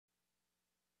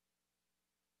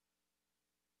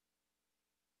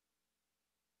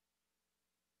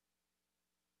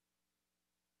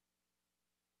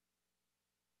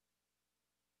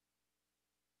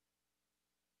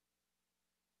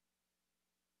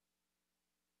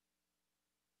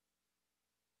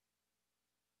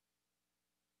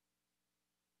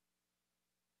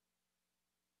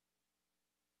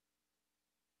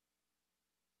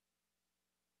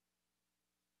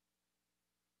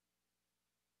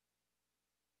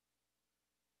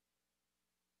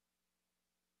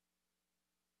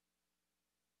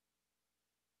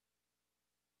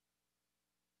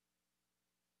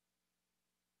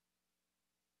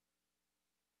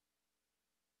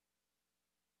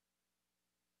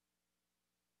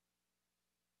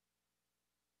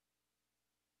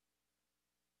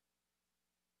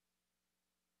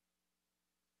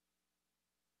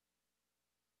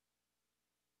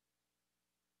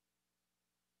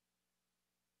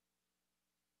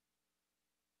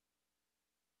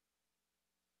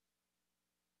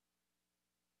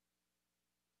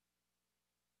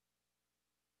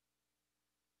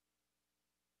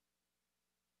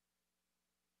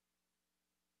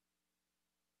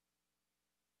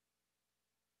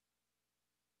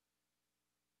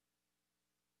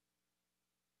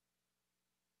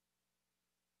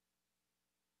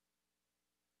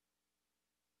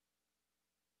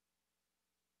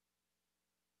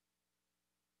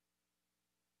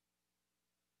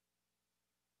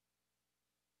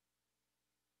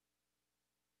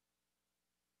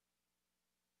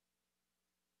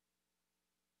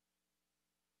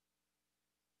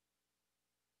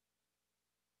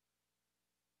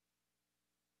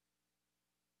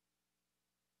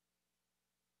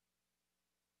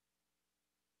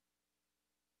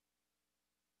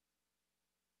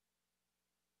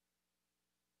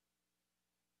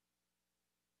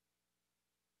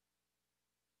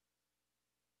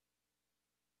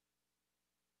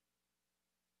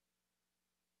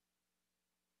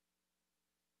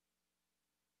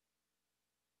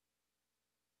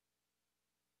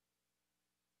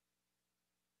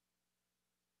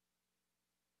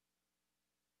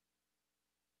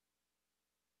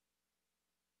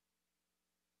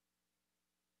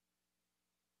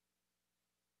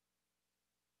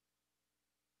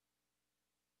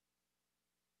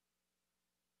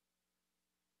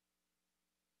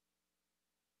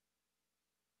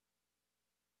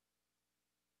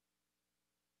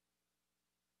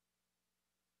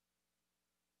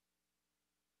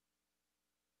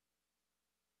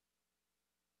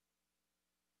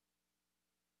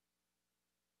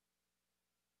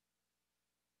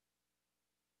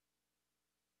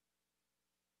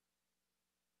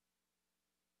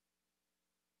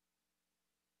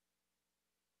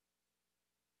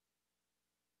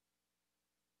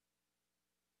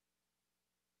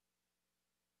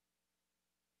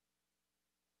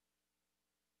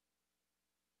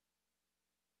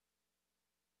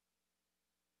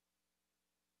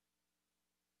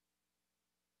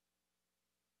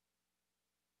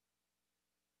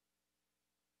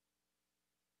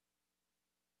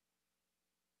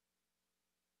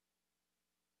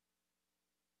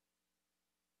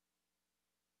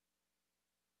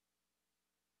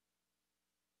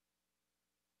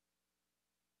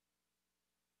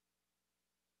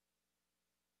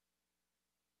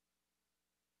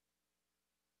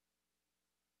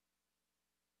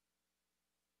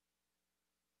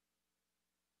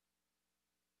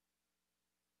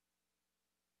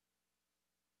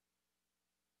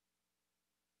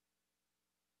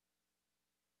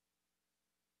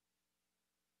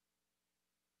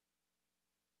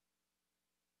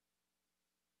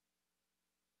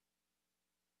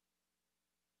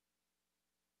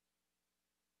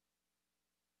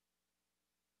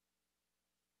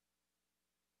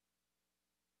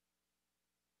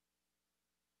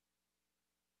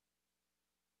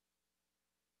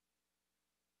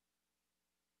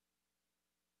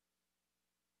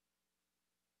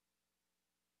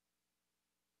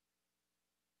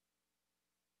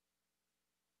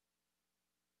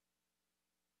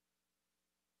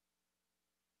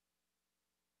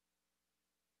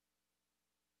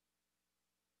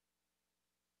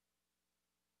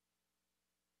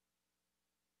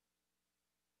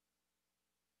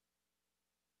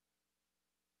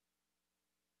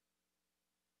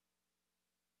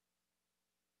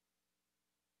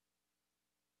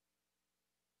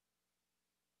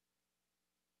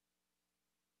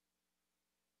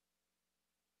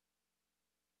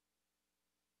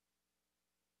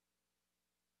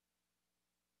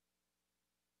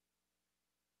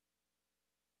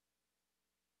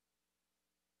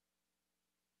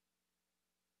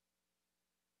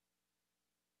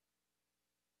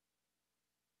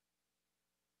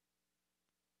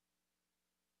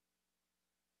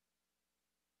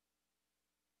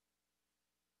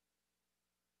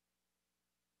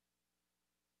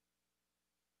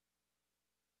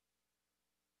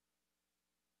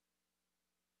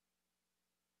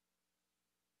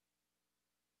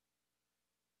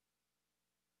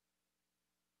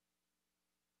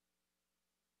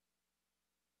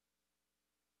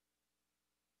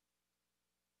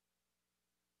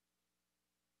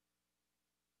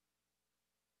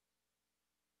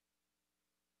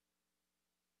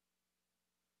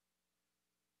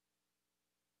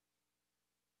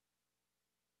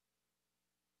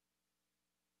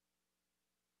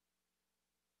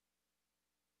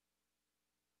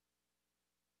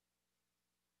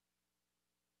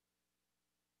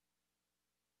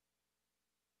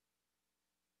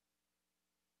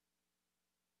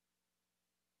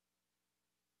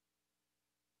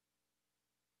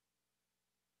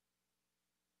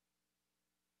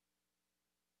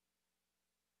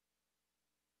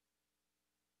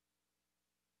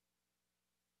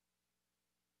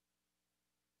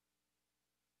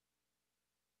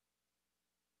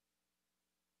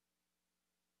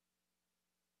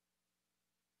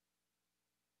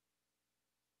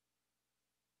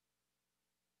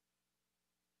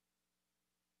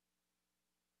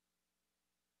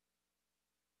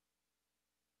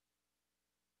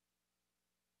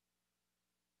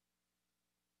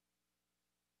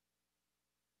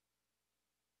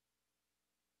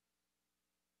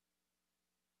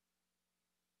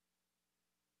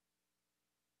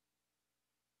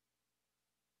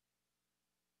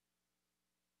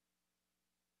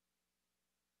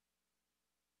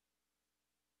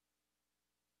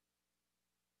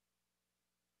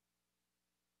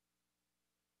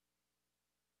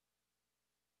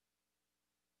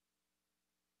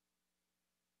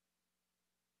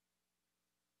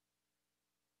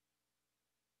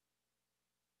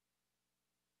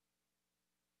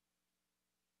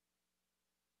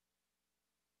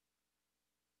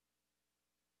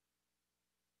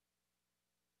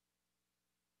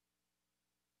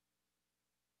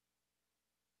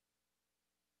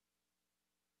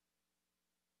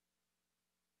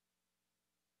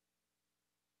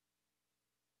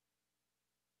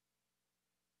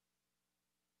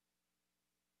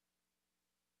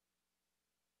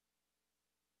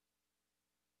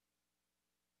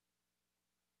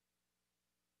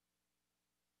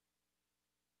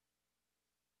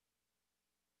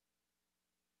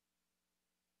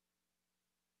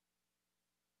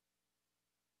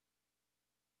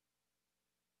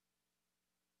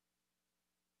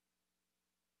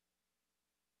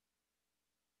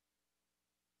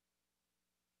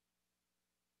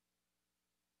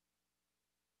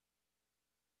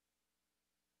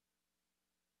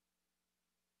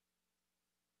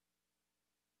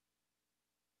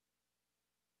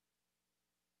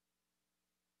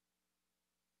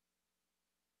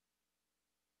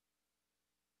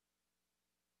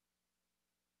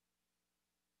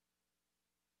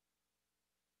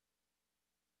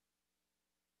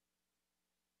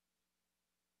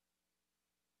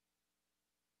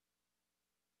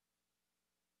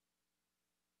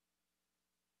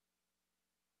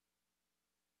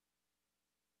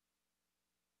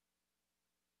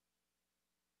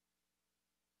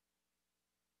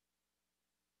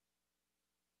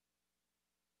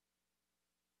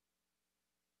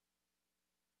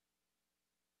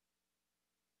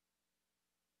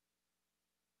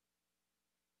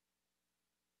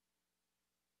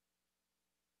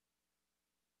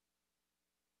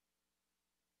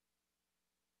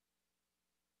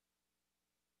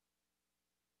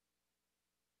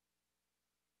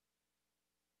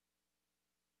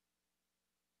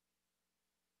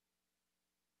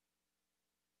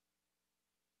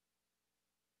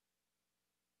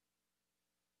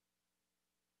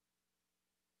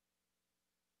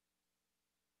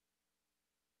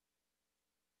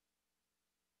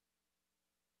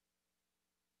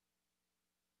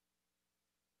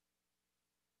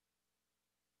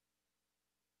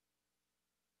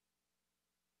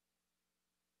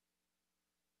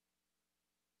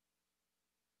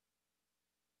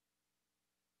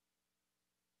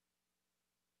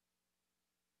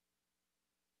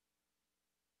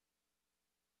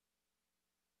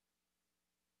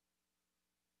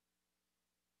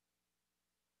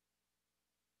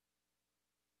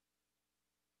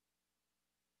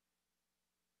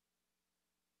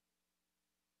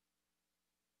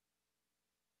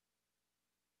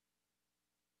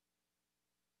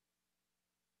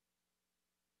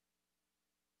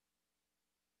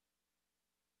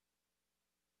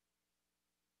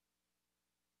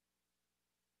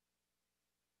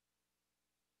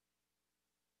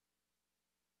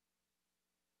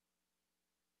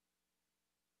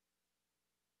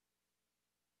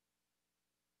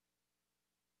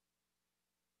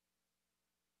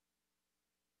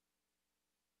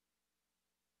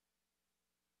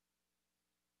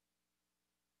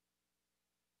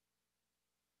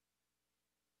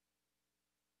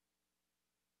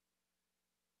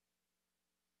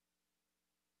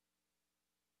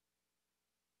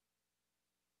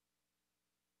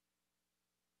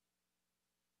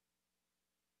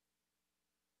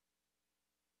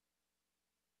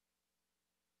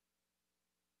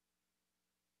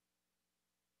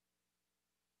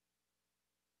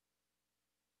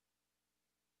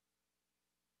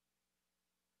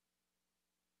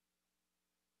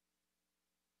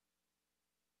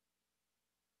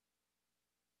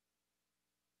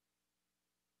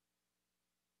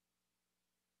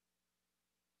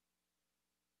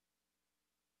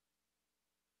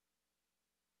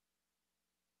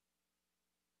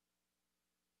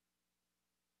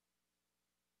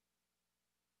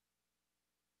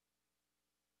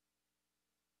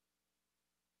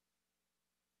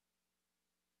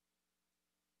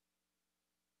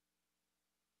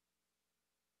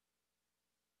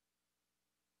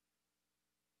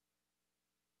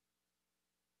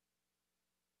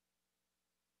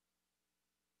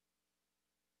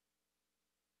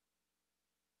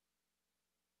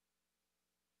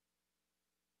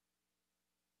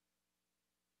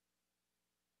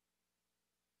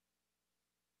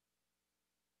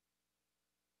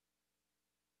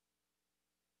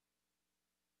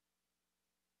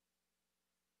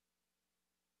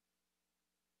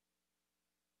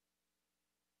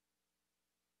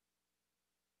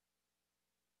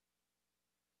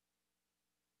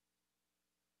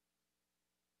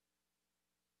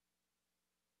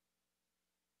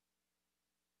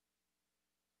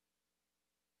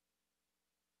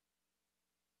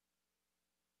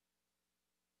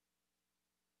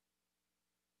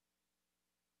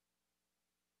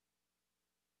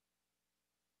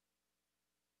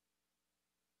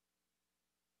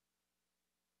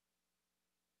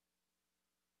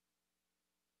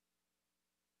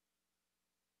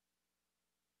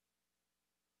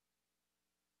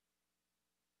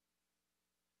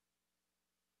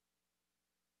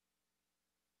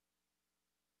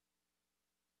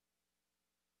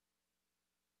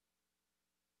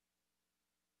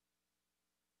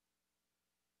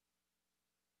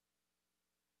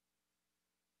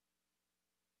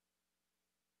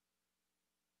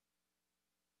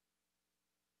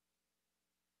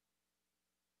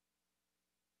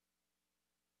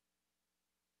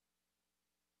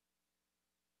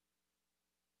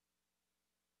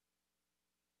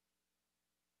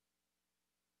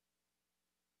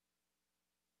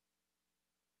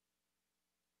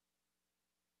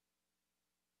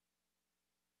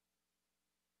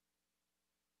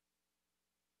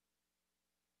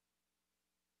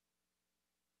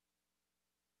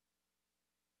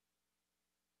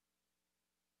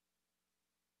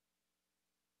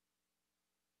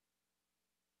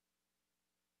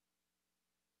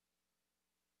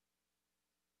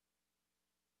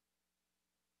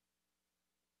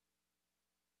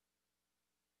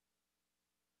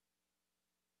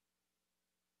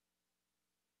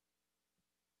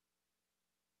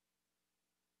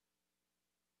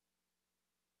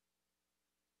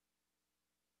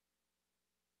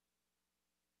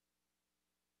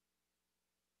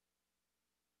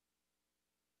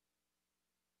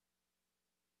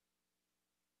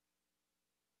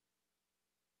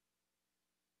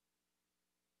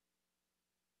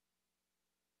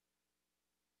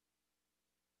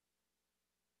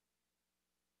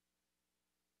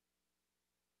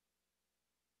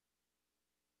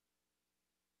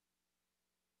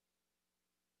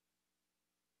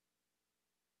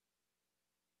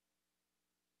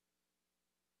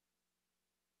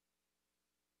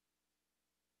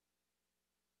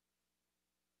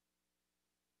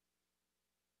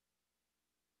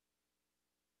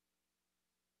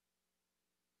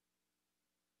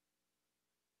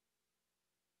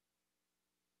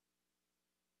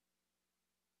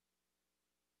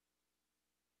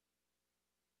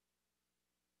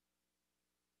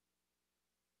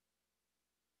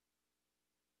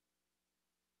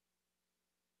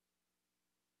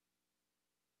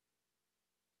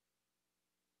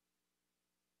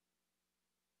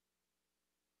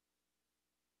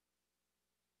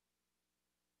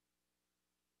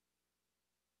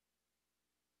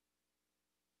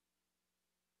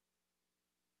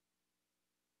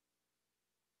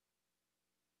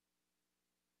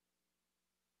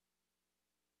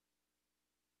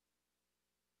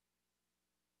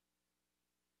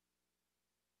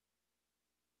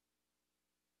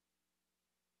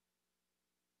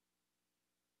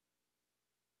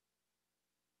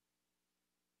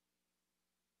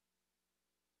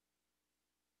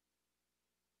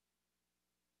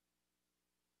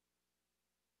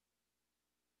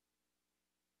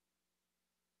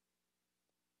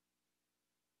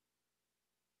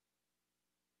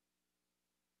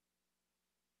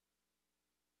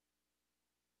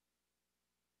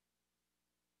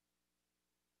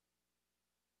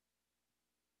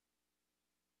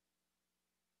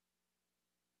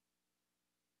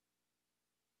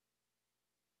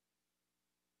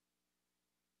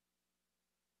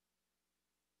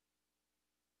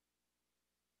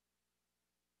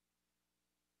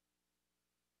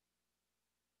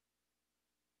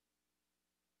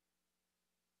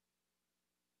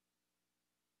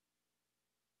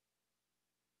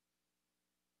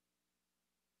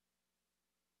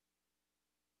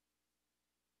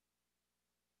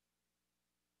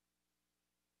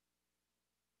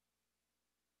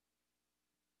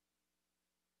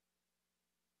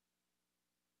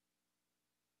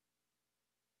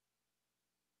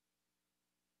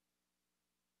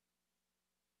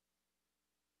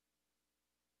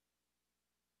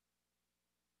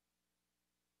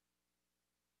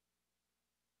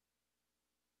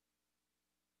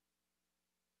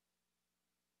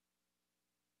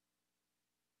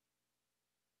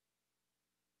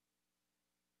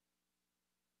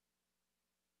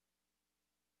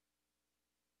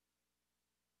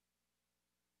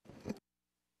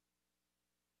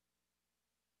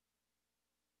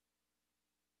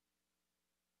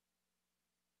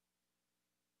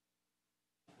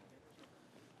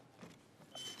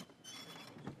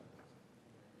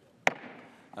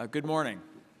Good morning.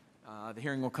 The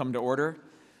hearing will come to order.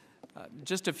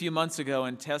 Just a few months ago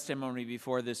in testimony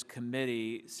before this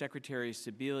committee, Secretary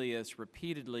Sebelius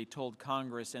repeatedly told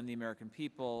Congress and the American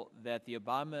people that the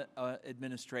Obama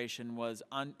administration was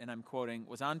on, and I'm quoting,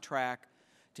 was on track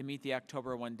to meet the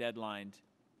October 1 deadline,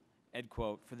 end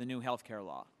quote, for the new health care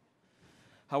law.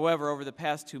 However, over the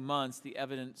past 2 months, the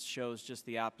evidence shows just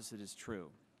the opposite is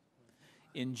true.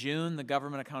 In June, the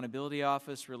Government Accountability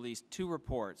Office released 2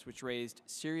 reports which raised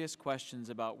serious questions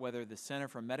about whether the Center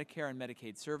for Medicare and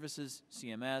Medicaid Services,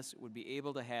 CMS, would be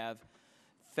able to have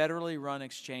federally run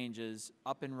exchanges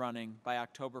up and running by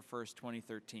October 1st,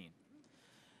 2013,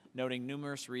 noting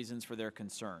numerous reasons for their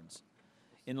concerns.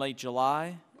 In late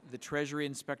July, the Treasury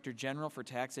Inspector General for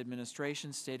Tax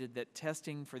Administration stated that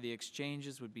testing for the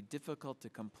exchanges would be difficult to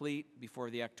complete before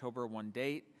the October 1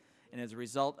 date, and as a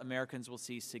result, Americans will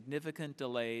see significant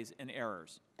delays and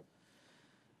errors.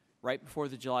 Right before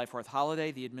the July 4th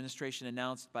holiday, the administration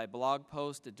announced by blog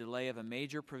post a delay of a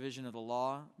major provision of the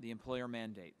law, the employer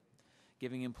mandate,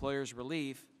 giving employers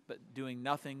relief but doing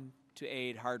nothing to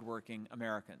aid hardworking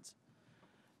Americans.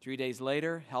 3 days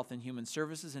later, Health and Human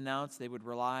Services announced they would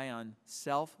rely on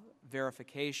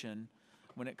self-verification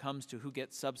when it comes to who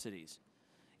gets subsidies.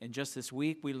 And just this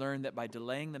week, we learned that by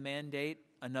delaying the mandate,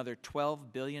 another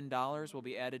 $12 billion will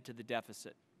be added to the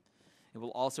deficit. It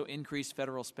will also increase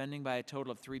federal spending by a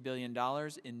total of $3 billion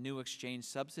in new exchange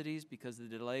subsidies because the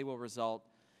delay will result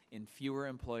in fewer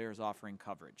employers offering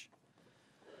coverage.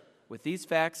 With these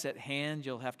facts at hand,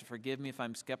 you'll have to forgive me if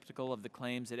I'm skeptical of the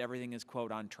claims that everything is,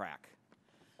 quote, on track.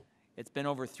 It's been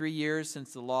over 3 years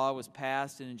since the law was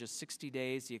passed, and in just 60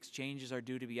 days, the exchanges are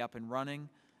due to be up and running,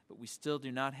 but we still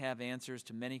do not have answers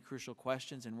to many crucial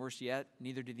questions, and worse yet,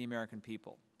 neither do the American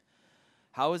people.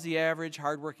 How is the average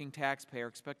hardworking taxpayer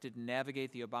expected to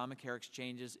navigate the Obamacare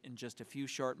exchanges in just a few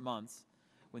short months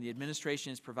when the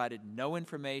administration has provided no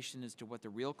information as to what the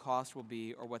real cost will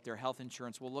be or what their health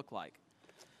insurance will look like?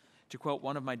 To quote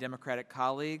one of my Democratic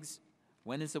colleagues,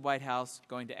 when is the White House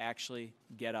going to actually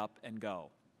get up and go?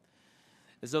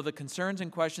 As though the concerns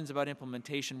and questions about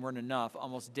implementation weren't enough,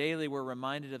 almost daily we're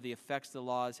reminded of the effects the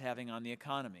law is having on the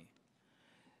economy.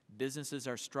 Businesses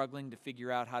are struggling to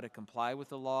figure out how to comply with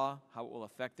the law, how it will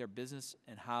affect their business,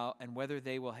 and whether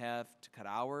they will have to cut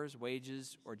hours,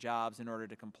 wages, or jobs in order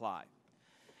to comply.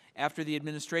 After the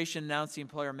administration announced the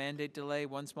employer mandate delay,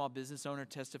 one small business owner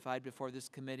testified before this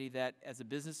committee that, as a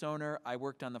business owner, I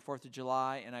worked on the 4th of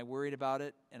July and I worried about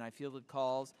it, and I fielded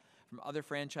calls from other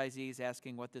franchisees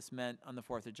asking what this meant on the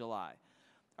 4th of July.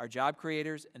 Our job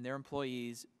creators and their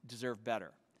employees deserve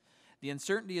better. The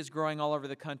uncertainty is growing all over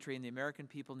the country, and the American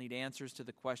people need answers to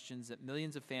the questions that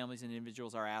millions of families and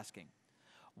individuals are asking.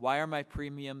 Why are my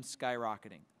premiums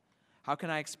skyrocketing? How can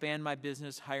I expand my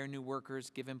business, hire new workers,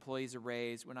 give employees a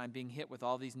raise when I'm being hit with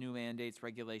all these new mandates,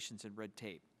 regulations, and red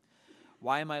tape?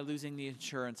 Why am I losing the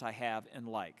insurance I have and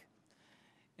like?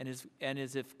 And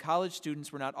as if college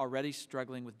students were not already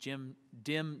struggling with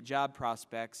dim job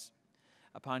prospects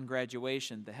upon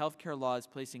graduation, the health care law is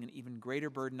placing an even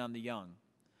greater burden on the young.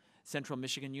 Central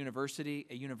Michigan University,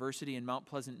 a university in Mount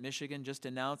Pleasant, Michigan, just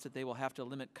announced that they will have to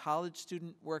limit college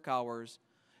student work hours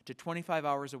to 25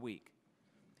 hours a week.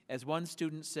 As one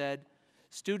student said,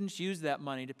 students use that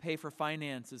money to pay for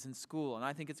finances in school, and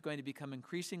I think it's going to become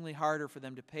increasingly harder for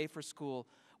them to pay for school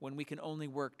when we can only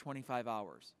work 25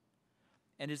 hours.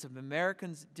 And as if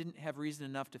Americans didn't have reason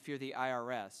enough to fear the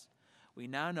IRS, we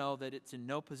now know that it's in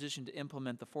no position to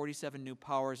implement the 47 new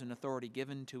powers and authority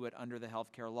given to it under the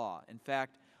health care law. In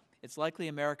fact, it's likely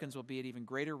Americans will be at even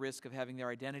greater risk of having their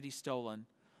identity stolen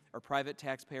or private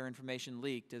taxpayer information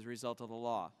leaked as a result of the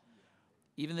law.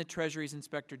 Even the Treasury's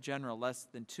Inspector General less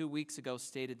than 2 weeks ago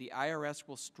stated the IRS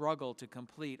will struggle to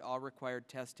complete all required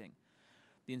testing.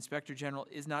 The Inspector General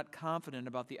is not confident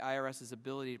about the IRS's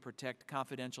ability to protect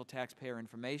confidential taxpayer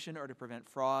information or to prevent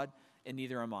fraud, and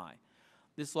neither am I.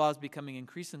 This law is becoming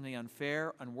increasingly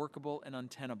unfair, unworkable, and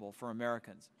untenable for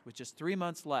Americans. With just 3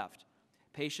 months left,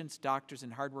 patients, doctors,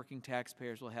 and hardworking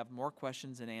taxpayers will have more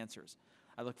questions than answers.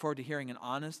 I look forward to hearing an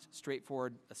honest,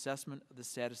 straightforward assessment of the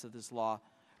status of this law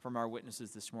from our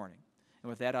witnesses this morning. And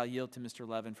with that, I'll yield to Mr.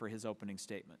 Levin for his opening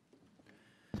statement.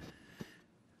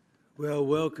 Well,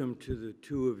 welcome to the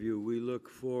two of you. We look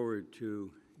forward to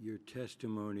your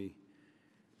testimony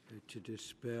to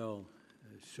dispel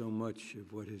so much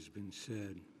of what has been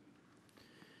said.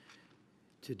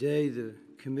 Today, the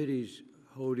committee's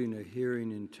holding a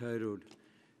hearing entitled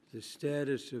 "The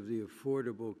Status of the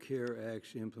Affordable Care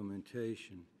Act's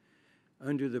Implementation,"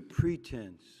 under the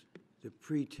pretense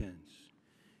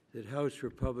that House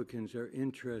Republicans are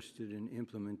interested in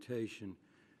implementation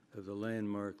of the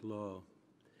landmark law.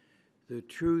 The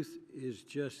truth is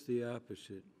just the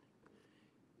opposite.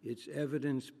 It's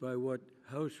evidenced by what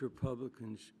House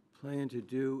Republicans plan to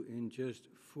do in just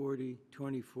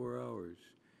 24 hours.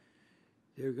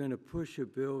 They're going to push a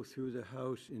bill through the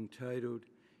House entitled,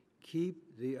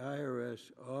 "Keep the IRS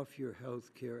Off Your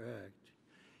Health Care Act."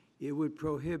 It would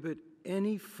prohibit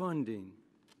any funding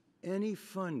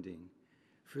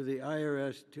for the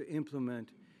IRS to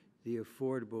implement the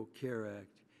Affordable Care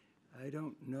Act. I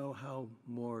don't know how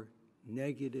more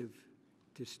negative,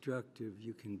 destructive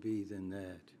you can be than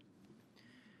that.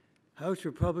 House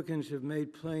Republicans have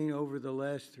made plain over the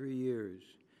last 3 years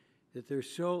that their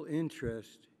sole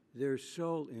interest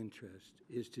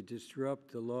is to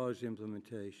disrupt the law's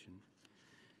implementation.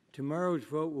 Tomorrow's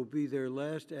vote will be their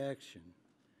last action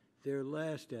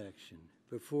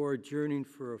before adjourning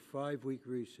for a 5-week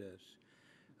recess,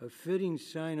 a fitting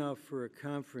sign-off for a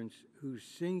conference whose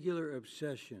singular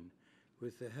obsession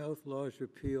with the health law's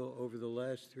repeal over the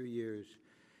last 3 years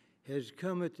has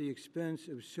come at the expense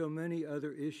of so many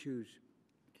other issues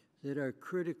that are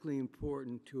critically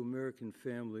important to American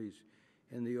families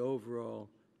and the overall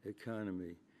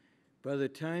economy. By the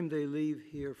time they leave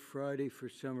here Friday for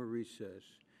summer recess,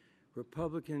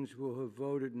 Republicans will have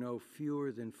voted no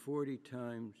fewer than 40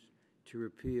 times to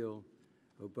repeal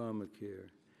Obamacare.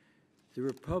 The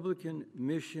Republican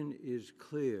mission is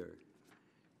clear.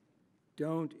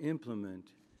 Don't implement,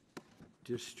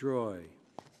 destroy.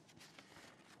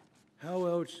 How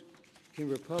else can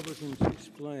Republicans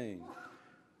explain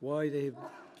why they've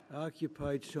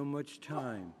occupied so much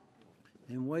time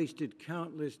and wasted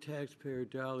countless taxpayer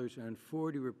dollars on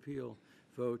 40 repeal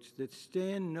votes that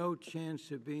stand no chance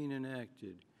of being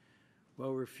enacted,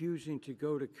 while refusing to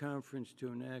go to conference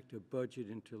to enact a budget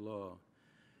into law?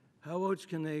 How else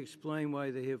can they explain why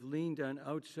they have leaned on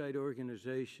outside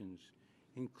organizations,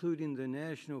 including the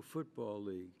National Football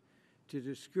League, to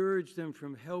discourage them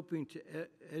from helping to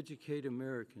educate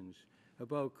Americans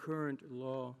about current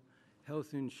law,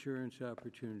 health insurance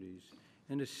opportunities,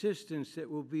 and assistance that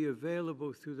will be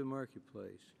available through the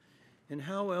marketplace? And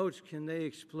how else can they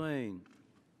explain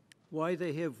why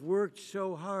they have worked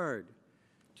so hard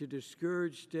to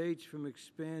discourage states from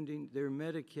expanding their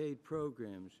Medicaid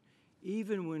programs,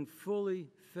 even when fully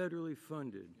federally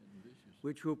funded,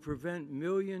 which will prevent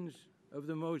millions of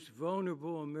the most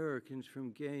vulnerable Americans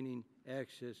from gaining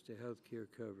access to health care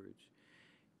coverage?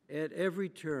 At every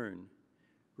turn,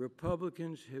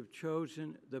 Republicans have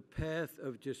chosen the path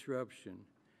of disruption,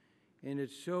 and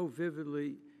it's so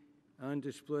vividly on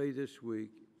display this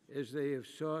week as they have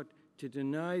sought to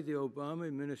deny the Obama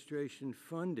administration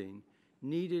funding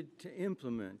needed to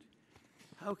implement.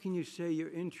 How can you say you're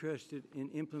interested in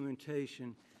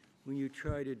implementation when you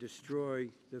try to destroy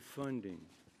the funding?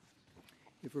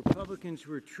 If Republicans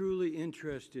were truly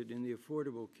interested in the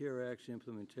Affordable Care Act's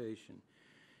implementation,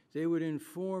 they would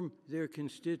inform their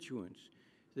constituents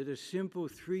that a simple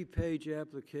 3-page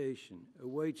application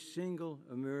awaits single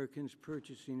Americans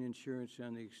purchasing insurance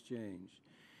on the exchange,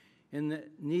 and that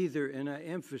neither, and I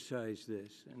emphasize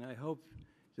this, and I hope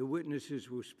the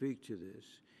witnesses will speak to this,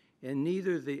 and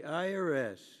neither the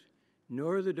IRS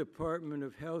nor the Department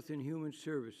of Health and Human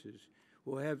Services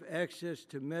will have access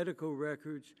to medical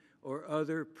records or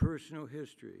other personal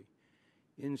history.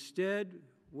 Instead,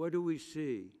 what do we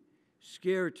see?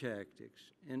 Scare tactics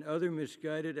and other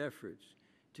misguided efforts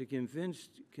to convince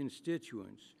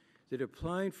constituents that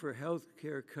applying for health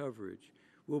care coverage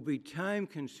will be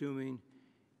time-consuming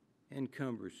and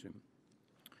cumbersome.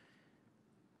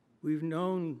 We've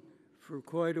known for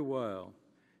quite a while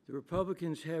the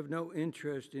Republicans have no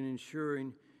interest in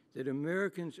ensuring that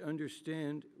Americans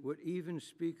understand what even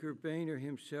Speaker Boehner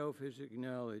himself has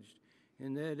acknowledged,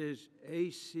 and that is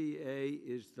ACA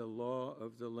is the law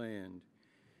of the land.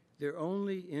 Their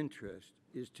only interest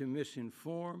is to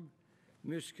misinform,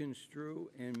 misconstrue,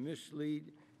 and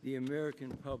mislead the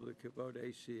American public about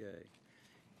ACA.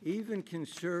 Even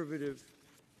conservative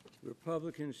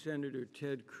Republican Senator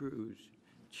Ted Cruz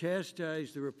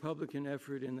chastised the Republican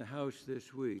effort in the House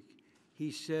this week.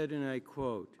 He said, and I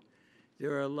quote,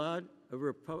 "There are a lot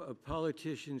of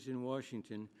politicians in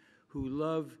Washington who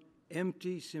love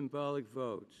empty symbolic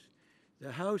votes.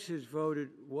 The House has voted,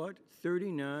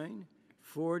 39,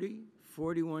 40,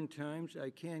 41 times? I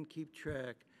can't keep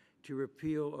track, to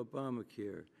repeal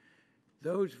Obamacare.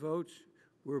 Those votes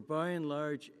were by and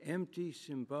large empty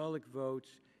symbolic votes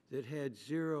that had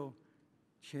zero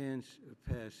chance of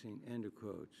passing," end of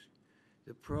quotes.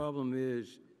 The problem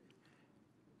is,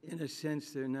 in a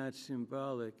sense, they're not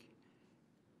symbolic.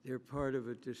 They're part of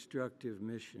a destructive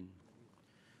mission.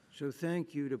 So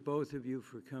thank you to both of you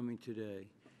for coming today.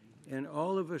 And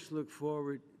all of us look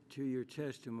forward to your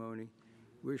testimony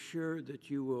we're sure that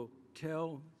you will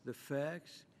tell the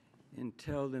facts and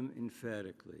tell them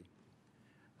emphatically.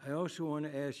 I also want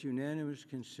to ask unanimous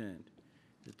consent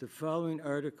that the following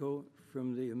article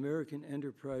from the American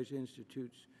Enterprise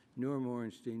Institute's Norm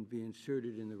Ornstein be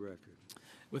inserted in the record.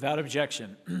 Without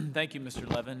objection. Thank you, Mr.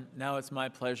 Levin. Now it's my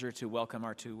pleasure to welcome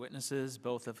our two witnesses,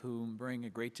 both of whom bring a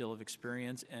great deal of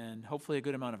experience and hopefully a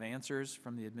good amount of answers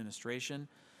from the administration.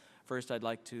 First, I'd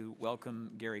like to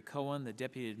welcome Gary Cohen, the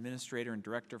Deputy Administrator and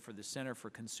Director for the Center for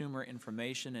Consumer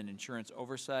Information and Insurance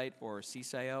Oversight, or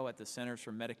CCIO, at the Centers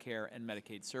for Medicare and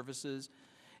Medicaid Services.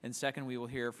 And second, we will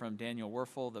hear from Daniel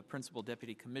Werfel, the Principal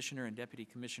Deputy Commissioner and Deputy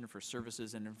Commissioner for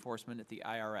Services and Enforcement at the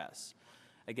IRS.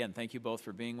 Again, thank you both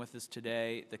for being with us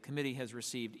today. The committee has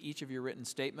received each of your written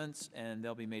statements, and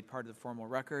they'll be made part of the formal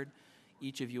record.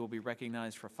 Each of you will be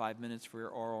recognized for 5 minutes for your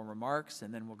oral remarks,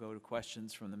 and then we'll go to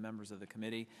questions from the members of the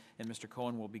committee. And Mr.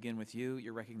 Cohen, we'll begin with you.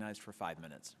 You're recognized for 5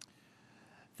 minutes.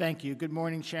 Thank you. Good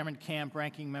morning, Chairman Camp,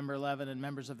 Ranking Member Levin, and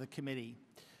members of the committee.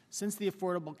 Since the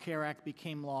Affordable Care Act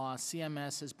became law,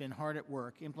 CMS has been hard at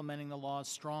work implementing the law's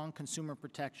strong consumer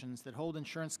protections that hold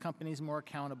insurance companies more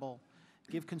accountable,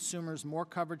 give consumers more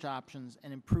coverage options,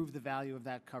 and improve the value of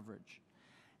that coverage.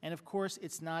 And of course,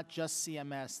 it's not just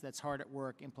CMS that's hard at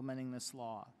work implementing this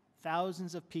law.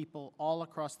 Thousands of people all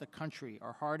across the country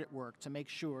are hard at work to make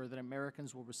sure that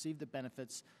Americans will receive the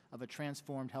benefits of a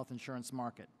transformed health insurance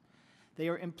market. They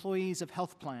are employees of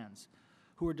health plans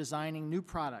who are designing new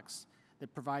products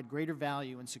that provide greater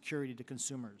value and security to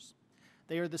consumers.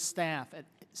 They are the staff at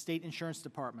state insurance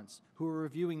departments who are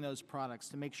reviewing those products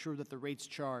to make sure that the rates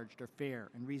charged are fair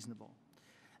and reasonable.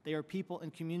 They are people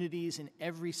in communities in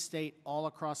every state all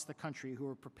across the country who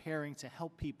are preparing to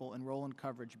help people enroll in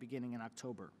coverage beginning in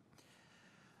October.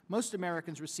 Most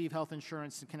Americans receive health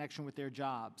insurance in connection with their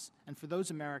jobs, and for those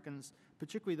Americans,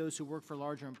 particularly those who work for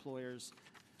larger employers,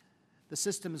 the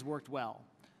system has worked well.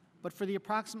 But for the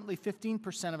approximately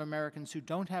 15% of Americans who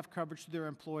don't have coverage through their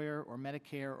employer or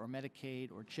Medicare or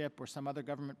Medicaid or CHIP or some other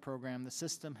government program, the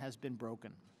system has been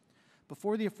broken.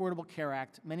 Before the Affordable Care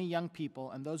Act, many young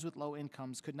people and those with low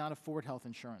incomes could not afford health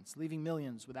insurance, leaving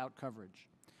millions without coverage.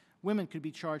 Women could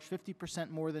be charged 50%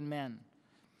 more than men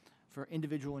for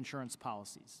individual insurance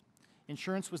policies.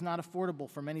 Insurance was not affordable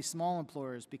for many small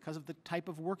employers because of the type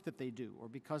of work that they do or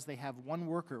because they have one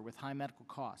worker with high medical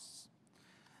costs.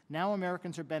 Now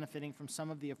Americans are benefiting from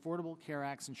some of the Affordable Care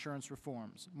Act's insurance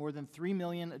reforms. More than 3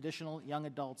 million additional young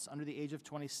adults under the age of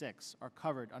 26 are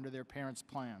covered under their parents'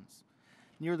 plans.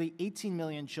 Nearly 18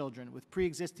 million children with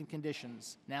pre-existing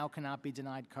conditions now cannot be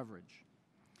denied coverage.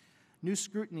 New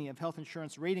scrutiny of health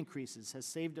insurance rate increases has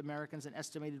saved Americans an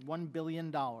estimated $1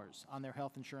 billion on their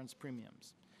health insurance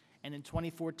premiums. And in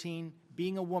 2014,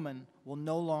 being a woman will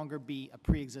no longer be a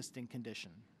pre-existing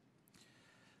condition.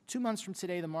 2 months from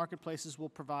today, the marketplaces will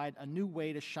provide a new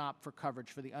way to shop for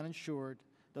coverage for the uninsured,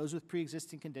 those with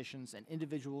pre-existing conditions, and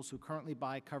individuals who currently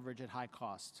buy coverage at high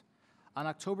cost. On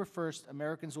October 1st,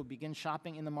 Americans will begin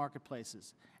shopping in the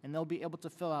marketplaces, and they'll be able to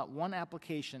fill out one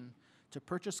application to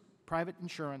purchase private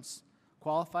insurance,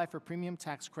 qualify for premium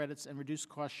tax credits and reduced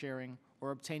cost sharing,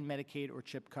 or obtain Medicaid or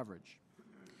CHIP coverage.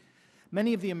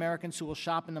 Many of the Americans who will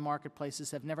shop in the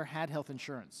marketplaces have never had health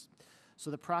insurance, so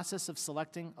the process of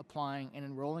selecting, applying, and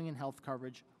enrolling in health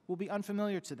coverage will be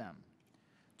unfamiliar to them.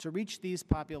 To reach these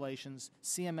populations,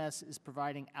 CMS is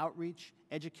providing outreach,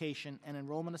 education, and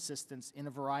enrollment assistance in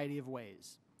a variety of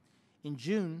ways. In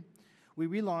June, we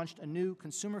relaunched a new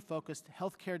consumer-focused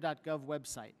healthcare.gov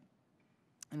website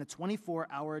and a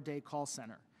 24-hour-a-day call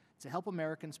center to help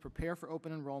Americans prepare for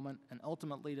open enrollment and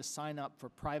ultimately to sign up for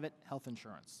private health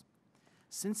insurance.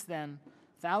 Since then,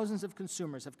 thousands of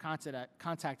consumers have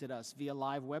contacted us via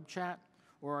live web chat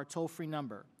or our toll-free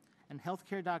number, and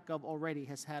healthcare.gov already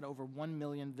has had over 1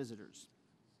 million visitors.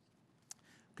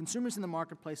 Consumers in the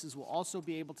marketplaces will also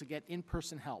be able to get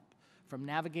in-person help from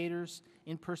navigators,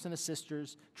 in-person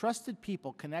assisters, trusted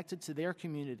people connected to their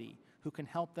community who can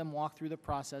help them walk through the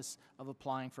process of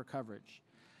applying for coverage.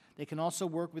 They can also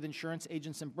work with insurance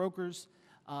agents and brokers,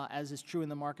 as is true in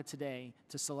the market today,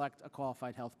 to select a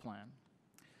qualified health plan.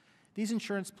 These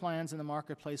insurance plans in the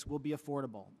marketplace will be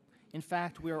affordable. In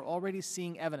fact, we are already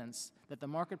seeing evidence that the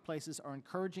marketplaces are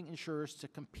encouraging insurers to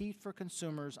compete for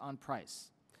consumers on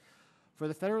price. For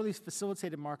the federally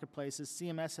facilitated marketplaces,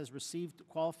 CMS has received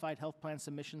qualified health plan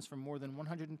submissions from more than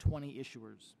 120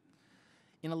 issuers.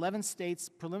 In 11 states,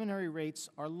 preliminary rates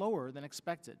are lower than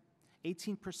expected,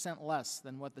 18% less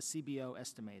than what the CBO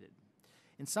estimated.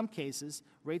 In some cases,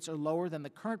 rates are lower than the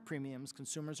current premiums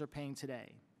consumers are paying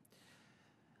today.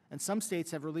 And some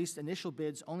states have released initial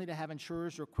bids only to have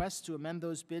insurers request to amend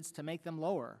those bids to make them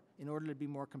lower in order to be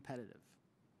more competitive.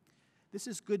 This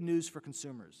is good news for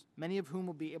consumers, many of whom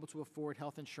will be able to afford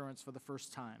health insurance for the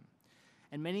first time.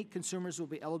 And many consumers will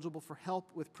be eligible for help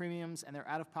with premiums and their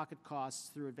out-of-pocket costs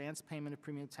through advanced payment of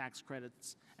premium tax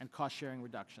credits and cost-sharing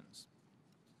reductions.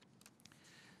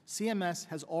 CMS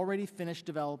has already finished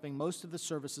developing most of the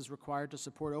services required to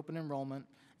support open enrollment,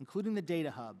 including the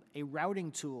Data Hub, a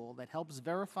routing tool that helps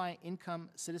verify income,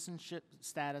 citizenship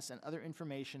status, and other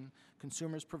information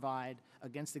consumers provide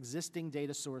against existing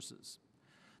data sources.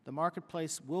 The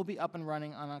marketplace will be up and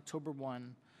running on October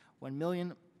 1, when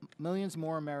millions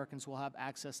more Americans will have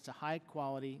access to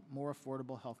high-quality, more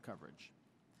affordable health coverage.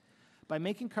 By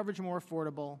making coverage more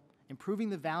affordable, improving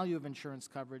the value of insurance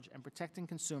coverage, and protecting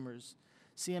consumers,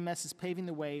 CMS is paving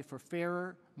the way for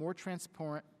fairer, more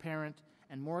transparent,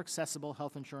 and more accessible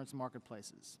health insurance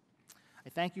marketplaces. I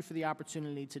thank you for the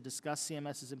opportunity to discuss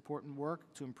CMS's important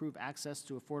work to improve access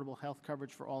to affordable health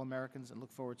coverage for all Americans, and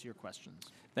look forward to your questions.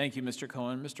 Thank you, Mr.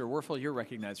 Cohen. Mr. Werfel, you're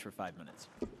recognized for 5 minutes.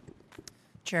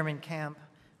 Chairman Camp,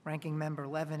 Ranking Member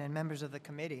Levin, and members of the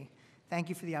committee, thank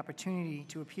you for the opportunity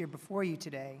to appear before you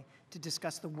today to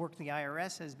discuss the work the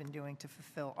IRS has been doing to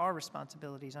fulfill our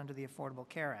responsibilities under the Affordable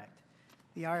Care Act.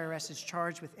 The IRS is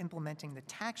charged with implementing the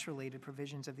tax-related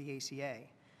provisions of the ACA.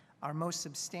 Our most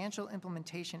substantial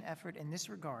implementation effort in this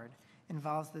regard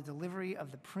involves the delivery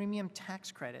of the premium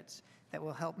tax credits that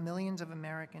will help millions of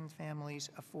American families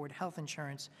afford health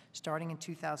insurance starting in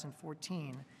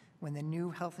 2014, when the new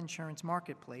health insurance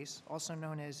marketplace, also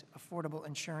known as affordable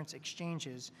insurance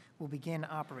exchanges, will begin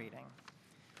operating.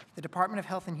 The Department of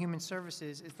Health and Human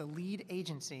Services is the lead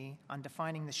agency on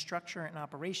defining the structure and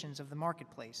operations of the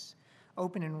marketplace.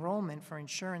 Open enrollment for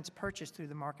insurance purchased through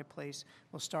the marketplace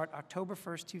will start October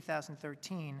 1st,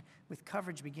 2013, with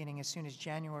coverage beginning as soon as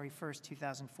January 1st,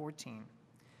 2014.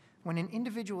 When an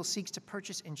individual seeks to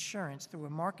purchase insurance through a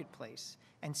marketplace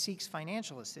and seeks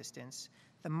financial assistance,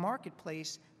 the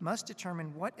marketplace must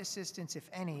determine what assistance, if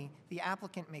any, the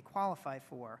applicant may qualify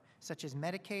for, such as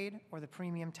Medicaid or the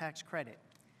premium tax credit.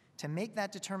 To make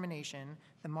that determination,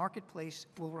 the marketplace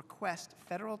will request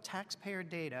federal taxpayer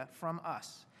data from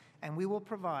us, and we will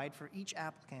provide for each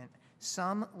applicant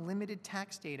some limited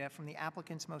tax data from the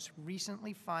applicant's most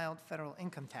recently filed federal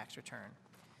income tax return.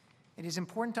 It is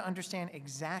important to understand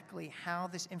exactly how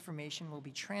this information will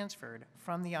be transferred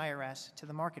from the IRS to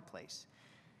the marketplace.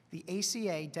 The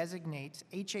ACA designates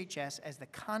HHS as the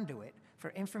conduit for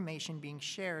information being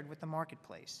shared with the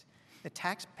marketplace. The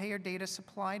taxpayer data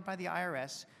supplied by the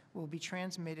IRS will be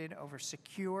transmitted over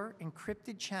secure,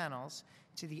 encrypted channels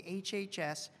to the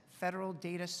HHS Federal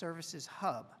Data Services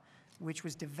Hub, which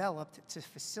was developed to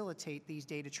facilitate these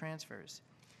data transfers.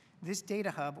 This data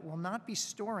hub will not be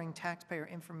storing taxpayer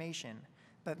information,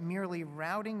 but merely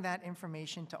routing that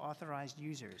information to authorized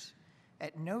users.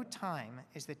 At no time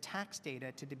is the tax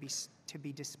data to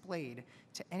be displayed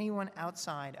to anyone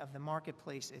outside of the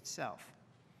marketplace itself.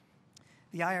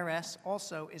 The IRS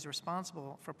also is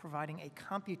responsible for providing a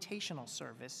computational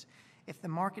service if the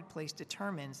marketplace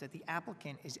determines that the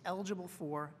applicant is eligible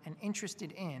for and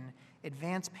interested in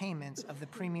advance payments of the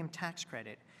premium tax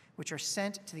credit, which are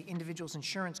sent to the individual's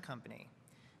insurance company.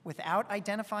 Without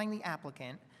identifying the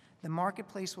applicant, the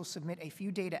marketplace will submit a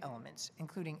few data elements,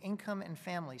 including income and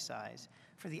family size,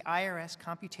 for the IRS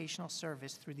computational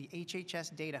service through the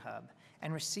HHS Data Hub,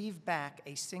 and receive back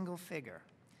a single figure.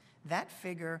 That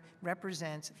figure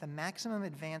represents the maximum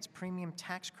advance premium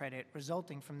tax credit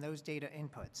resulting from those data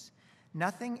inputs.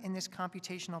 Nothing in this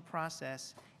computational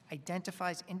process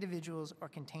identifies individuals or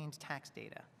contains tax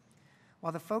data.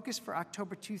 While the focus for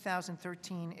October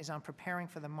 2013 is on preparing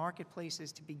for the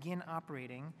marketplaces to begin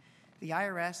operating, the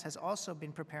IRS has also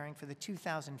been preparing for the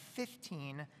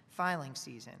 2015 filing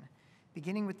season.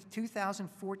 Beginning with the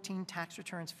 2014 tax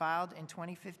returns filed in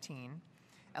 2015,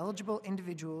 eligible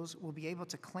individuals will be able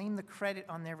to claim the credit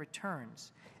on their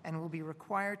returns and will be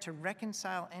required to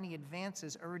reconcile any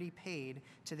advances already paid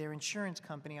to their insurance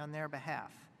company on their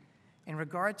behalf. In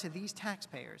regard to these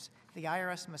taxpayers, the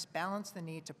IRS must balance the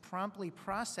need to promptly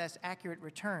process accurate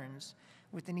returns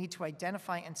with the need to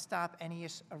identify and stop any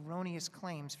erroneous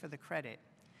claims for the credit.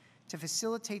 To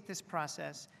facilitate this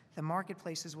process, the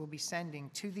marketplaces will be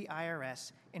sending to the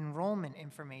IRS enrollment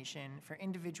information for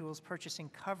individuals purchasing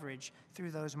coverage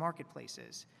through those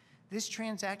marketplaces. This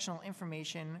transactional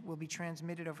information will be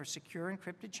transmitted over secure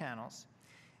encrypted channels.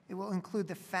 It will include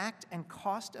the fact and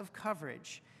cost of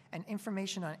coverage and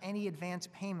information on any advance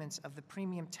payments of the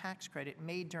premium tax credit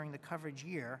made during the coverage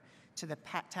year to the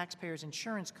taxpayer's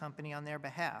insurance company on their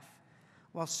behalf.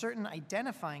 While certain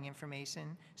identifying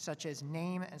information, such as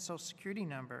name and social security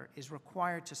number, is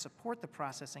required to support the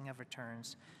processing of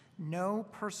returns, no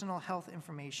personal health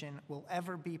information will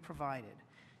ever be provided.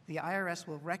 the IRS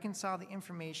will reconcile the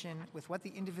information with what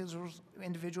the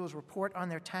individuals report on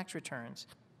their tax returns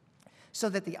so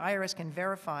that the IRS can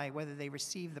verify whether they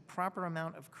receive the proper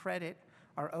amount of credit,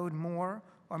 are owed more,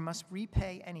 or must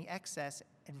repay any excess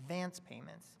advance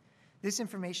payments. This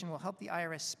information will help the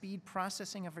IRS speed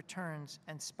processing of returns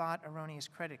and spot erroneous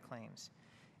credit claims.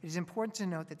 It is important to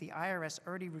note that the IRS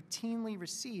already routinely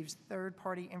receives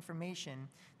third-party information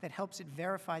that helps it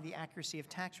verify the accuracy of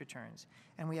tax returns,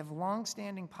 and we have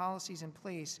long-standing policies in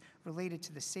place related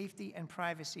to the safety and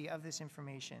privacy of this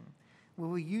information. We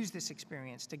will use this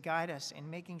experience to guide us in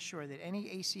making sure that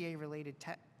any ACA-related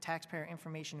taxpayer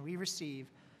information we receive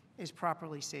is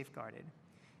properly safeguarded.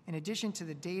 In addition to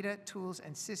the data, tools,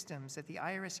 and systems that the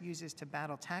IRS uses to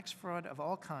battle tax fraud of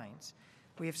all kinds,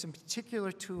 we have some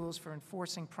particular tools for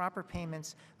enforcing proper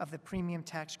payments of the premium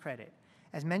tax credit.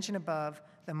 As mentioned above,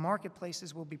 the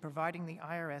marketplaces will be providing the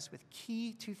IRS with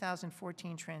key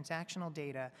 2014 transactional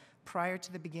data prior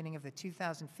to the beginning of the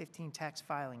 2015 tax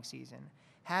filing season.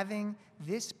 Having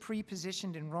this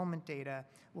pre-positioned enrollment data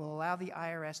will allow the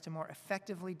IRS to more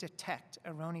effectively detect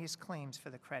erroneous claims for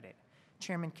the credit.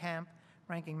 Chairman Camp,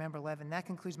 Ranking Member Levin, that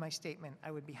concludes my statement.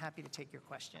 I would be happy to take your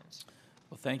questions.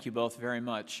 Well, thank you both very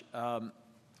much.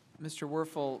 Mr.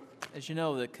 Werfel, as you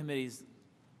know, the committee's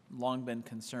long been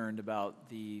concerned about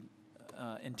the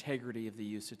integrity of the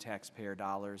use of taxpayer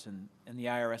dollars and the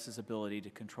IRS's ability to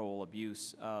control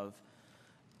abuse of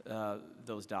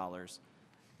those dollars.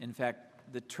 In fact,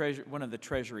 one of the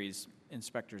Treasury's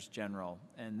inspectors general,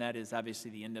 and that is obviously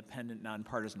the independent,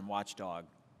 nonpartisan watchdog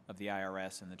of the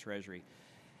IRS and the Treasury,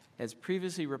 has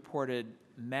previously reported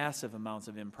massive amounts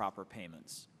of improper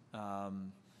payments.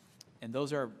 And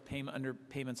those are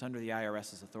payments under the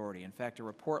IRS's authority. In fact, a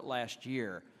report last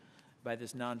year by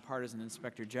this nonpartisan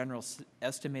inspector general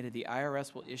estimated the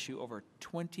IRS will issue over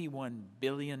 $21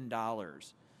 billion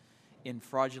in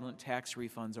fraudulent tax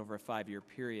refunds over a 5-year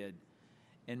period.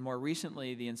 And more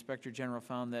recently, the inspector general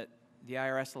found that the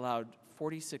IRS allowed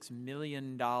 $46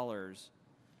 million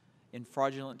in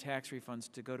fraudulent tax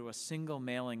refunds to go to a single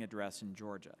mailing address in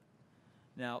Georgia.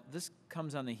 Now, this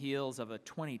comes on the heels of a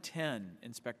 2010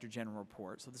 Inspector General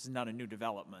report, so this is not a new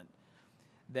development,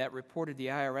 that reported the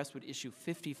IRS would issue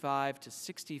 $55 to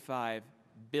 $65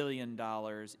 billion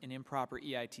in improper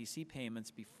EITC payments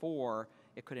before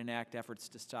it could enact efforts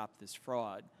to stop this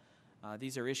fraud.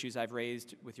 These are issues I've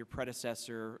raised with your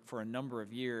predecessor for a number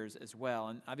of years as well,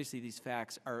 and obviously these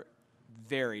facts are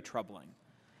very troubling.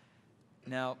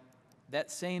 Now,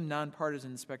 that same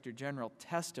nonpartisan Inspector General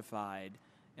testified,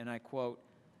 and I quote,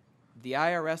 "The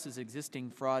IRS's existing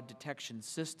fraud detection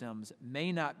systems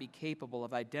may not be capable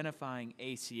of identifying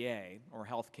ACA, or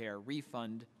healthcare,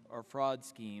 refund or fraud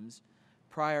schemes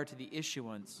prior to the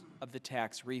issuance of the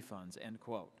tax refunds," end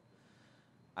quote.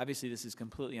 Obviously, this is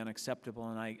completely unacceptable,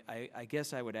 and I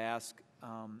guess I would ask,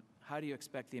 how do you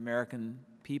expect the American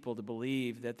people to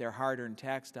believe that their hard-earned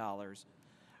tax dollars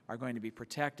are going to be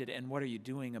protected, and what are you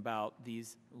doing about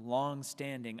these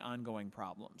long-standing, ongoing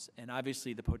problems? And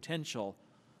obviously the potential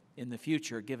in the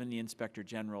future, given the Inspector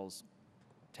General's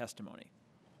testimony.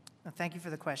 Well, thank you for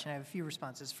the question. I have a few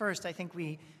responses. First, I think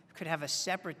we could have a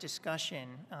separate discussion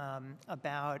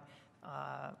about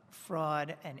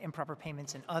fraud and improper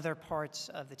payments in other parts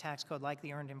of the tax code, like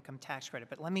the Earned Income Tax Credit.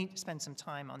 But let me spend some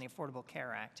time on the Affordable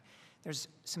Care Act. There's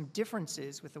some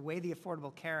differences with the way the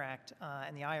Affordable Care Act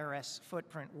and the IRS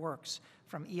footprint works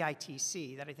from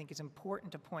EITC that I think is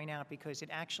important to point out because it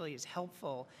actually is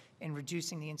helpful in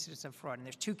reducing the incidence of fraud. And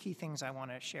there's two key things I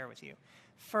want to share with you.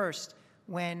 First,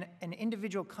 when an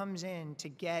individual comes in to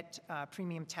get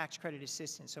premium tax credit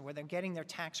assistance, so where they're getting their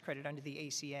tax credit under the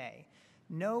ACA,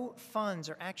 no funds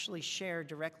are actually shared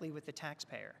directly with the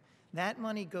taxpayer. That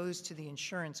money goes to the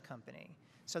insurance company.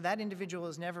 So that individual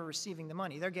is never receiving the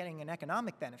money. They're getting an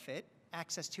economic benefit,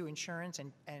 access to insurance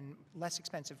and less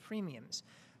expensive premiums,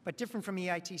 but different from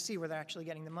EITC where they're actually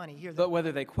getting the money. Here, But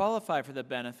whether they qualify for the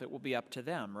benefit will be up to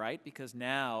them, right? Because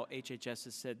now HHS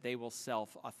has said they will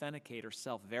self-authenticate or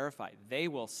self-verify. They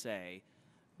will say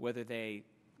whether they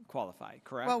qualify,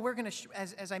 correct? well, we're going to,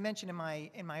 as I mentioned in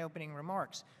my opening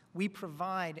remarks, we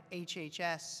provide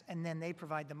HHS and then they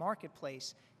provide the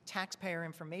marketplace taxpayer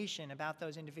information about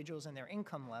those individuals and their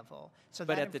income level. So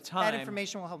But that, at the time, that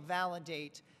information will help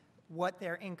validate what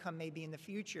their income may be in the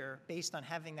future based on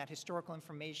having that historical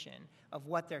information of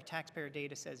what their taxpayer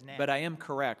data says now. But I am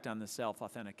correct on the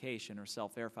self-authentication or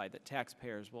self-verify that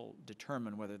taxpayers will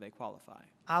determine whether they qualify.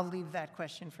 I'll leave that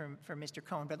question for Mr.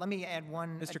 Cohen, but let me add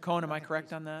one. Mr. Cohen, am I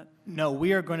correct on that? No,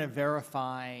 we are going to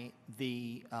verify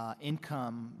the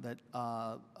income that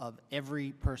of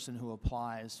every person who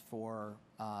applies for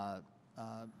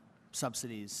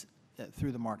subsidies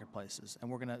through the marketplaces. And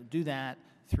we're going to do that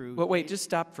through... But wait, just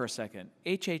stop for a second.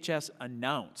 HHS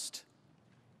announced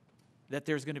that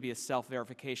there's going to be a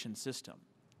self-verification system.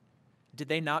 Did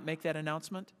they not make that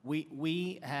announcement?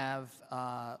 We're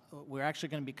actually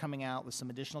going to be coming out with some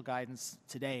additional guidance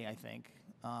today, I think,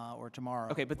 or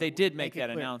tomorrow. Okay, but they did make it that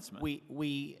clear. announcement.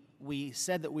 We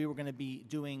said that we were going to be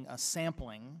doing a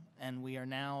sampling, and we are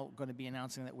now going to be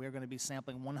announcing that we're going to be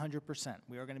sampling 100%.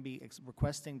 We are going to be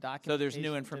requesting documentation. So there's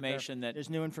new information that... There's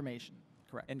new information,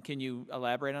 correct. And can you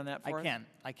elaborate on that for us?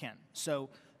 I can. So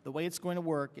the way it's going to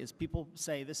work is people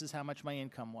say, this is how much my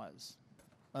income was,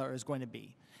 or is going to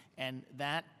be. And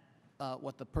that,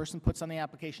 what the person puts on the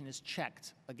application is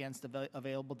checked against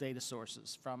available data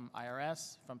sources from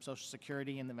IRS, from Social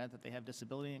Security in the event that they have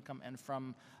disability income, and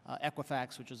from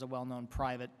Equifax, which is a well-known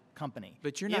private company.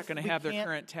 But you're not going to have their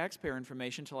current taxpayer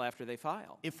information until after they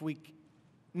file.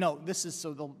 No, this is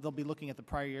so they'll be looking at the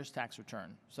prior year's tax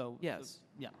return. So yes,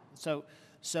 yeah. So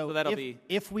that'll be...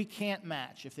 if we can't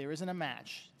match, if there isn't a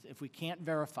match, if we can't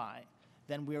verify,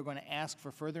 then we are going to ask for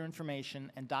further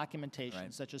information and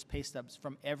documentation, such as pay stubs,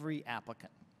 from every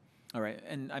applicant. All right,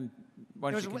 and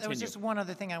why don't you continue? There was just one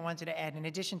other thing I wanted to add. In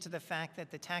addition to the fact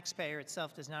that the taxpayer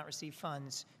itself does not receive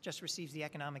funds, just receives the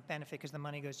economic benefit because the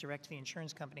money goes direct to the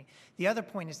insurance company. The other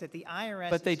point is that the IRS...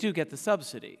 But they do get the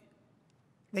subsidy.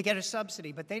 They get a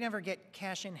subsidy, but they never get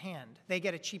cash in hand. They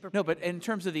get a cheaper... No, but in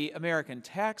terms of the American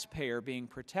taxpayer being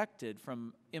protected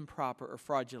from improper or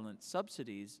fraudulent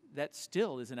subsidies, that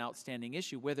still is an outstanding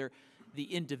issue. Whether the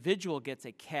individual gets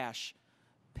a cash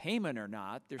payment or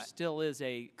not, there still is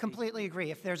a... Completely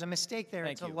agree. If there's a mistake there,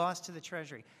 it's a loss to the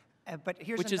Treasury. But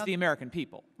here's Which is the American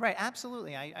people. Right,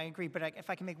 absolutely. I agree. But if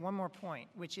I can make one more point,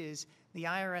 which is the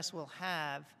IRS will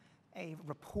have a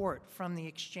report from the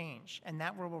exchange, and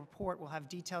that report will have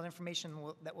detailed information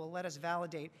that will let us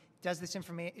validate, does this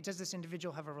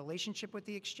individual have a relationship with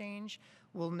the exchange?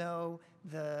 We'll know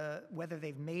whether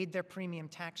they've made their premium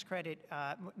tax credit,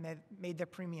 made their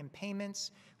premium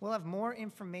payments. We'll have more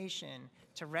information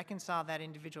to reconcile that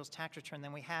individual's tax return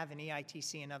than we have in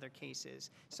EITC and other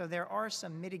cases. So there are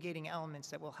some mitigating elements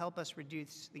that will help us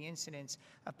reduce the incidence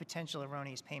of potential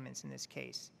erroneous payments in this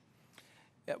case.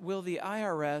 Will the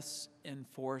IRS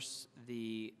enforce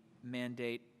the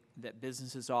mandate that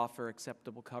businesses offer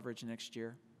acceptable coverage next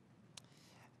year?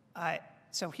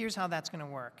 So here's how that's going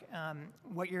to work.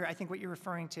 I think what you're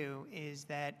referring to is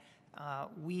that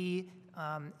we,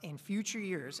 in future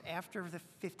years, after the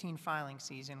 15 filing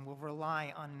season, will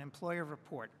rely on an employer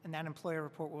report, and that employer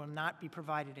report will not be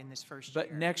provided in this first year.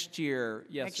 But next year,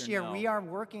 yes or no? Next year, we are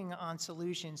working on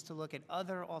solutions to look at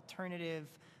other alternative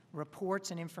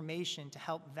reports and information to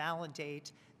help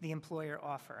validate the employer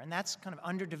offer. And that's kind of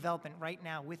under development right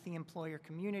now with the employer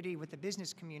community, with the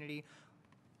business community,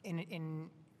 in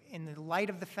the light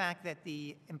of the fact that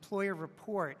the employer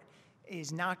report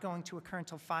is not going to occur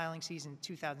until filing season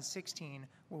 2016.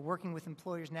 We're working with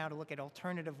employers now to look at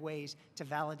alternative ways to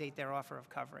validate their offer of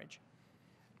coverage.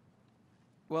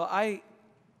 Well,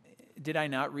 did I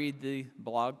not read the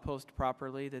blog post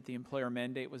properly that the employer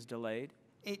mandate was delayed?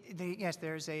 Yes,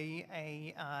 there's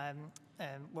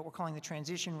what we're calling the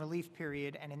transition relief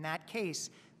period, and in that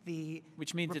case,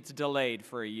 which means it's delayed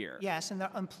for a year. Yes, and the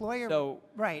employer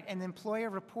and the employer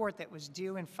report that was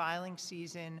due in filing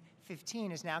season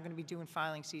 15 is now going to be due in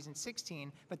filing season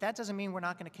 16. But that doesn't mean we're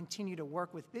not going to continue to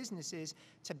work with businesses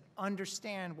to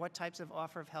understand what types of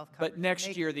offer of health coverage. But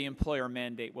next year, the employer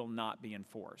mandate will not be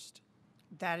enforced.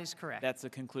 That is correct. That's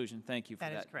the conclusion. Thank you for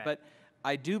that. That is correct. But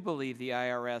I do believe the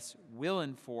IRS will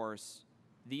enforce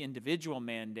the individual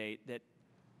mandate that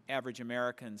average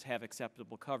Americans have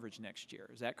acceptable coverage next year.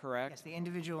 Is that correct? Yes, the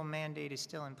individual mandate is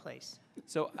still in place.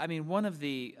 So, I mean, one of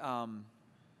the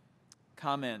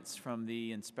comments from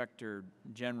the Inspector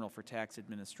General for Tax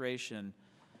Administration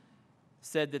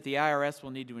said that the IRS will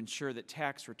need to ensure that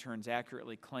tax returns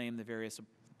accurately claim the various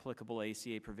applicable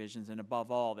ACA provisions, and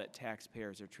above all, that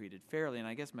taxpayers are treated fairly. And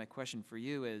I guess my question for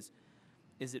you is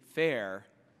it fair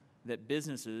that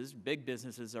businesses, big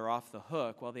businesses, are off the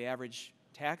hook while the average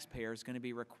taxpayer is going to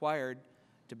be required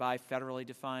to buy federally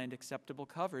defined acceptable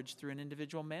coverage through an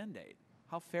individual mandate?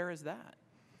 How fair is that?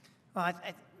 Well,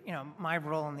 my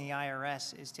role in the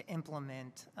IRS is to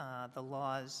implement the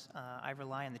laws. I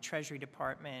rely on the Treasury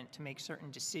Department to make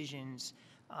certain decisions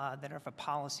that are of a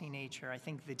policy nature. I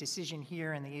think the decision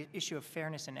here and the issue of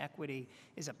fairness and equity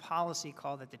is a policy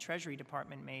call that the Treasury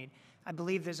Department made. I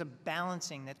believe there's a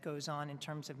balancing that goes on in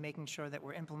terms of making sure that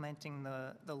we're implementing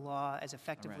the law as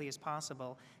effectively as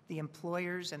possible. The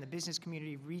employers and the business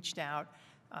community reached out,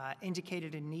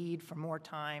 indicated a need for more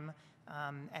time.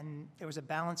 And there was a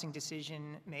balancing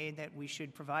decision made that we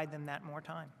should provide them that more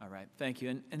time. All right, thank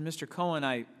you. And Mr. Cohen,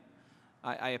 I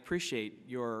appreciate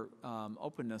your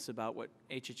openness about what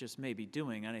HHS may be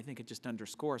doing, and I think it just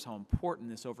underscores how important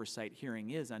this oversight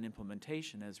hearing is on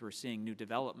implementation as we're seeing new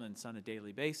developments on a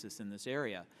daily basis in this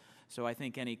area. So I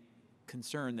think any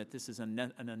concern that this is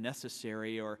an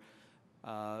unnecessary or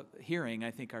hearing,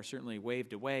 I think are certainly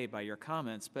waved away by your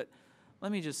comments. But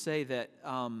let me just say that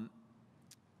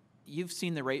you've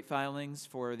seen the rate filings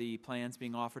for the plans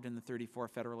being offered in the 34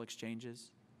 federal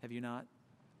exchanges, have you not?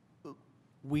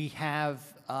 We have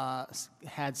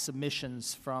had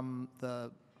submissions from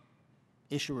the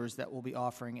issuers that will be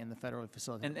offering in the federally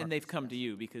facilitated And they've markets, come yes. to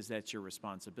you because that's your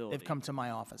responsibility. They've come to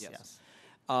my office, yes.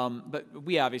 But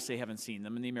we obviously haven't seen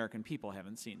them, and the American people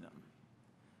haven't seen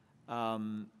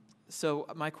them. So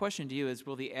my question to you is,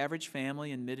 will the average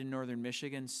family in mid and northern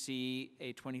Michigan see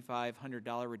a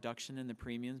 $2,500 reduction in the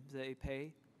premiums they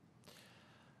pay?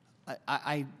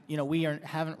 We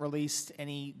haven't released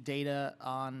any data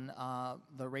on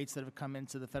the rates that have come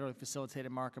into the federally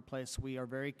facilitated marketplace. We are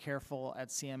very careful at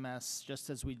CMS, just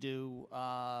as we do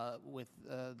with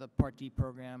the Part D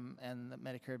program and the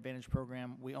Medicare Advantage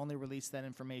program. We only release that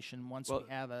information once we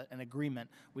have an agreement.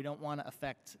 We don't want to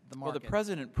affect the market. Well, the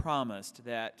president promised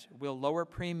that we'll lower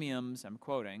premiums, I'm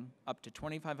quoting, up to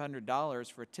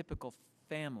 $2,500 for a typical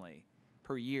family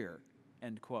per year,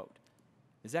 end quote.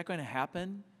 Is that going to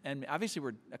happen? And obviously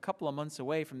we're a couple of months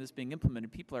away from this being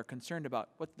implemented. People are concerned about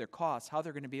what their costs, how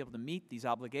they're going to be able to meet these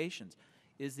obligations.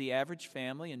 Is the average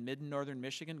family in mid and northern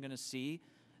Michigan going to see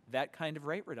that kind of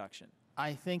rate reduction?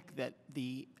 I think that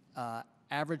the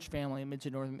average family in mid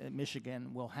to northern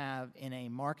Michigan will have in a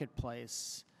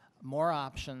marketplace more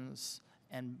options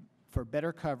and for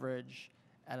better coverage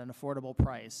at an affordable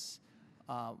price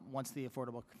once the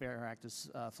Affordable Care Act is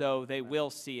so they will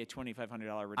see a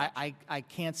 $2,500 reduction. I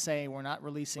can't say. We're not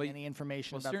releasing any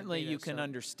information about certainly the data, you can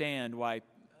understand why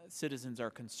citizens are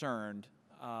concerned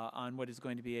on what is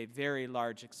going to be a very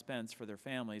large expense for their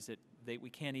families, that we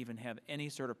can't even have any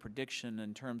sort of prediction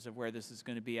in terms of where this is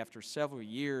going to be after several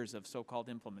years of so-called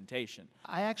implementation.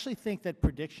 I actually think that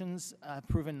predictions have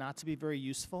proven not to be very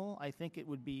useful. I think it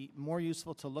would be more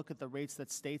useful to look at the rates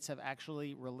that states have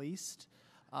actually released,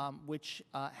 which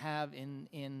have in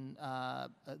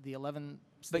the 11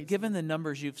 states. But given the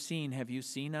numbers you've seen, have you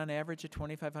seen on average a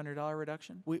 $2,500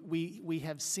 reduction? We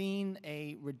have seen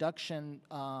a reduction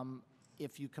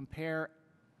if you compare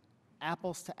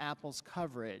apples to apples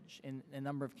coverage in a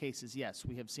number of cases. Yes,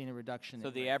 we have seen a reduction. So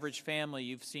the average family,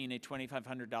 you've seen a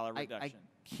 $2,500 reduction. I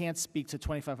can't speak to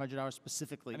 $2,500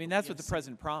 specifically. I mean, that's what the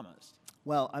president promised.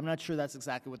 Well, I'm not sure that's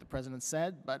exactly what the president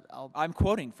said, but I'm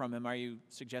quoting from him. Are you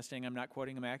suggesting I'm not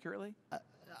quoting him accurately? I'm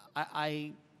not.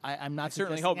 I certainly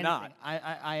suggesting hope anything. not.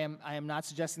 I am not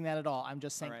suggesting that at all. I'm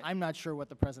just saying All right. I'm not sure what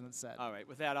the president said. All right.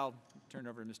 With that, I'll turn it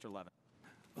over to Mr. Levin.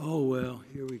 Oh, well,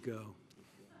 here we go.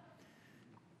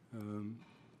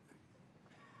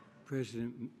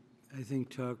 President, I think,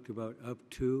 talked about up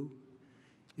to.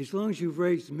 As long as you've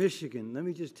raised Michigan, let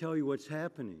me just tell you what's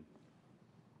happening.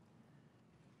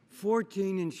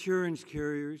 14 insurance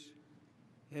carriers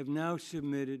have now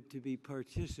submitted to be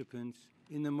participants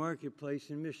in the marketplace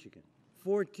in Michigan.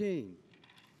 14.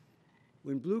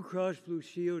 When Blue Cross Blue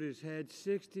Shield has had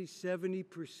 60,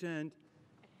 70%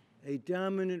 a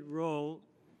dominant role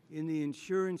in the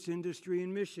insurance industry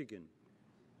in Michigan.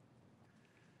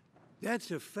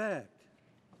 That's a fact.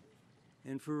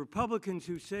 And for Republicans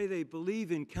who say they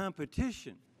believe in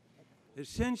competition,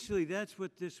 essentially that's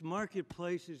what this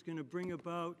marketplace is going to bring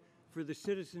about for the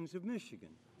citizens of Michigan,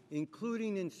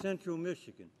 including in central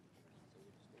Michigan.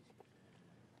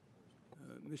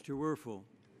 Mr. Werfel,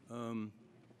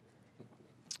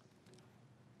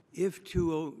 if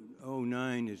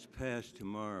 209 is passed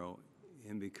tomorrow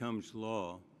and becomes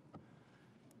law,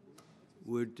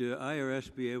 would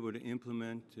IRS be able to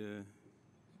implement the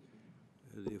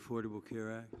Affordable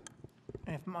Care Act?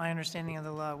 If my understanding of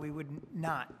the law, we would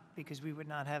not, because we would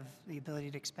not have the ability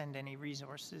to expend any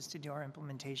resources to do our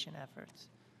implementation efforts.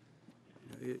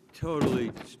 Totally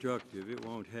destructive. It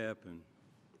won't happen.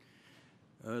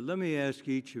 Let me ask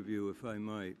each of you, if I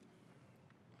might,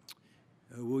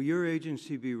 will your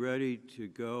agency be ready to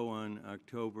go on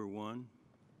October 1?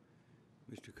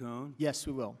 Mr. Cohn? Yes,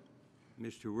 we will.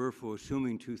 Mr. Werfel,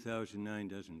 assuming 2009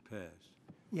 doesn't pass.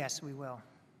 Yes, we will.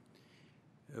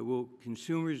 Will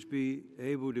consumers be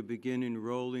able to begin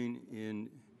enrolling in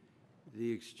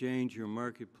the exchange or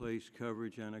marketplace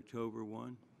coverage on October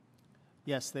 1?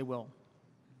 Yes, they will.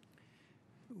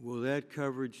 Will that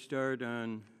coverage start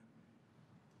on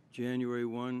January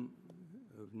 1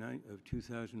 of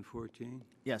 2014?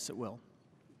 Yes, it will.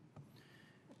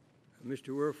 Mr.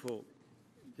 Werfel,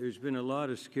 there's been a lot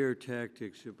of scare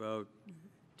tactics about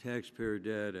taxpayer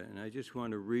data, and I just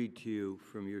want to read to you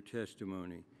from your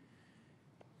testimony.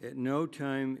 At no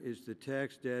time is the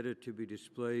tax data to be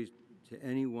displayed to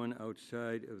anyone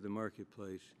outside of the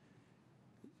marketplace.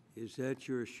 Is that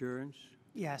your assurance?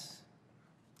 Yes.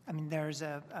 I mean, there's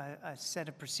a set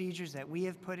of procedures that we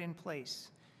have put in place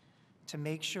to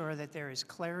make sure that there is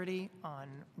clarity on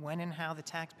when and how the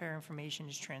taxpayer information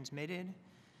is transmitted.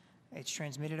 It's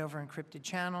transmitted over encrypted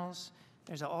channels.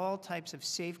 There's all types of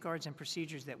safeguards and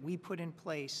procedures that we put in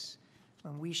place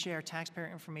when we share taxpayer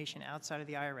information outside of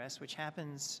the IRS, which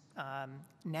happens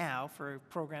now for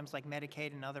programs like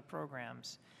Medicaid and other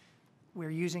programs.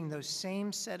 We're using those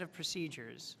same set of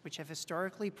procedures, which have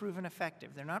historically proven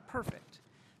effective. They're not perfect,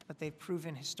 but they've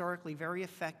proven historically very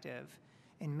effective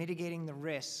in mitigating the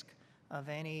risk of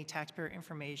any taxpayer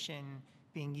information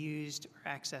being used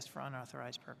or accessed for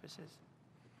unauthorized purposes.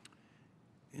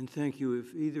 And thank you.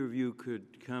 If either of you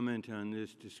could comment on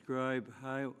this, describe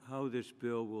how this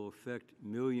bill will affect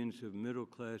millions of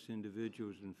middle-class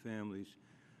individuals and families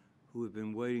who have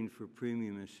been waiting for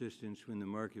premium assistance when the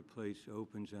marketplace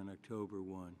opens on October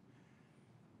 1.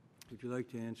 Would you like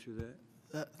to answer that?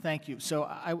 Thank you. So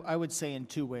I would say in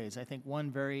two ways. I think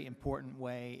one very important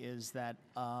way is that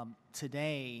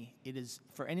today it is,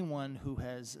 for anyone who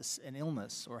has an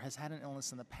illness or has had an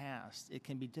illness in the past, it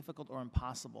can be difficult or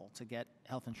impossible to get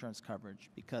health insurance coverage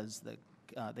because they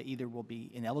either will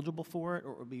be ineligible for it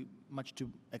or it will be much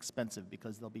too expensive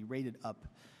because they'll be rated up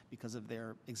because of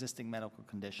their existing medical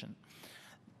condition.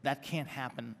 That can't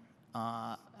happen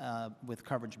with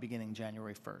coverage beginning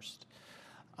January 1st.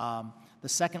 The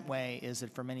second way is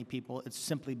that for many people, it's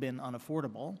simply been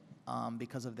unaffordable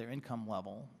because of their income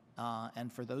level.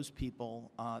 And for those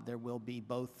people, there will be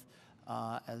both,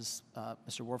 as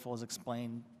Mr. Werfel has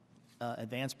explained,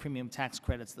 advanced premium tax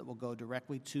credits that will go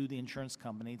directly to the insurance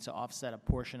company to offset a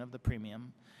portion of the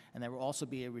premium. And there will also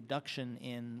be a reduction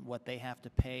in what they have to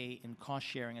pay in cost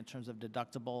sharing in terms of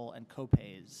deductible and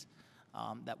copays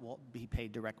that will be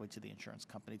paid directly to the insurance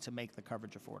company to make the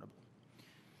coverage affordable.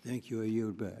 Thank you. I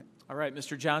yield back. All right,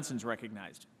 Mr. Johnson's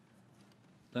recognized.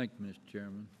 Thank you, Mr.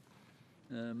 Chairman.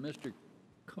 Mr.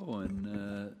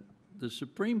 Cohen, the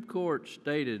Supreme Court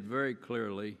stated very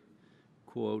clearly,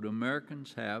 quote,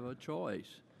 Americans have a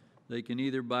choice. They can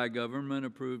either buy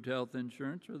government-approved health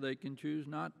insurance or they can choose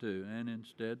not to and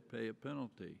instead pay a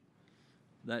penalty.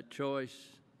 That choice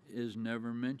is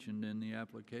never mentioned in the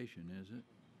application, is it?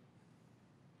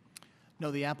 No,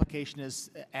 the application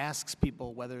asks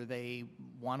people whether they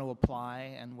want to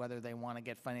apply and whether they want to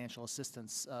get financial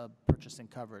assistance purchasing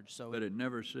coverage. So, but it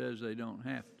never says they don't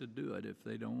have to do it if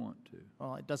they don't want to.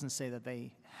 Well, it doesn't say that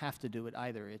they have to do it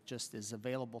either. It just is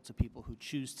available to people who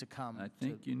choose to come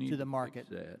to the market.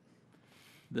 Fix that.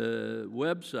 The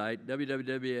website,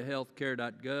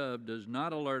 www.healthcare.gov, does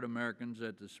not alert Americans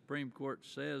that the Supreme Court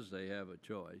says they have a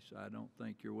choice. I don't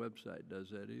think your website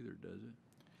does that either, does it?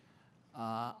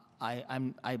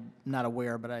 I'm not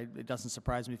aware, but it doesn't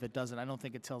surprise me if it doesn't. I don't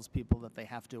think it tells people that they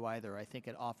have to either. I think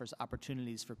it offers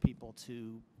opportunities for people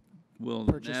to Will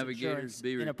purchase navigators insurance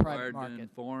be in a private required to market.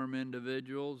 inform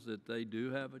individuals that they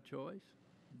do have a choice?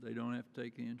 They don't have to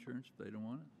take the insurance if they don't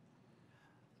want it?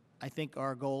 I think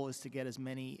our goal is to get as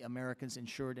many Americans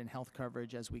insured in health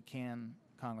coverage as we can,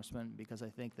 Congressman, because I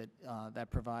think that that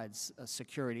provides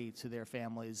security to their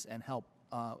families and help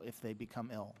if they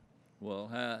become ill. Well,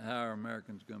 how are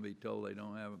Americans going to be told they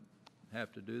don't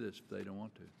have to do this if they don't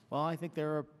want to? Well, I think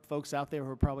there are folks out there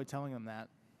who are probably telling them that,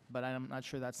 but I'm not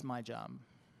sure that's my job.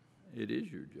 It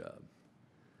is your job.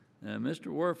 Mr.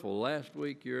 Werfel, last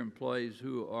week your employees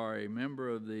who are a member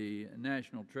of the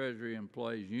National Treasury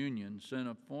Employees Union sent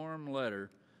a form letter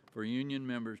for union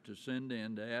members to send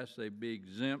in to ask they be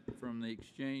exempt from the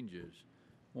exchanges.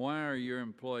 Why are your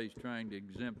employees trying to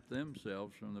exempt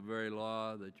themselves from the very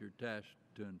law that you're tasked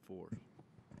to enforce?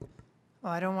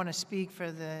 Well, I don't want to speak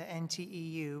for the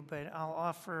NTEU, but I'll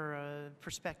offer a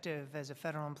perspective as a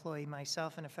federal employee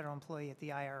myself and a federal employee at the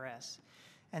IRS.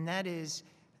 And that is,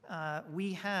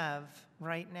 we have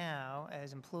right now,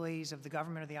 as employees of the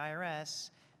government or the IRS,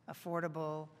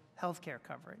 affordable health care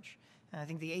coverage. And I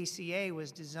think the ACA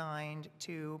was designed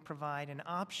to provide an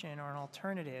option or an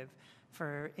alternative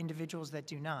for individuals that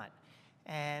do not.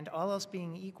 And all else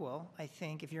being equal, I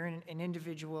think if you're an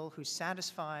individual who's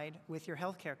satisfied with your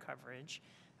health care coverage,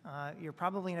 you're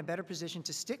probably in a better position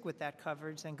to stick with that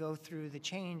coverage than go through the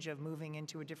change of moving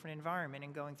into a different environment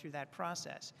and going through that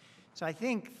process. So I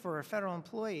think for a federal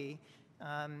employee,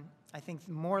 I think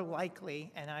more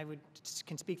likely, and I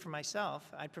can speak for myself,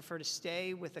 I'd prefer to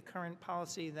stay with the current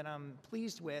policy that I'm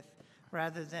pleased with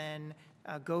rather than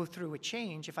go through a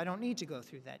change if I don't need to go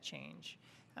through that change.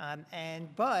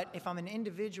 But if I'm an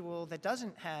individual that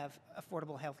doesn't have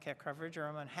affordable health care coverage, or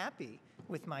I'm unhappy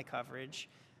with my coverage,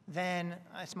 then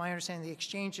it's my understanding the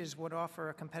exchanges would offer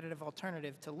a competitive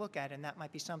alternative to look at, and that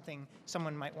might be something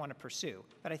someone might want to pursue.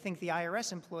 But I think the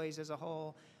IRS employees as a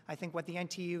whole, I think what the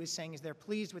NTU is saying is they're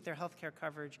pleased with their health care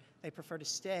coverage. They prefer to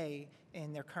stay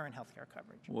in their current health care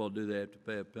coverage. Well, do they have to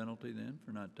pay a penalty then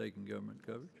for not taking government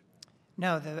coverage?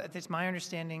 No, it's my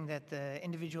understanding that the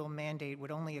individual mandate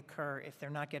would only occur if they're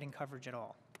not getting coverage at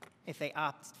all. If they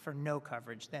opt for no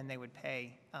coverage, then they would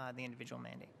pay the individual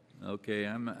mandate. Okay,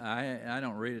 I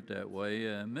don't read it that way.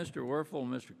 Mr. Werfel,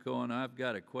 Mr. Cohen, I've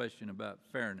got a question about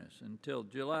fairness. Until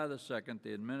July the 2nd,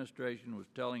 the administration was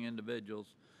telling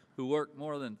individuals who work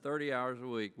more than 30 hours a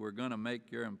week, we're going to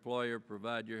make your employer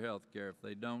provide your health care. If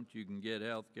they don't, you can get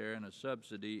health care and a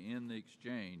subsidy in the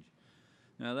exchange.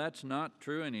 Now, that's not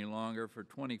true any longer for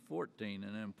 2014.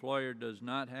 An employer does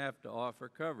not have to offer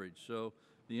coverage, so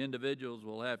the individuals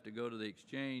will have to go to the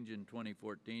exchange in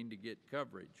 2014 to get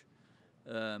coverage.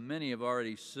 Many have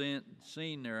already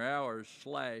seen their hours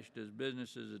slashed as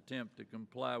businesses attempt to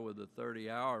comply with the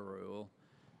 30-hour rule,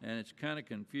 and it's kind of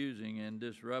confusing and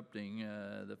disrupting.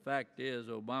 The fact is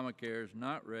Obamacare is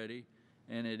not ready,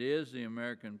 and it is the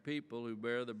American people who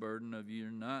bear the burden of you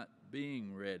not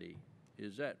being ready.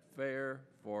 Is that fair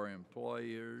for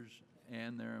employers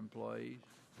and their employees?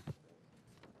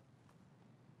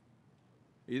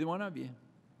 Either one of you.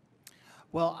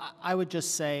 Well, I would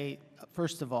just say,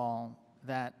 first of all,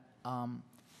 that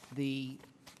the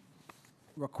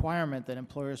requirement that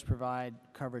employers provide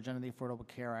coverage under the Affordable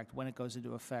Care Act when it goes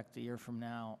into effect a year from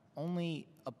now only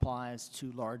applies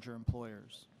to larger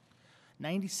employers,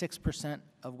 96%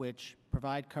 of which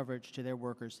provide coverage to their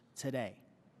workers today.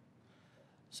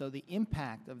 So the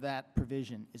impact of that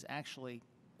provision is actually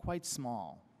quite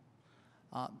small.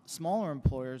 Smaller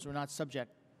employers were not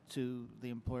subject to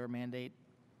the employer mandate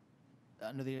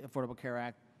under the Affordable Care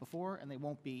Act before, and they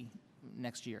won't be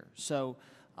next year. So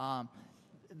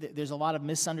there's a lot of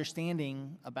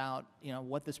misunderstanding about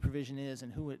what this provision is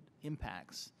and who it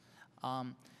impacts. I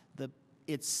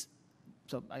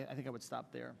think I would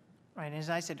stop there. Right, as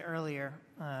I said earlier,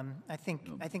 I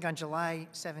think on July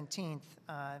 17th,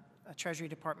 a Treasury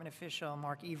Department official,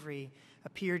 Mark Every,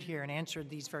 appeared here and answered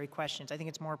these very questions. I think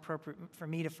it's more appropriate for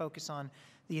me to focus on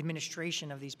the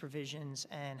administration of these provisions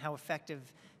and how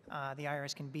effective the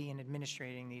IRS can be in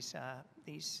administrating these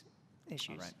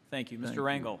issues. All right. Thank you. Thank Mr. you.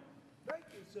 Rangel. Thank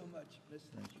you so much,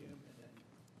 Mr. Chairman, and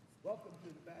welcome to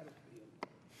the battlefield.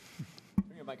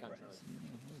 Bring your mic on,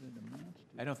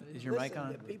 Charlie. Is your mic on?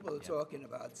 Listen, the people are talking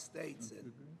about states,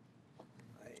 and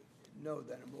I know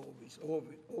that I'm always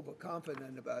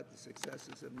overconfident about the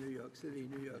successes of New York City,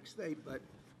 New York State, but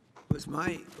it was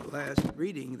my last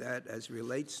reading that as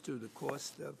relates to the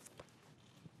cost of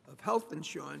health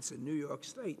insurance in New York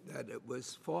State, that it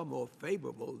was far more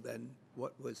favorable than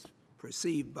what was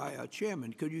perceived by our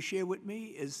chairman. Could you share with me,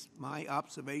 is my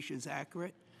observations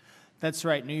accurate? That's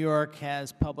right. New York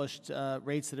has published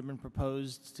rates that have been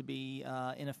proposed to be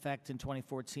in effect in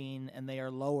 2014, and they are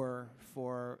lower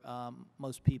for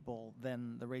most people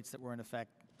than the rates that were in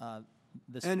effect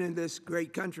this year. And in this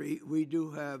great country, we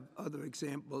do have other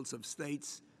examples of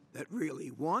states that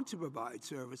really want to provide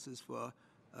services for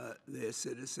their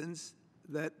citizens,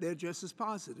 that they're just as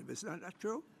positive. Is that not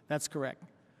true? That's correct.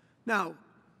 Now,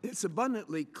 it's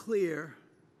abundantly clear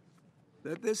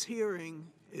that this hearing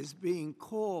is being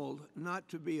called not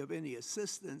to be of any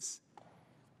assistance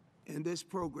in this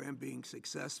program being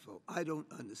successful. I don't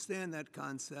understand that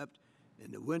concept.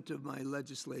 In the winter of my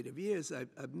legislative years,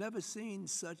 I've never seen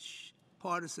such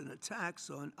partisan attacks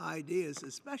on ideas,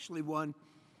 especially one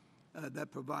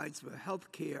that provides for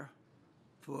health care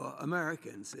for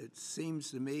Americans. It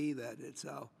seems to me that it's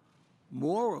our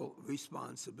moral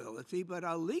responsibility, but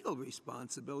our legal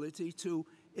responsibility to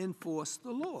enforce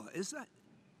the law. Is that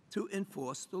to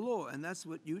enforce the law? And that's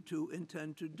what you two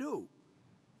intend to do.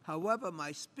 However,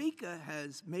 my speaker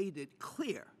has made it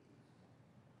clear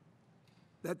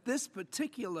that this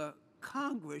particular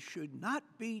Congress should not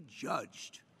be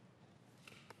judged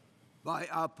by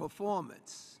our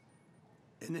performance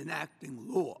in enacting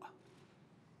law,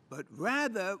 but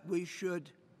rather we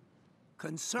should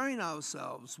concern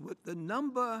ourselves with the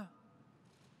number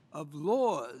of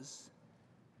laws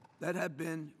that have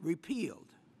been repealed.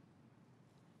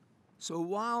 So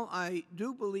while I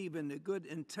do believe in the good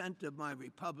intent of my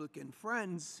Republican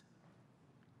friends,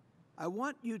 I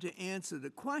want you to answer the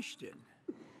question: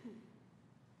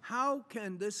 how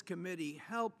can this committee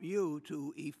help you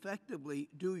to effectively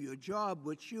do your job,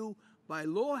 which you by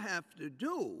law have to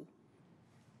do,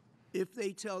 if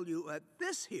they tell you at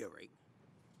this hearing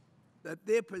that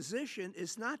their position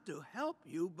is not to help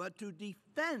you, but to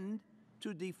defund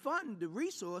the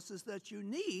resources that you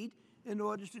need in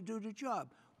order to do the job?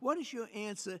 What is your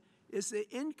answer? Is there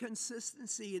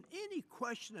inconsistency in any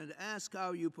question and ask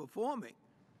how you're performing?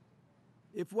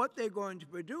 If what they're going to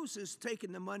produce is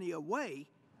taking the money away,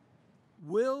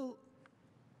 will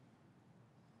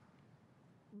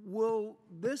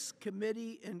this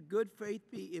committee in good faith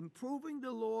be improving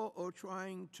the law or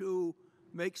trying to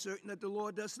make certain that the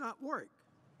law does not work?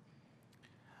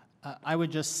 I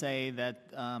would just say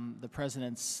that the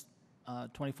President's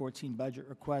 2014 budget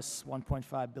requests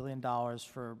 $1.5 billion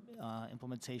for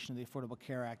implementation of the Affordable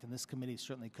Care Act, and this committee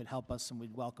certainly could help us, and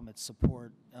we'd welcome its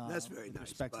support That's very with nice.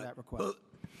 respect to that request. But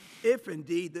if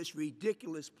indeed this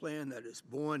ridiculous plan that is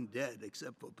born dead,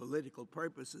 except for political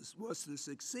purposes, was to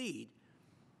succeed,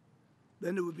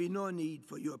 then there would be no need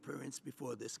for your appearance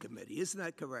before this committee. Isn't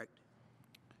that correct?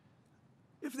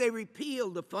 If they repeal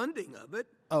the funding of it,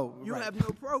 you right. have no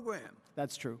program.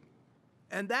 That's true.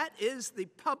 And that is the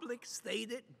public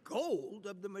stated goal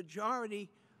of the majority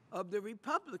of the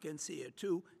Republicans here,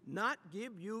 to not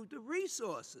give you the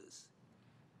resources.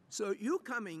 So you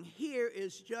coming here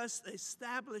is just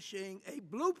establishing a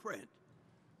blueprint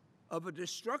of a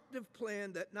destructive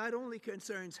plan that not only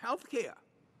concerns health care,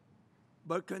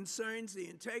 but concerns the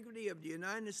integrity of the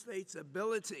United States'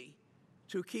 ability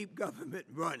to keep government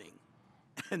running.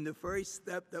 And the first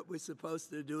step that we're supposed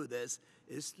to do this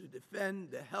is to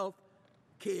defend the health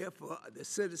care for the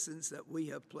citizens that we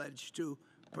have pledged to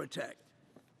protect.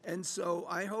 And so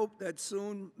I hope that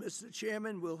soon, Mr.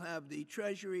 Chairman, we'll have the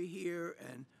Treasury here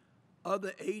and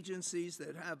other agencies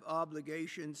that have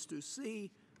obligations to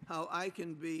see how I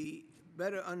can be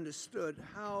better understood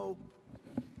how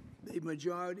the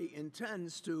majority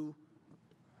intends to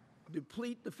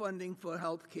deplete the funding for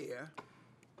health care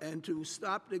and to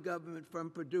stop the government from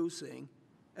producing,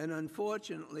 and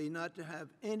unfortunately not to have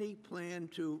any plan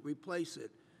to replace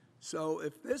it. So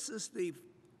if this is the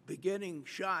beginning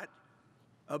shot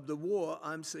of the war,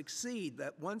 I'm succeed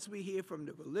that once we hear from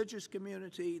the religious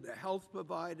community, the health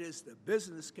providers, the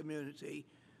business community,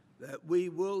 that we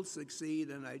will succeed.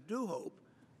 And I do hope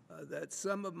that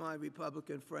some of my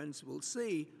Republican friends will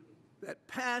see that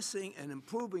passing and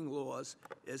improving laws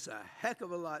is a heck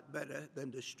of a lot better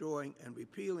than destroying and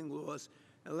repealing laws.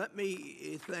 And let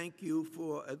me thank you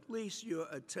for at least your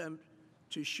attempt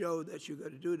to show that you're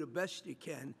going to do the best you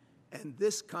can, and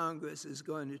this Congress is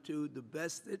going to do the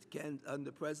best it can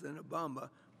under President Obama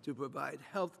to provide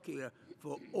health care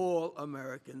for all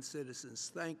American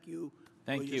citizens. Thank you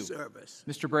for your service.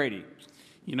 Mr. Brady.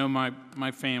 You know,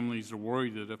 my families are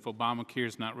worried that if Obamacare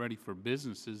is not ready for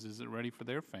businesses, is it ready for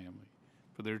their family,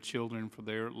 for their children, for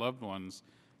their loved ones?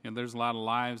 You know, there's a lot of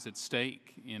lives at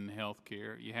stake in health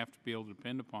care. You have to be able to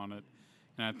depend upon it.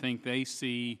 And I think they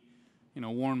see, you know,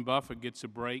 Warren Buffett gets a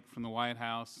break from the White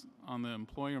House on the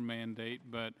employer mandate,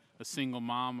 but a single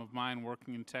mom of mine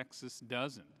working in Texas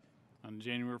doesn't. On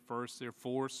January 1st, they're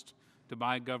forced to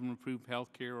buy government-approved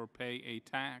health care or pay a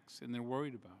tax, and they're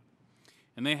worried about it.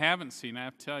 And they haven't seen, I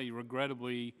have to tell you,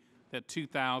 regrettably, that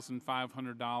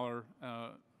 $2,500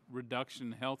 reduction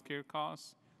in health care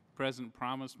costs the President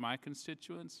promised my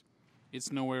constituents.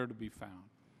 It's nowhere to be found.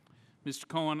 Mr.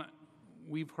 Cohen,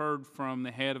 we've heard from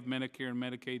the head of Medicare and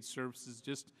Medicaid Services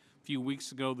just a few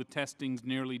weeks ago the testing's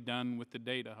nearly done with the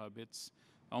data hub. It's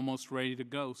almost ready to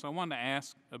go. So I wanted to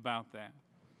ask about that.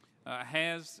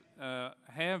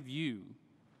 Have you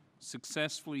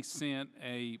successfully sent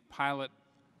a pilot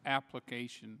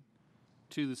application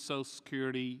to the Social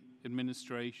Security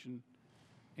Administration,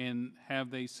 and have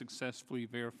they successfully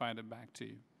verified it back to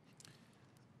you?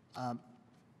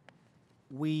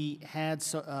 We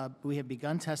have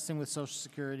begun testing with Social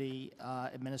Security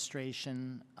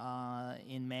Administration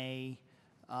in May.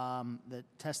 The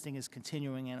testing is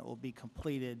continuing, and it will be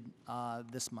completed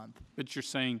this month. But you're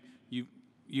saying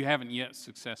you haven't yet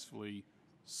successfully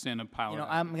sent a pilot. You know,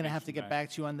 I'm going to have to get back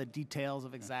to you on the details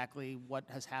of exactly what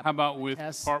has happened. How about with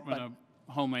tests, Department of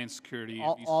Homeland Security?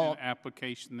 Have you sent an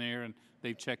application there, and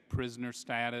they've checked prisoner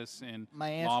status and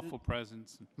lawful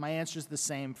presence? My answer is the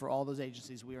same for all those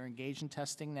agencies. We are engaged in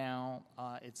testing now.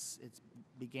 It's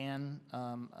began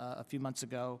a few months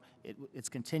ago. It's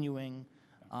continuing,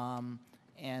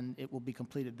 and it will be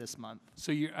completed this month.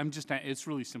 So it's a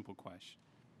really simple question.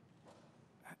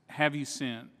 Have you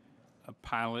sent a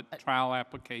pilot trial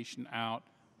application out,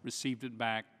 received it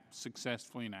back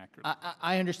successfully and accurately?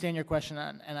 I understand your question,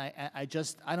 and I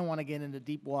don't want to get into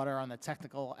deep water on the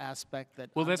technical aspect that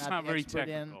Well, I'm that's not the very expert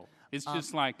technical. in. It's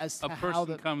just like as to a how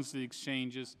person comes to the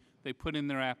exchanges, they put in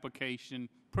their application,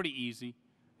 pretty easy,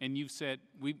 and you've said,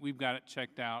 we've got it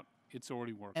checked out, it's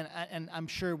already working. And I'm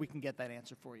sure we can get that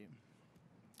answer for you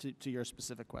to your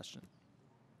specific question.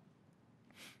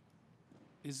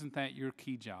 Isn't that your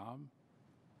key job?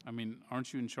 I mean,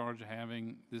 aren't you in charge of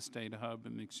having this data hub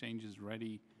and the exchanges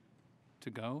ready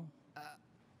to go?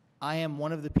 I am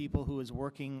one of the people who is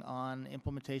working on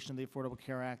implementation of the Affordable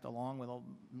Care Act along with a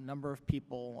number of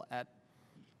people at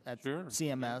Sure.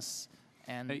 CMS,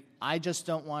 and Hey. I just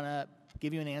don't want to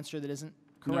give you an answer that isn't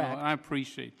correct. No, I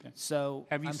appreciate that. So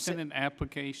Have you I'm sent an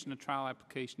application, a trial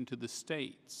application to the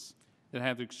states that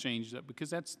have the exchanges up? Because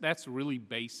that's a really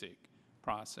basic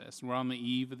process. We're on the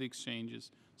eve of the exchanges.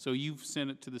 So you've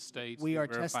sent it to the states. We they've are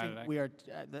verified testing, it. we are,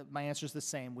 my answer is the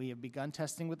same. We have begun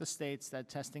testing with the states. That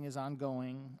testing is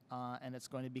ongoing, and it's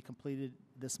going to be completed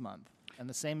this month. And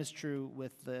the same is true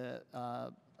with the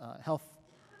health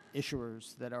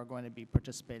issuers that are going to be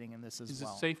participating in this as Is it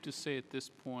well. safe to say at this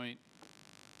point,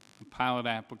 a pilot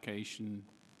application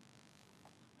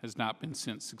has not been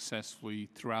sent successfully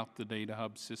throughout the data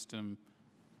hub system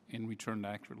and returned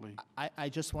accurately? I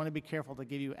just want to be careful to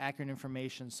give you accurate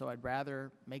information, so I'd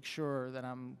rather make sure that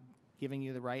I'm giving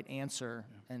you the right answer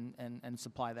and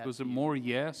supply that. Was to it you. more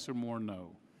yes or more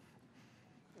no?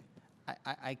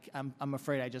 I'm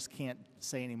afraid I just can't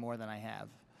say any more than I have.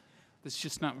 It's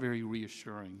just not very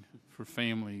reassuring for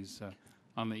families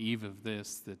on the eve of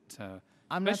this. That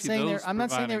I'm not especially saying those I'm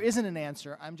not saying there providing- isn't an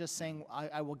answer. I'm just saying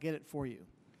I will get it for you.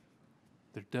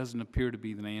 There doesn't appear to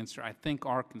be an answer I think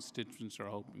our constituents are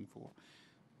hoping for.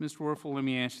 Mr. Werfel, let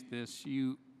me ask you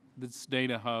this. This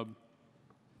data hub,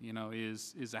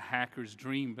 is a hacker's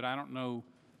dream, but I don't know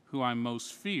who I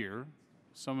most fear,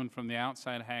 someone from the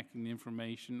outside hacking the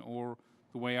information or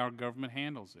the way our government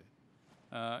handles it.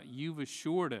 You've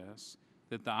assured us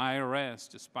that the IRS,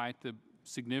 despite the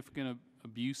significant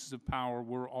abuses of power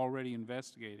we're already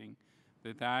investigating,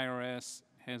 that the IRS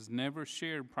has never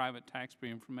shared private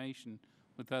taxpayer information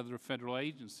with other federal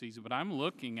agencies. But I'm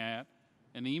looking at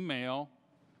an email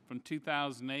from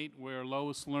 2008 where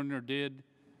Lois Lerner did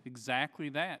exactly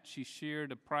that. She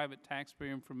shared a private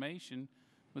taxpayer information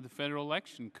with the Federal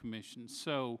Election Commission.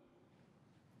 So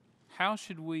how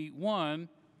should we, one,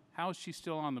 how is she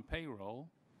still on the payroll?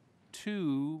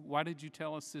 Two, why did you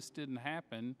tell us this didn't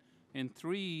happen? And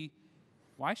three,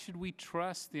 why should we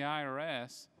trust the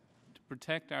IRS to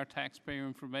protect our taxpayer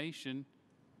information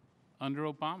under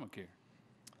Obamacare?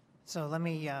 So let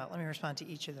me respond to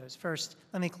each of those. First,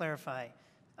 let me clarify.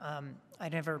 I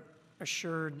never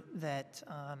assured that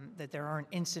there aren't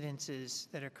incidences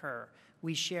that occur.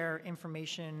 We share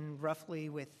information roughly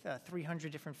with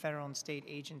 300 different federal and state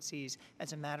agencies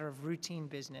as a matter of routine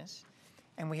business,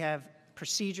 and we have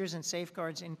procedures and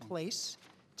safeguards in place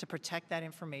to protect that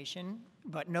information,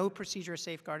 but no procedure or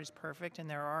safeguard is perfect, and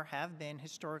have been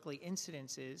historically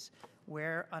incidences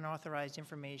where unauthorized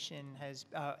information has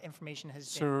been.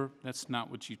 Sir, that's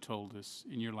not what you told us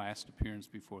in your last appearance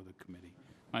before the committee.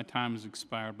 My time has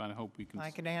expired, but I hope we can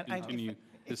continue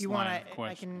if this you line want, of I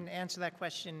questioning. can answer that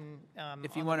question.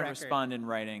 If you on want the to record. respond in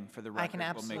writing for the I record, can we'll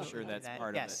absolutely make sure do that's that,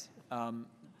 part yes. of it.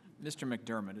 Mr.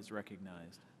 McDermott is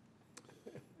recognized.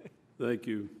 Thank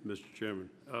you, Mr. Chairman.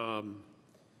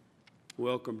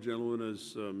 Welcome, gentlemen.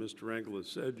 As Mr. Rangel has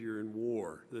said, you're in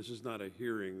war. This is not a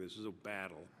hearing, this is a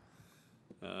battle.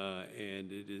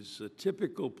 And it is a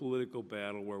typical political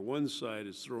battle where one side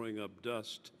is throwing up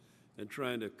dust and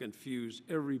trying to confuse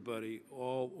everybody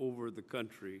all over the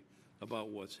country about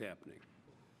what's happening.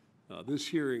 This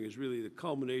hearing is really the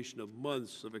culmination of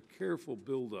months of a careful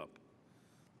buildup.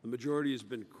 The majority has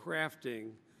been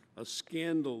crafting a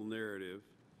scandal narrative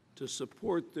to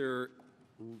support their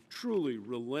truly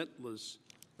relentless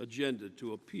agenda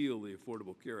to appeal the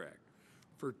Affordable Care Act.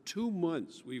 For 2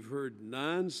 months, we've heard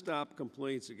nonstop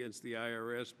complaints against the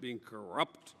IRS being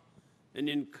corrupt and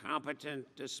incompetent.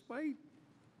 Despite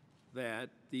that,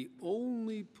 the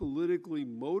only politically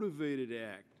motivated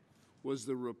act was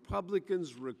the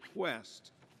Republicans'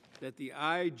 request that the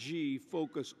IG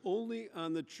focus only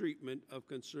on the treatment of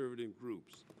conservative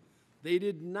groups. They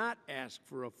did not ask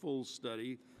for a full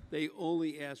study. They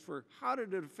only asked for how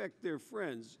did it affect their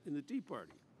friends in the Tea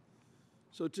Party.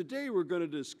 So today we're going to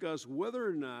discuss whether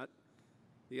or not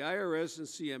the IRS and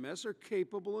CMS are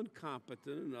capable and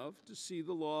competent enough to see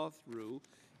the law through.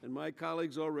 And my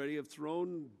colleagues already have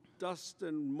thrown dust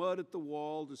and mud at the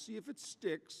wall to see if it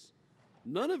sticks.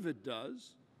 None of it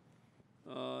does.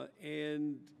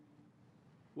 And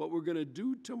what we're going to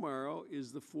do tomorrow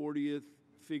is the 40th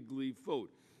fig leaf vote.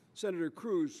 Senator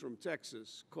Cruz from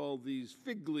Texas called these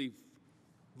fig leaf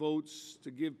votes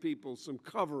to give people some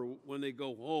cover when they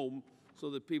go home so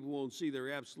that people won't see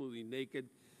they're absolutely naked.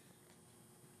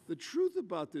 The truth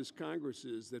about this Congress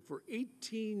is that for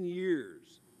 18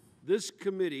 years, this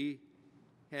committee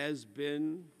has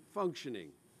been functioning.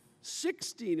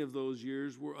 16 of those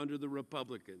years were under the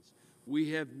Republicans.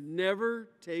 We have never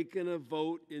taken a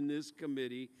vote in this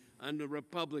committee on the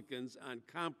Republicans on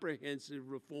comprehensive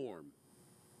reform.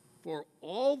 For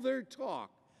all their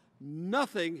talk,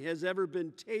 nothing has ever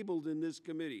been tabled in this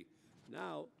committee.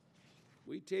 Now,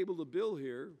 we tabled a bill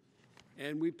here,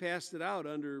 and we passed it out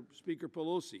under Speaker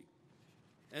Pelosi.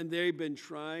 And they've been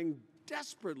trying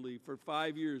desperately for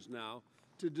 5 years now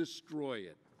to destroy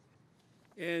it.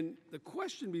 And the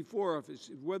question before us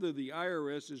is whether the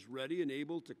IRS is ready and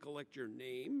able to collect your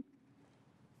name,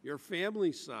 your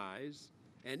family size,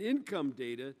 and income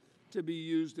data to be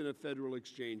used in a federal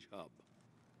exchange hub.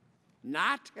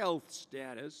 Not health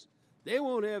status. They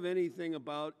won't have anything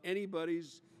about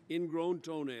anybody's ingrown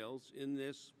toenails in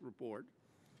this report.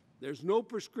 There's no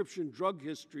prescription drug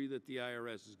history that the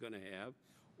IRS is going to have,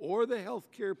 or the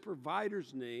health care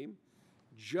provider's name,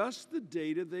 just the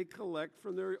data they collect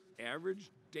from their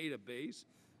average database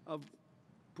of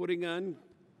putting on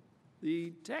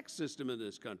the tax system in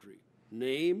this country.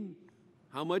 Name,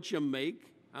 how much you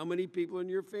make, how many people in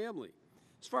your family.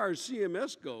 As far as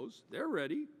CMS goes, they're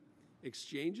ready.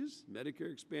 Exchanges,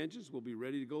 Medicare expansions will be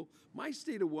ready to go. My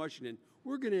state of Washington,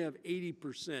 we're going to have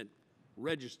 80%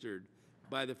 registered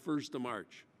by the 1st of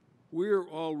March. We're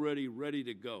already ready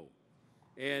to go.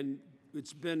 And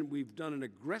we've done an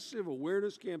aggressive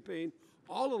awareness campaign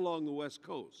all along the West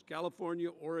Coast, California,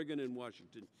 Oregon, and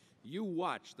Washington. You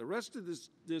watch. The rest of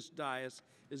this dais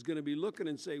is going to be looking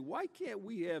and say, why can't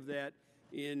we have that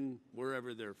in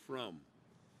wherever they're from?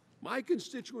 My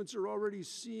constituents are already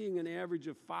seeing an average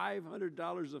of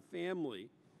 $500 a family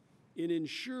in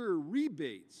insurer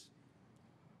rebates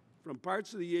from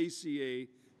parts of the ACA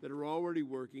that are already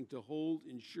working to hold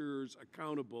insurers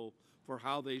accountable for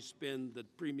how they spend the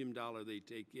premium dollar they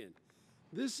take in.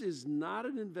 This is not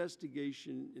an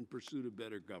investigation in pursuit of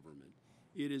better government.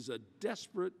 It is a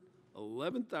desperate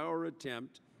 11th hour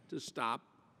attempt to stop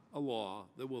a law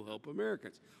that will help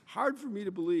Americans. Hard for me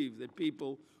to believe that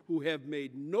people who have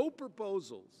made no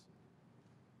proposals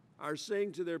are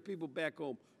saying to their people back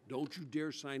home, don't you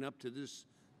dare sign up to this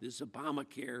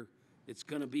Obamacare. It's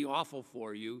going to be awful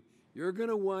for you. You're going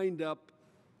to wind up,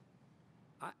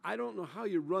 I don't know how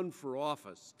you run for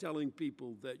office telling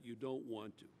people that you don't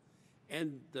want to.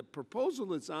 And the proposal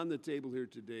that's on the table here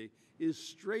today is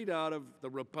straight out of the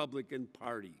Republican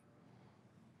Party.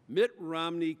 Mitt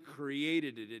Romney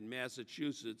created it in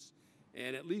Massachusetts,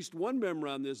 and at least one member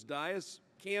on this dais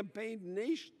campaigned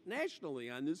nationally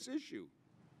on this issue,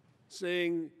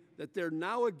 saying that they're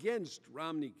now against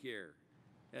Romneycare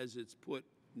as it's put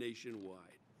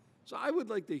nationwide. So I would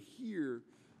like to hear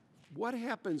what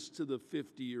happens to the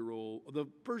 50-year-old, the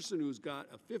person who's got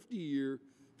a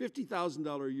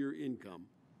 $50,000 a year income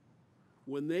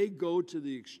when they go to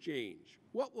the exchange.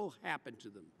 What will happen to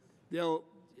them? They'll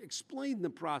explain the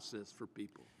process for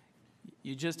people.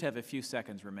 You just have a few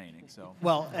seconds remaining, so.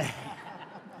 Well,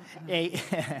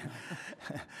 I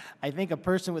think a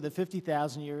person with a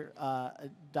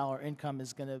 $50,000 income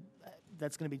that's going to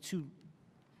be too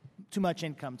much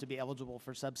income to be eligible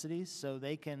for subsidies. So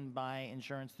they can buy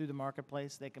insurance through the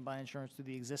marketplace. They can buy insurance through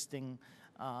the existing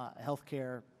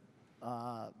healthcare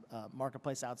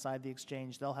marketplace outside the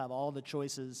exchange. They'll have all the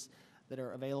choices that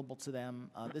are available to them.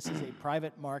 This is a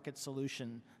private market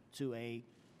solution to a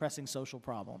pressing social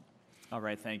problem. All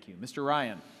right, thank you. Mr.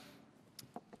 Ryan.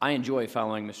 I enjoy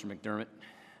following Mr. McDermott.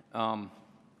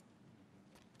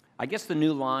 I guess the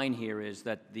new line here is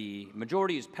that the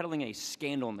majority is peddling a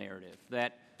scandal narrative,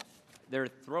 that they're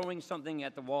throwing something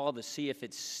at the wall to see if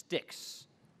it sticks.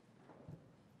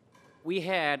 We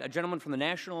had a gentleman from the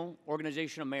National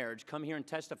Organization of Marriage come here and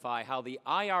testify how the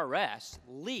IRS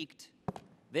leaked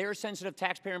their sensitive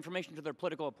taxpayer information to their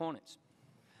political opponents.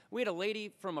 We had a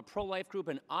lady from a pro-life group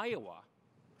in Iowa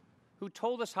who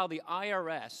told us how the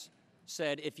IRS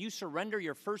said, if you surrender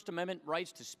your First Amendment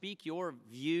rights to speak your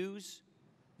views,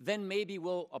 then maybe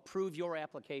we'll approve your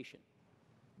application.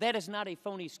 That is not a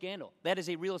phony scandal. That is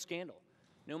a real scandal.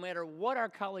 No matter what our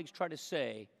colleagues try to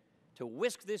say to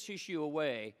whisk this issue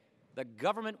away, the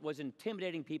government was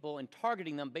intimidating people and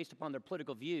targeting them based upon their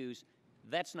political views.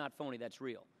 That's not phony, that's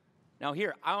real. Now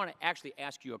here, I want to actually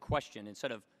ask you a question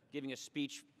instead of giving a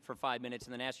speech for 5 minutes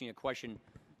and then asking a question,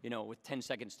 with 10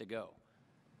 seconds to go.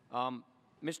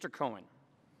 Mr. Cohen,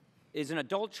 is an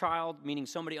adult child, meaning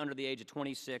somebody under the age of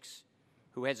 26,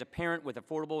 who has a parent with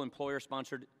affordable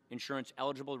employer-sponsored insurance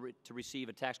eligible to receive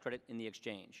a tax credit in the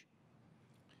exchange?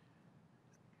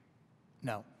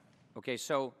 No. Okay,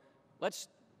 so let's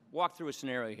walk through a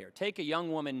scenario here. Take a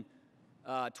young woman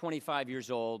 25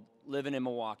 years old, living in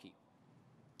Milwaukee.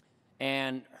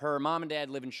 And her mom and dad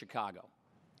live in Chicago.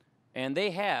 And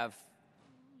they have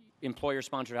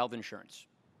employer-sponsored health insurance.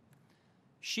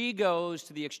 She goes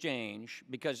to the exchange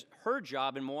because her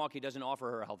job in Milwaukee doesn't offer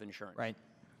her health insurance. Right.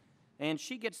 And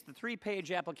she gets the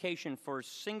 3-page application for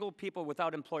single people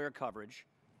without employer coverage.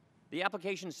 The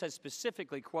application says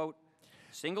specifically, quote,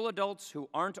 single adults who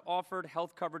aren't offered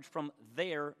health coverage from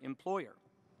their employer.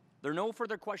 There are no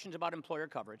further questions about employer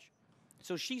coverage.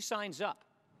 So she signs up.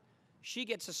 She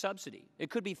gets a subsidy. It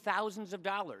could be thousands of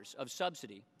dollars of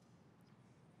subsidy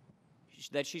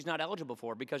that she's not eligible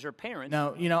for because her parents.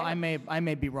 No, you know, I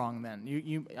may be wrong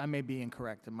then. I may be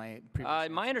incorrect in my previous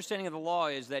My understanding of the law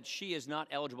is that she is not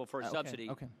eligible for a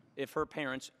subsidy okay. if her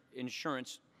parents'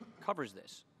 insurance covers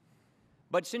this.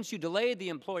 But since you delayed the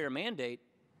employer mandate,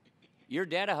 your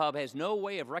data hub has no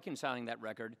way of reconciling that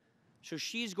record, so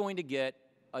she's going to get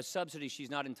a subsidy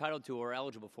she's not entitled to or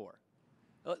eligible for.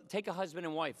 Take a husband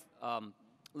and wife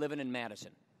living in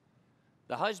Madison.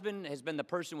 The husband has been the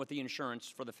person with the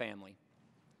insurance for the family,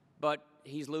 but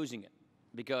he's losing it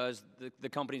because the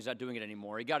company's not doing it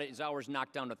anymore. He got his hours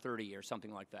knocked down to 30 or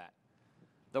something like that.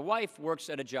 The wife works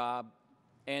at a job,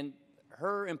 and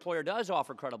her employer does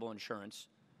offer credible insurance,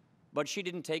 but she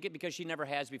didn't take it because she never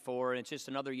has before, and it's just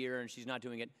another year, and she's not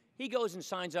doing it. He goes and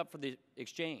signs up for the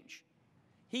exchange.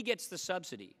 He gets the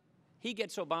subsidy. He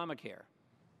gets Obamacare,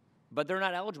 but they're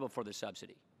not eligible for the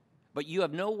subsidy. But you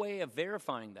have no way of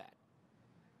verifying that.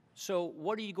 So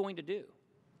what are you going to do?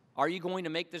 Are you going to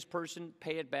make this person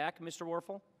pay it back, Mr.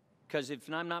 Werfel? Because if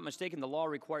I'm not mistaken, the law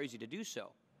requires you to do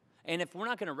so. And if we're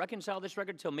not going to reconcile this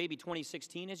record until maybe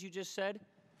 2016, as you just said,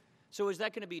 so is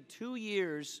that going to be 2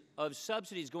 years of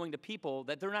subsidies going to people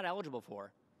that they're not eligible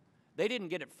for? They didn't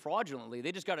get it fraudulently.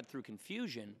 They just got it through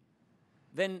confusion.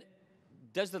 Then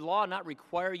does the law not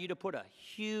require you to put a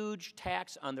huge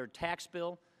tax on their tax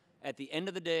bill at the end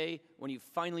of the day when you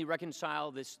finally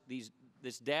reconcile this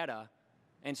data?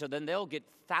 And so then they'll get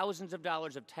thousands of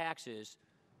dollars of taxes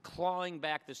clawing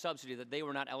back the subsidy that they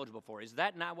were not eligible for. Is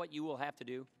that not what you will have to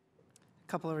do?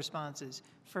 A couple of responses.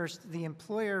 First, the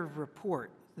employer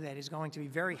report that is going to be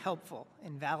very helpful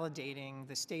in validating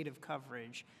the state of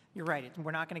coverage. You're right,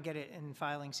 we're not going to get it in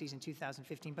filing season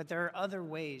 2015, but there are other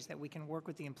ways that we can work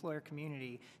with the employer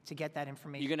community to get that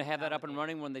information. You're going to have that up and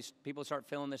running when people start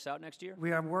filling this out next year?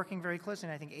 We are working very closely,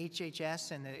 and I think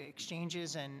HHS and the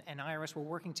exchanges and IRS were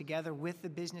working together with the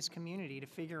business community to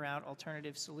figure out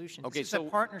alternative solutions. Okay, it's a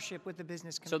partnership with the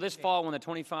business community. So this fall, when the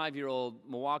 25-year-old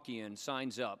Milwaukeean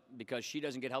signs up because she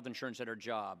doesn't get health insurance at her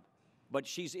job, but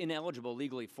she's ineligible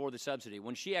legally for the subsidy,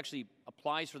 when she actually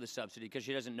applies for the subsidy because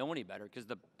she doesn't know any better, because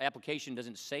the application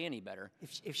doesn't say any better,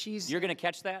 if she's, you're going to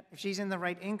catch that? If she's in the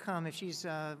right income, if she's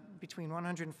between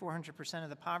 100 and 400% of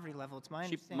the poverty level, it's my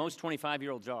understanding. Most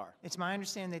 25-year-olds are. It's my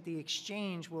understanding that the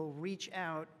exchange will reach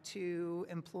out to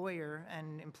employer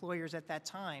and employers at that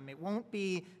time. It won't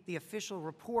be the official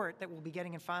report that we'll be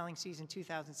getting in filing season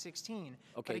 2016.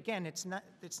 Okay. But again, it's not.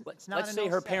 Let's say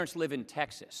her parents live in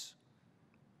Texas,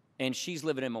 and she's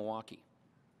living in Milwaukee.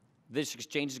 This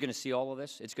exchange is going to see all of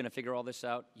this. It's going to figure all this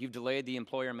out. You've delayed the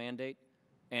employer mandate,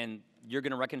 and you're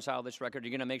going to reconcile this record. You're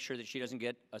going to make sure that she doesn't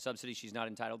get a subsidy she's not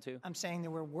entitled to? I'm saying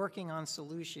that we're working on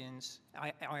solutions.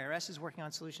 IRS is working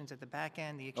on solutions at the back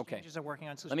end. The exchanges are working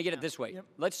on solutions. Let me get it this way. Yep.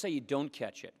 Let's say you don't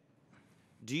catch it.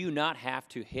 Do you not have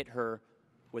to hit her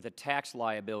with a tax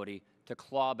liability to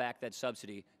claw back that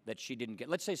subsidy that she didn't get?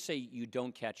 Let's say you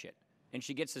don't catch it, and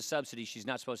she gets the subsidy she's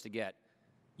not supposed to get.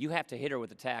 You have to hit her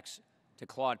with a tax to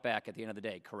claw it back at the end of the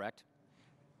day, correct?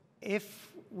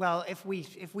 If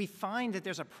we find that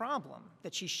there's a problem,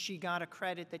 that she got a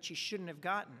credit that she shouldn't have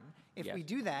gotten, if we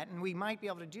do that, and we might be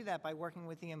able to do that by working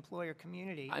with the employer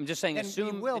community. I'm just saying, then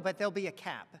assume we will, but there'll be a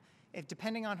cap.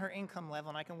 Depending on her income level,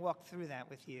 and I can walk through that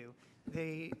with you,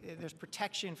 there's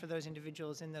protection for those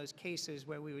individuals in those cases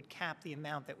where we would cap the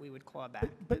amount that we would claw back.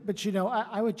 But you know,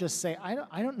 I would just say,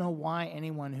 I don't know why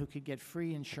anyone who could get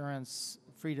free insurance,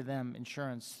 free to them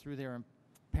insurance through their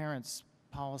parents'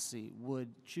 policy would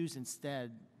choose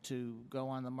instead to go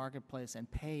on the marketplace and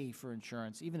pay for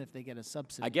insurance, even if they get a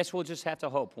subsidy. I guess we'll just have to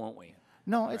hope, won't we?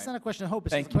 No, it's not a question of hope.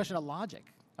 It's a question of logic.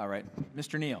 All right.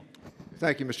 Mr. Neal.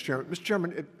 Thank you, Mr. Chairman. Mr.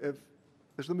 Chairman,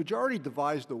 has the majority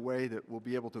devised a way that we'll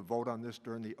be able to vote on this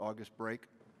during the August break?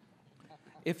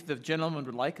 If the gentleman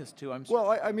would like us to, I'm sorry.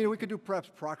 Well, I mean, we could do perhaps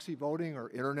proxy voting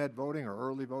or internet voting or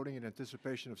early voting in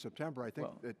anticipation of September. I think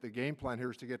that the game plan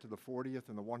here is to get to the 40th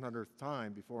and the 100th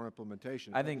time before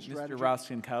implementation. I think Mr.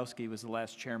 Roskinkowski was the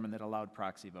last chairman that allowed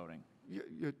proxy voting.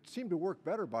 You seem to work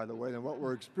better, by the way, than what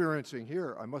we're experiencing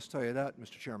here. I must tell you that,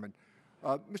 Mr. Chairman.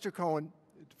 Mr. Cohen,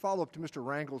 to follow up to Mr.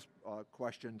 Rangel's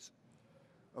questions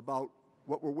about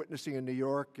what we're witnessing in New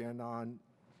York and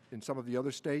in some of the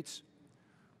other states,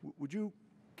 would you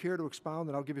care to expound,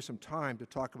 and I'll give you some time to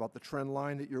talk about the trend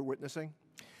line that you're witnessing?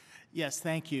 Yes,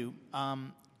 thank you.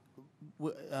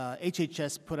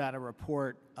 HHS put out a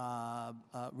report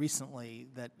recently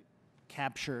that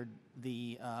captured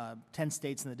the 10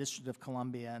 states in the District of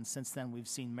Columbia, and since then we've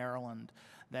seen Maryland,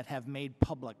 that have made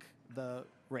public the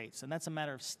rates. And that's a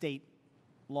matter of state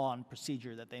law and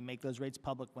procedure that they make those rates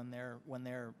public when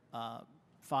they're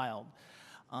filed.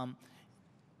 On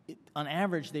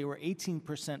average, they were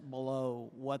 18% below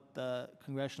what the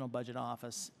Congressional Budget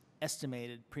Office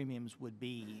estimated premiums would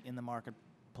be in the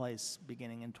marketplace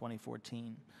beginning in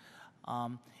 2014.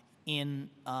 In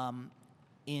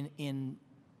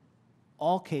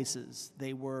all cases,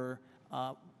 they were,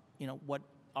 what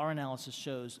our analysis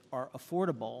shows are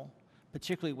affordable,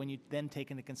 particularly when you then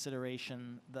take into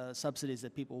consideration the subsidies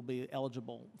that people will be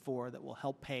eligible for that will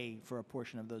help pay for a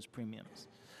portion of those premiums.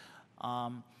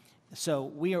 So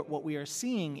what we are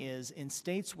seeing is in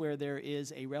states where there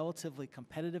is a relatively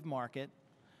competitive market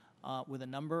with a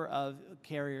number of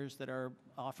carriers that are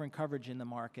offering coverage in the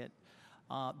market,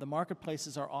 the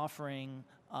marketplaces are offering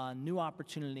new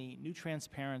opportunity, new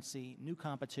transparency, new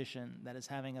competition that is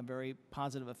having a very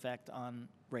positive effect on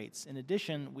rates. In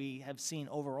addition, we have seen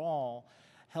overall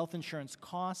health insurance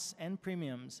costs and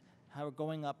premiums are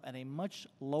going up at a much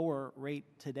lower rate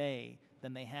today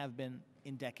than they have been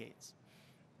in decades.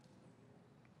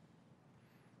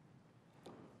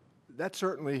 That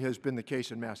certainly has been the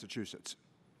case in Massachusetts,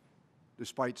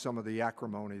 despite some of the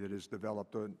acrimony that has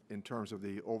developed in terms of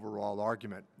the overall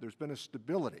argument. There's been a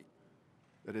stability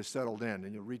that has settled in,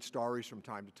 and you'll read stories from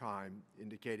time to time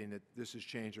indicating that this has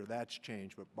changed or that's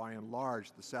changed, but by and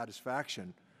large, the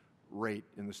satisfaction rate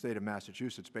in the state of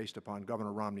Massachusetts based upon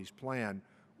Governor Romney's plan,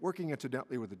 working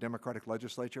incidentally with the Democratic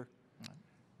legislature,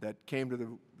 that came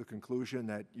to the conclusion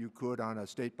that you could, on a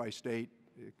state-by-state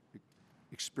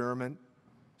experiment,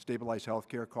 stabilize health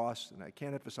care costs. And I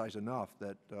can't emphasize enough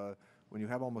that when you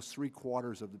have almost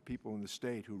 3/4 of the people in the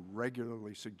state who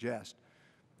regularly suggest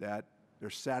that they're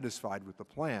satisfied with the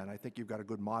plan, I think you've got a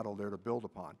good model there to build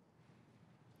upon.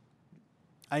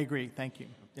 I agree. Thank you.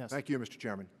 Yes. Thank you, Mr.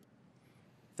 Chairman.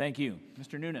 Thank you.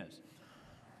 Mr. Nunes.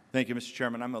 Thank you, Mr.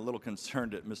 Chairman. I'm a little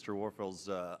concerned at Mr. Warfel's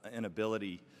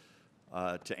inability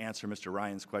to answer Mr.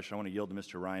 Ryan's question. I want to yield to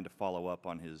Mr. Ryan to follow up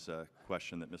on his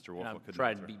question that Mr. Warfel couldn't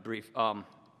try answer. to be brief.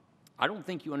 I don't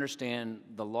think you understand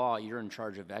the law you're in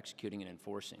charge of executing and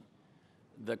enforcing.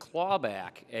 The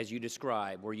clawback, as you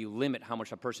describe, where you limit how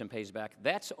much a person pays back,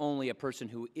 that's only a person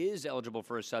who is eligible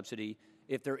for a subsidy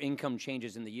if their income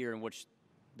changes in the year in which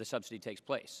the subsidy takes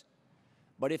place.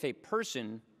 But if a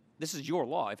person, this is your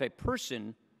law, if a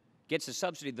person gets a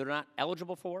subsidy they're not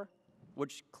eligible for,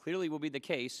 which clearly will be the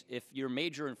case if your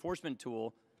major enforcement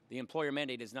tool, the employer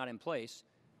mandate, is not in place,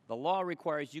 the law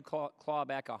requires you claw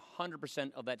back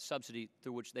 100% of that subsidy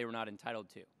through which they were not entitled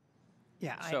to.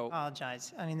 Yeah, So- I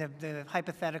apologize. I mean, the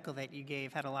hypothetical that you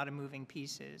gave had a lot of moving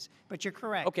pieces, but you're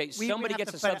correct. Okay, somebody have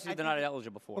gets to- a but subsidy I they're not think-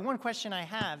 eligible for. But one question I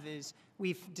have is,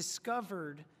 we've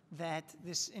discovered that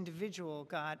this individual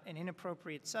got an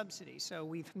inappropriate subsidy, so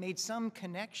we've made some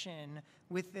connection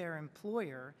with their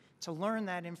employer to learn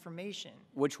that information.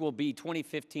 Which will be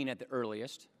 2015 at the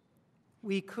earliest.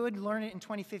 We could learn it in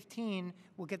 2015.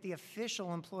 We'll get the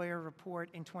official employer report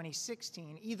in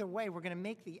 2016. Either way, we're going to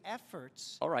make the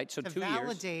efforts All right, so to 2 years.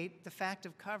 validate the fact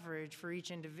of coverage for each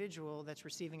individual that's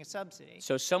receiving a subsidy.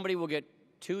 So somebody will get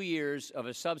 2 years of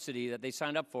a subsidy that they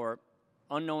signed up for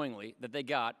unknowingly, that they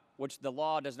got, which the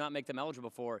law does not make them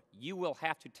eligible for. You will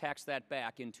have to tax that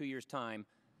back in 2 years' time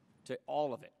to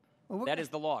all of it. Well, That is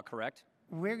the law, correct?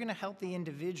 We're going to help the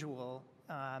individual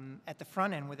at the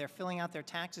front end where they're filling out their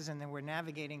taxes and then we're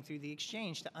navigating through the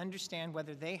exchange to understand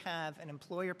whether they have an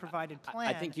employer-provided plan.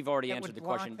 I think you've already that answered would the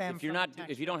block question. them If you're from not, the tax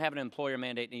if you don't credit. have an employer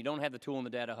mandate and you don't have the tool in the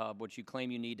data hub, which you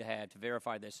claim you need to have to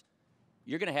verify this,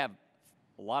 you're going to have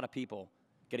a lot of people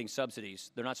getting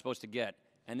subsidies they're not supposed to get,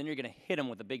 and then you're going to hit them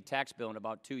with a big tax bill in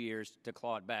about 2 years to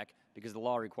claw it back because the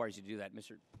law requires you to do that.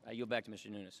 I yield back to Mr.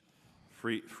 Nunes.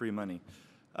 Free money.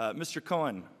 Mr.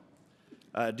 Cohen,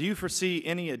 do you foresee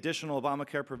any additional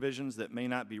Obamacare provisions that may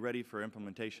not be ready for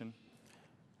implementation?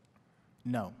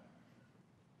 No.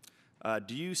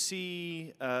 Do you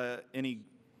see any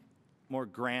more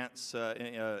grants,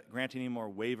 granting any more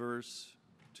waivers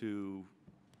to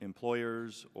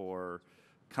employers or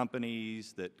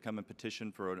companies that come and petition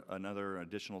for another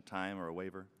additional time or a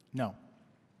waiver? No.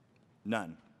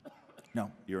 None.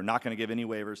 No. You're not going to give any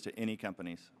waivers to any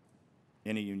companies,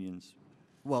 any unions?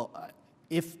 Well,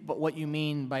 But what you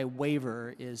mean by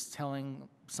waiver is telling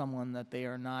someone that they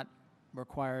are not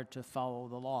required to follow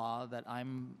the law, that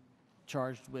I'm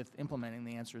charged with implementing,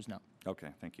 the answer is no. Okay,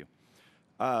 thank you.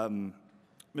 Mr.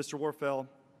 Warfel,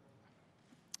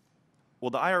 will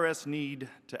the IRS need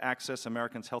to access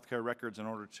Americans' healthcare records in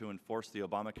order to enforce the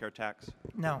Obamacare tax?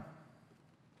 No.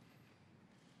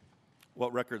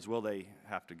 What records will they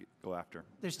have to go after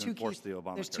There's to two enforce the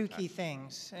Obamacare There's two tax? key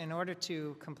things. In order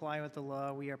to comply with the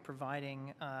law, we are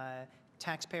providing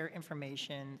taxpayer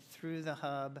information through the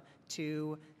hub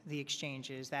to the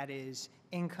exchanges. That is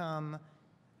income,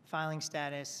 filing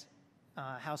status,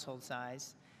 household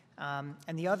size.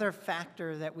 And the other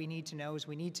factor that we need to know is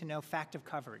we need to know fact of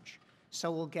coverage. So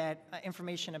we'll get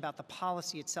information about the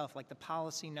policy itself, like the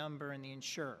policy number and the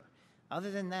insurer.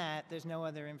 Other than that, there's no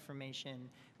other information.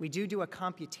 We do a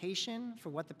computation for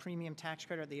what the premium tax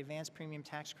credit or the advanced premium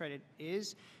tax credit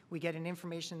is. We get an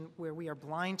information where we are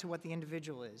blind to what the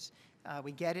individual is.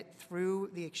 We get it through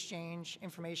the exchange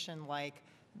information like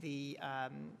the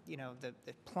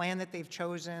plan that they've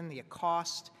chosen, the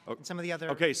cost, and some of the other.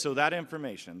 Okay, so that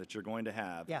information that you're going to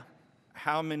have, Yeah.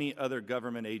 how many other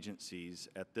government agencies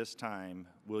at this time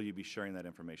will you be sharing that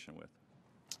information with?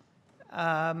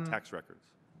 Tax records.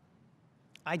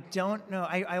 I don't know.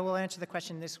 I will answer the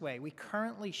question this way. We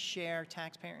currently share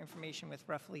taxpayer information with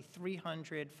roughly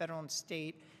 300 federal and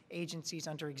state agencies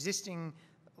under existing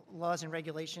laws and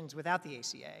regulations without the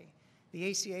ACA.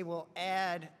 The ACA will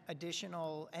add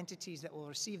additional entities that will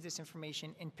receive this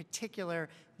information, in particular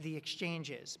the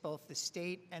exchanges, both the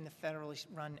state and the federally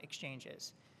run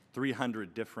exchanges.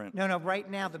 300 different. No, right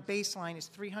now the baseline is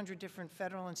 300 different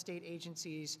federal and state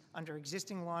agencies under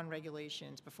existing law and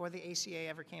regulations before the ACA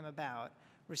ever came about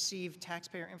receive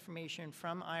taxpayer information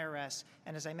from IRS,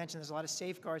 and as I mentioned, there's a lot of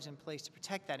safeguards in place to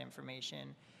protect that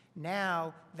information.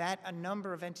 Now, a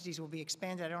number of entities will be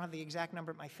expanded. I don't have the exact number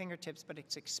at my fingertips, but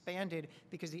it's expanded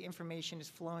because the information is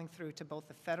flowing through to both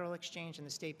the federal exchange and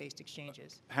the state-based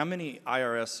exchanges. How many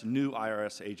new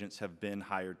IRS agents have been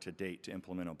hired to date to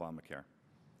implement Obamacare?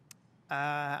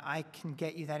 I can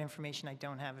get you that information. I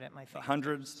don't have it at my fingertips.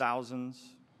 Hundreds,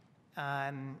 thousands?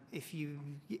 If you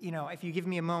give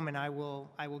me a moment, I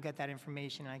will get that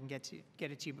information, and I can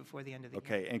get it to you before the end of the year.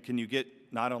 Okay, and can you get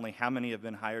not only how many have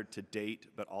been hired to date,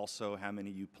 but also how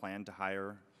many you plan to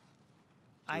hire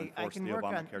to I enforce can the work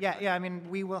on, Obamacare yeah, tax? I mean,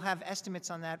 we will have estimates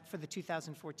on that for the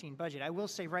 2014 budget. I will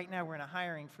say right now we're in a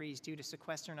hiring freeze due to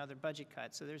sequester and other budget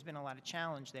cuts, so there's been a lot of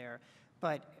challenge there.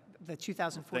 But the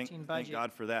 2014 budget. Thank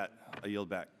God for that. I yield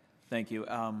back. Thank you.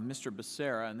 Mr.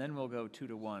 Becerra, and then we'll go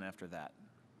 2-1 after that.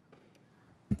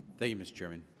 Thank you, Mr.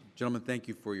 Chairman. Gentlemen, thank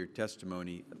you for your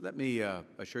testimony. Let me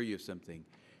assure you of something.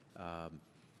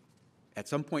 At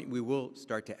some point, we will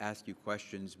start to ask you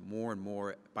questions more and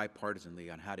more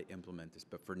bipartisanly on how to implement this.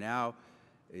 But for now,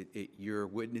 you're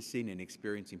witnessing and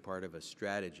experiencing part of a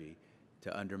strategy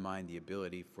to undermine the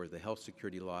ability for the health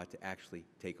security law to actually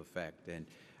take effect. And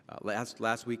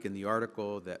last week in the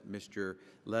article that Mr.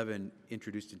 Levin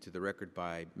introduced into the record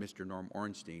by Mr. Norm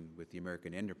Ornstein with the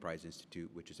American Enterprise Institute,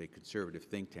 which is a conservative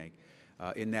think tank,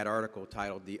 in that article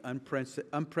titled "The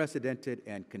Unprecedented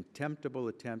and Contemptible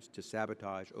Attempts to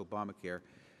Sabotage Obamacare,"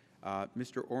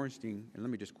 Mr. Ornstein, and let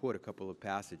me just quote a couple of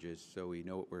passages so we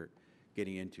know what we're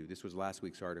getting into. This was last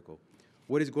week's article.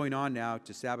 "What is going on now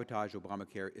to sabotage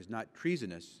Obamacare is not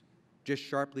treasonous, just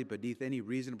sharply beneath any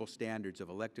reasonable standards of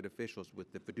elected officials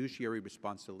with the fiduciary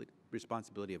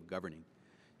responsibility of governing."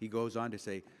 He goes on to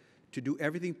say, "To do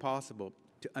everything possible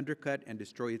to undercut and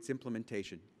destroy its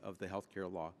implementation of the health care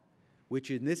law,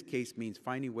 which in this case means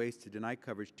finding ways to deny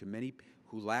coverage to many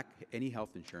who lack any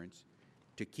health insurance,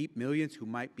 to keep millions who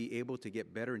might be able to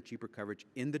get better and cheaper coverage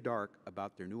in the dark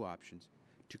about their new options,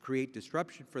 to create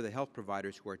disruption for the health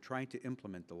providers who are trying to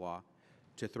implement the law,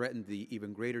 to threaten the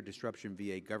even greater disruption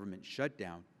via a government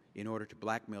shutdown in order to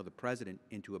blackmail the president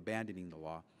into abandoning the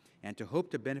law, and to hope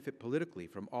to benefit politically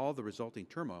from all the resulting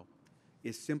turmoil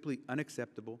is simply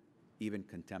unacceptable, even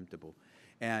contemptible."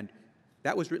 And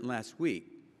that was written last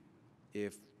week.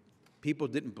 If people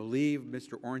didn't believe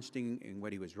Mr. Ornstein in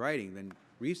what he was writing, then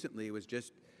recently it was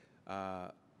just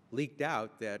leaked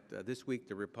out that this week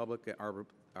our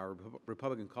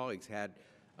Republican colleagues had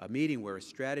a meeting where a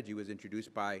strategy was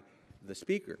introduced by the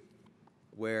Speaker,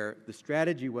 where the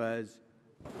strategy was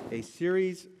a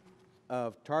series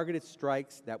of targeted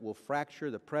strikes that will fracture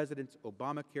the President's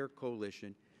Obamacare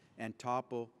coalition and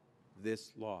topple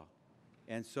this law.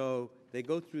 And so they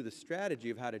go through the strategy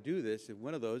of how to do this, and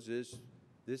one of those is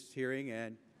this hearing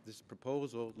and this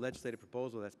proposal, legislative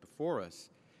proposal that's before us.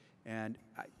 And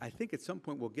I think at some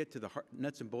point we'll get to the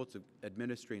nuts and bolts of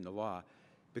administering the law.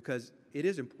 because it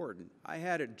is important. I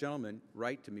had a gentleman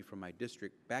write to me from my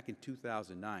district back in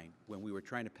 2009 when we were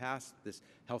trying to pass this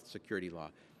health security law.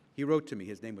 He wrote to me,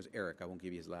 his name was Eric, I won't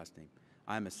give you his last name.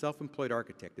 I am a self-employed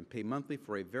architect and pay monthly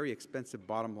for a very expensive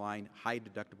bottom line, high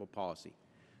deductible policy.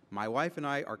 My wife and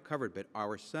I are covered, but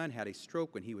our son had a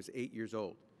stroke when he was 8 years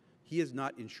old. He is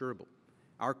not insurable.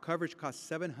 Our coverage costs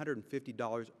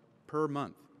 $750 per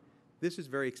month. This is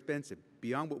very expensive,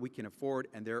 beyond what we can afford,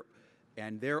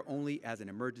 and they're only as an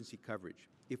emergency coverage.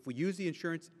 If we use the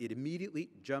insurance, it immediately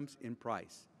jumps in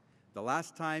price. The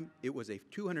last time, it was a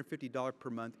 $250 per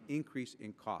month increase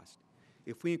in cost.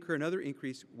 If we incur another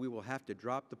increase, we will have to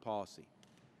drop the policy.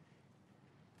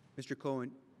 Mr.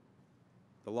 Cohen,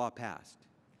 the law passed.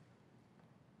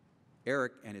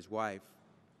 Eric and his wife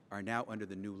are now under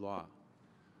the new law.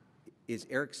 Is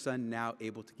Eric's son now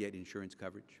able to get insurance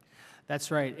coverage? That's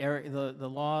right. Eric, the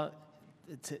law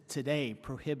today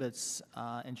prohibits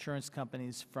insurance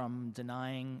companies from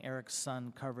denying Eric's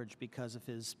son coverage because of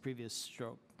his previous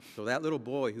stroke. So that little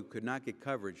boy who could not get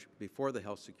coverage before the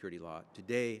health security law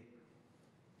today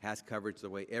has coverage the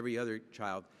way every other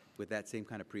child with that same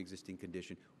kind of pre-existing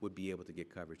condition would be able to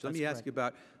get coverage. Let me ask you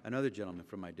about another gentleman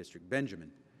from my district,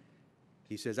 Benjamin.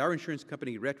 He says, our insurance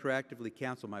company retroactively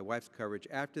canceled my wife's coverage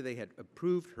after they had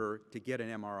approved her to get an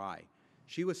MRI.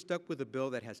 She was stuck with a bill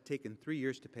that has taken 3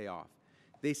 years to pay off.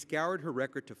 They scoured her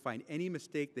record to find any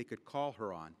mistake they could call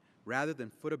her on, rather than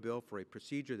foot a bill for a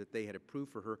procedure that they had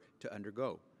approved for her to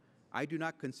undergo. I do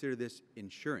not consider this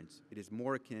insurance. It is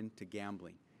more akin to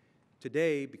gambling.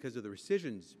 Today, because of the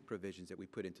rescissions provisions that we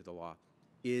put into the law,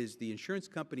 is the insurance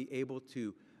company able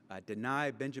to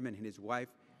deny Benjamin and his wife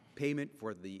payment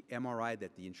for the MRI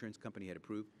that the insurance company had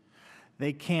approved?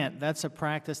 They can't. That's a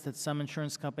practice that some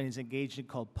insurance companies engaged in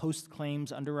called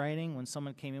post-claims underwriting. When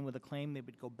someone came in with a claim, they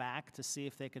would go back to see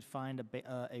if they could find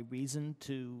a reason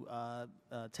to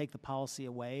take the policy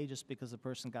away just because the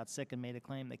person got sick and made a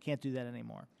claim. They can't do that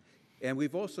anymore. And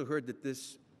we've also heard that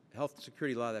this health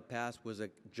security law that passed was a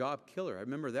job killer. I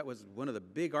remember that was one of the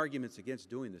big arguments against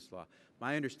doing this law.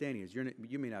 My understanding is,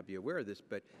 you may not be aware of this,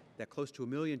 but that close to 1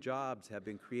 million jobs have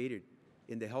been created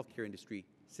in the healthcare industry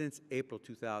since April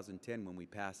 2010 when we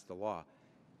passed the law.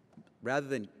 Rather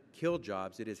than kill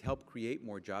jobs, it has helped create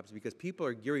more jobs because people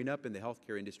are gearing up in the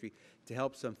healthcare industry to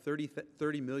help some 30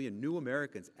 million new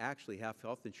Americans actually have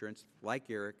health insurance like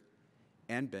Eric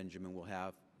and Benjamin will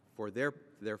have for their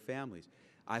families.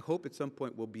 I hope at some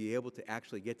point we'll be able to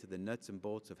actually get to the nuts and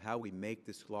bolts of how we make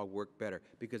this law work better,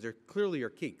 because there clearly are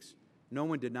kinks. No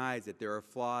one denies that there are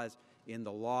flaws in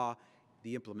the law.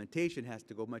 The implementation has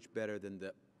to go much better than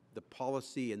the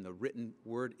policy and the written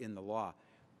word in the law.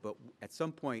 But at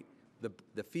some point,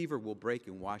 the fever will break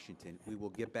in Washington. We will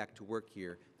get back to work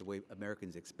here the way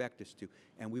Americans expect us to,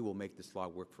 and we will make this law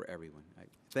work for everyone.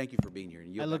 Thank you for being here.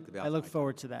 And I look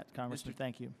forward to that, Congressman.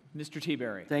 Thank you. Mr.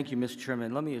 Teaberry. Thank you, Mr.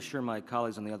 Chairman. Let me assure my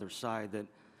colleagues on the other side that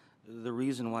the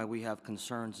reason why we have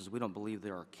concerns is we don't believe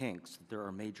there are kinks, that there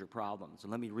are major problems. And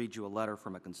let me read you a letter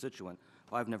from a constituent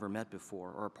who I've never met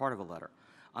before, or a part of a letter.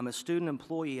 I'm a student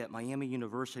employee at Miami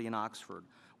University in Oxford,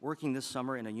 working this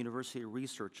summer in a university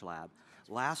research lab.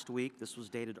 Last week, this was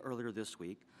dated earlier this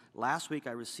week, last week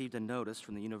I received a notice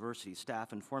from the university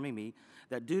staff informing me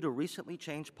that due to recently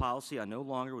changed policy, I no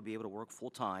longer would be able to work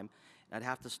full-time, and I'd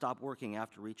have to stop working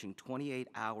after reaching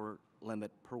 28-hour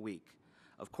limit per week.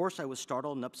 Of course, I was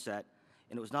startled and upset,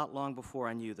 and it was not long before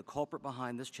I knew the culprit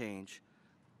behind this change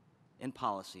in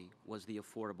policy was the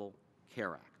Affordable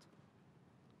Care Act.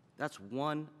 That's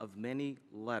one of many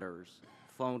letters,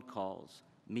 phone calls,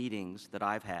 meetings that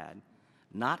I've had,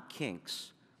 not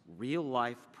kinks,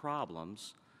 real-life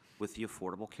problems with the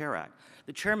Affordable Care Act.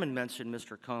 The chairman mentioned,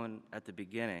 Mr. Cohen, at the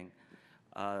beginning,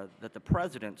 that the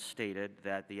president stated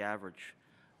that the average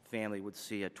family would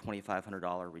see a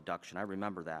 $2,500 reduction. I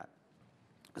remember that,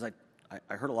 because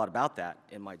I heard a lot about that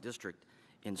in my district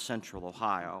in central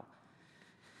Ohio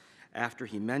after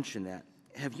he mentioned that.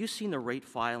 Have you seen the rate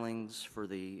filings for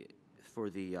the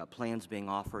plans being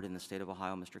offered in the state of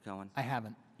Ohio, Mr. Cohen? I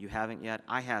haven't. You haven't yet?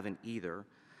 I haven't either.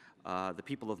 The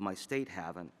people of my state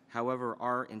haven't. However,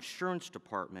 our insurance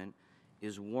department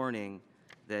is warning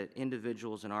that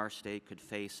individuals in our state could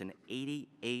face an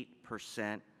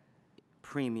 88%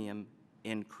 premium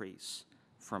increase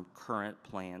from current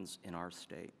plans in our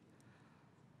state.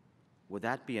 Would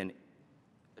that be a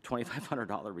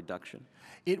 $2,500 reduction?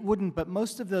 It wouldn't, but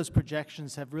most of those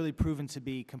projections have really proven to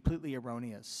be completely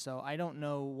erroneous. So I don't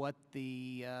know what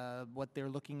they're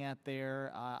looking at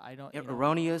there. I don't.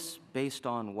 Erroneous based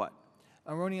on what?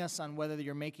 erroneous on whether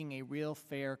you're making a real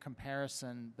fair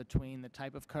comparison between the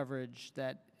type of coverage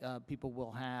that people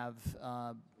will have,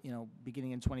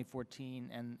 beginning in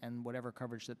 2014 and whatever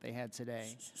coverage that they had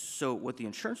today. So what the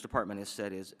insurance department has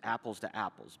said is apples to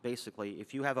apples. Basically,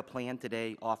 if you have a plan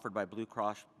today offered by Blue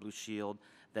Cross Blue Shield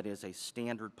that is a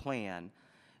standard plan,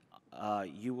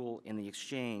 you will, in the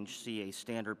exchange, see a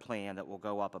standard plan that will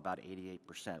go up about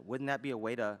 88%. Wouldn't that be a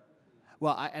way to?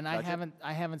 Well,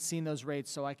 I haven't seen those rates,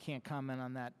 so I can't comment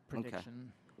on that prediction.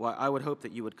 Okay. Well, I would hope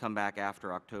that you would come back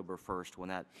after October 1st when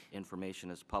that information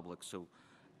is public, so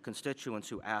constituents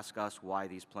who ask us why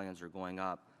these plans are going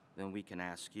up, then we can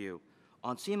ask you.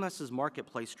 On CMS's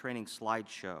Marketplace Training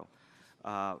slideshow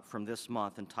from this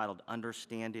month entitled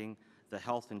Understanding the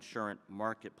Health Insurance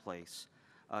Marketplace,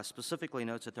 specifically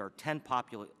notes that there are 10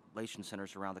 population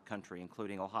centers around the country,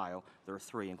 including Ohio. There are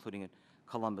 3, including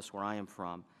Columbus, where I am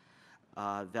from,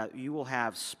 that you will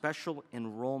have special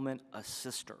enrollment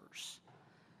assisters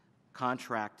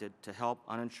contracted to help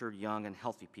uninsured young and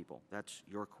healthy people. That's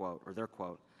your quote, or their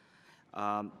quote.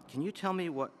 Can you tell me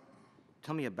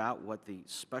about what the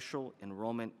special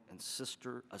enrollment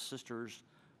assisters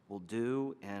will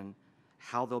do and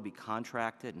how they'll be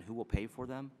contracted and who will pay for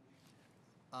them?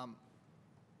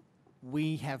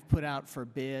 We have put out for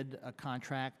bid a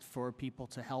contract for people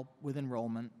to help with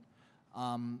enrollment.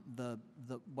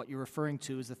 What you're referring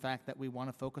to is the fact that we want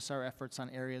to focus our efforts on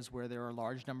areas where there are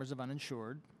large numbers of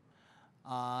uninsured,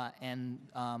 and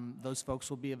those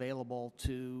folks will be available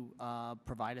to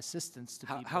provide assistance to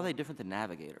people. How are they different than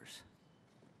navigators?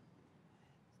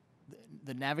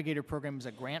 The Navigator program is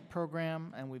a grant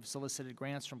program, and we've solicited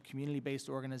grants from community-based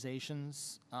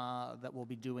organizations that will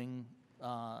be doing,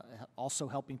 also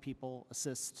helping people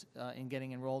assist in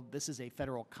getting enrolled. This is a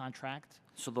federal contract.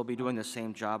 So they'll be doing the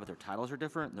same job, but their titles are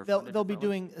different? And They'll be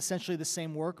doing essentially the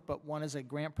same work, but one is a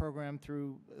grant program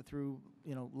through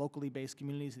locally based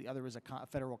communities. The other is a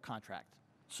federal contract.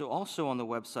 So also on the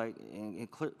website, and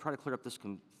try to clear up this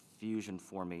confusion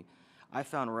for me, I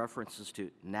found references to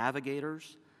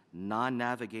navigators,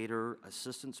 non-navigator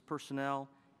assistance personnel,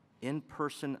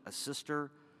 in-person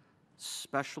assister,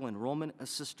 special enrollment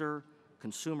assister,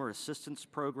 consumer assistance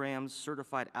programs,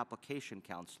 certified application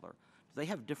counselor. Do they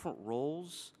have different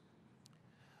roles?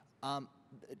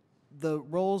 The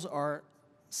roles are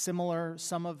similar.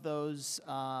 Some of those,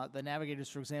 the navigators,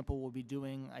 for example, will be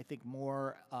doing, I think,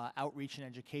 more outreach and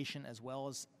education as well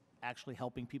as actually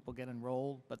helping people get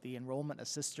enrolled. But the enrollment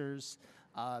assisters,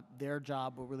 their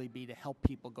job will really be to help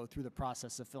people go through the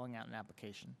process of filling out an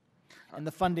application. And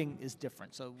the funding is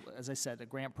different. So, as I said, a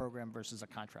grant program versus a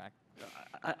contract.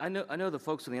 I know the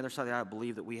folks on the other side of the aisle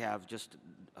believe that we have just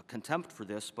a contempt for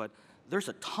this, but there's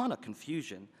a ton of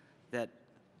confusion that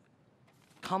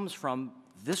comes from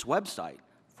this website,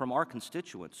 from our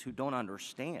constituents who don't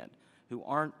understand, who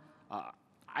aren't,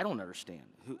 I don't understand,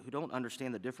 who don't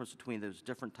understand the difference between those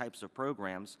different types of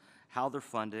programs, how they're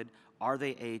funded, are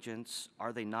they agents,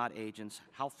 are they not agents,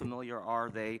 how familiar are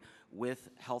they with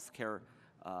healthcare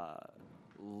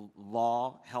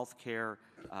law, healthcare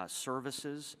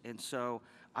services. And so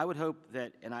I would hope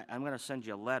that, and I'm going to send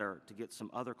you a letter to get some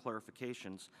other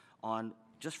clarifications on,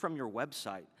 just from your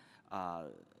website,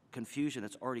 confusion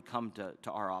that's already come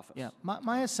to our office. Yeah,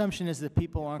 my assumption is that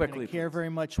people aren't going to care very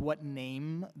much what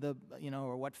name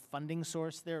or what funding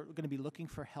source they're going to be looking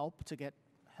for help to get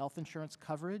health insurance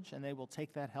coverage, and they will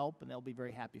take that help and they'll be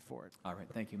very happy for it. All right,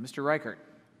 thank you. Mr. Reichert.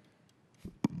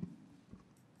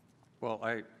 Well,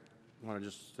 I want to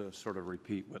just sort of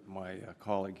repeat what my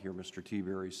colleague here, Mr.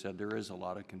 Teaberry, said. There is a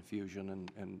lot of confusion,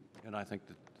 and I think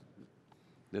that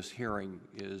this hearing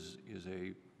is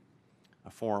a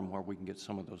forum where we can get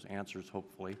some of those answers,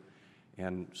 hopefully.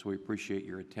 And so we appreciate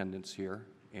your attendance here,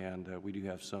 and we do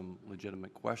have some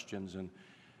legitimate questions.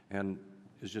 And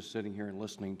as just sitting here and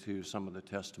listening to some of the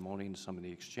testimony and some of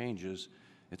the exchanges,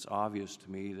 it's obvious to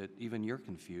me that even you're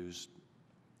confused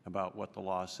about what the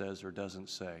law says or doesn't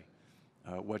say.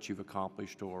 What you've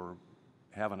accomplished or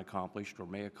haven't accomplished or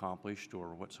may accomplish,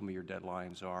 or what some of your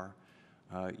deadlines are,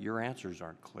 your answers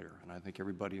aren't clear. And I think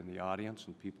everybody in the audience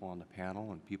and people on the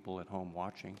panel and people at home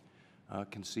watching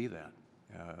can see that.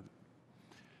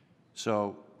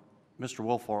 So, Mr.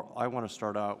 Wolf, I want to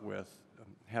start out with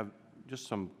have just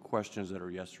some questions that are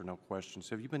yes or no questions.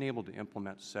 Have you been able to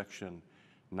implement Section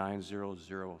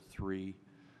 9003,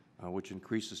 which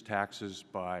increases taxes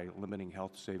by limiting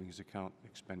health savings account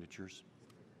expenditures?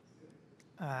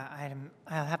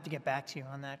 I'll have to get back to you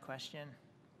on that question.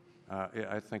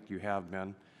 I think you have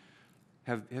been.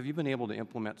 Have you been able to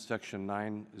implement Section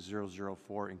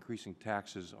 9004, increasing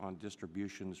taxes on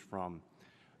distributions from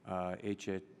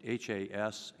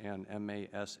HAS and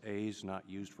MASAs not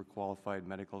used for qualified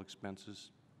medical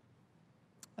expenses?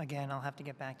 Again, I'll have to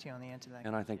get back to you on the answer to that.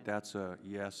 And I think that's a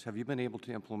yes. Have you been able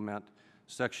to implement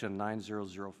Section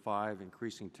 9005,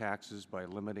 increasing taxes by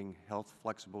limiting health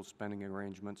flexible spending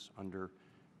arrangements under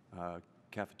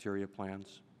cafeteria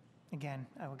plans? Again,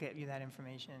 I will get you that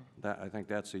information. I think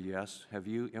that's a yes. Have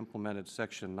you implemented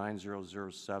Section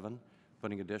 9007,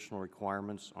 putting additional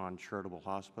requirements on charitable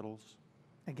hospitals?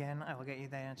 Again, I will get you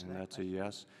that answer. And that's a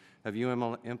yes. Have you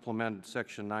implemented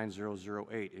Section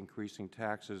 9008, increasing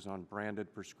taxes on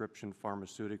branded prescription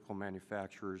pharmaceutical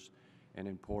manufacturers and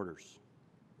importers?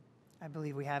 I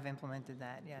believe we have implemented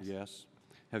that, yes. Yes.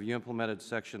 Have you implemented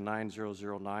Section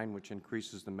 9009, which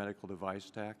increases the medical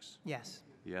device tax? Yes.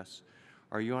 Yes.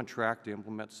 Are you on track to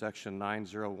implement Section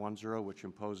 9010, which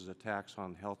imposes a tax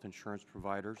on health insurance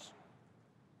providers?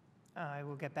 I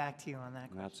will get back to you on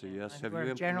that question. That's a yes. I think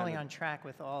we're generally on track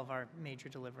with all of our major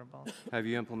deliverables. Have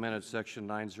you implemented Section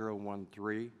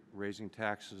 9013, raising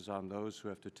taxes on those who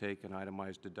have to take an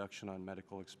itemized deduction on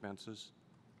medical expenses?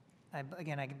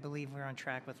 Again, I believe we're on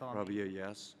track with all. Probably a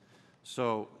yes.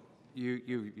 So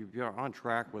you're on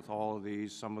track with all of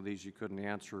these. Some of these you couldn't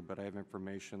answer, but I have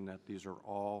information that these are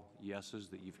all yeses,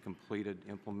 that you've completed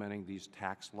implementing these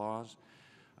tax laws.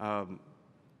 I'm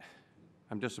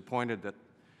disappointed that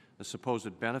the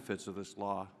supposed benefits of this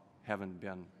law haven't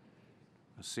been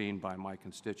seen by my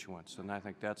constituents, and I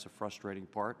think that's a frustrating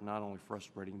part, not only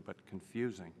frustrating but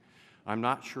confusing. I'm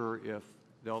not sure if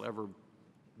they'll ever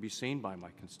be seen by my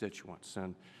constituents,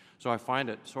 and so I find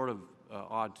it sort of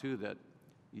odd too that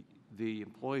the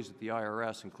employees at the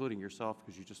IRS, including yourself,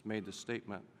 because you just made this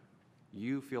statement,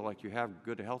 you feel like you have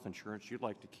good health insurance, you'd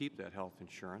like to keep that health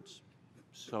insurance.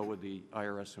 So would the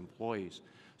IRS employees.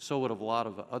 So would a lot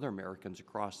of other Americans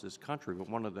across this country. But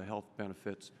one of the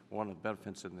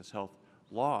benefits in this health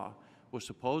law was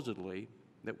supposedly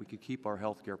that we could keep our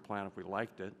health care plan if we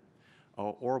liked it,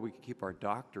 or we could keep our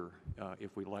doctor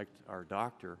if we liked our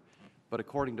doctor. But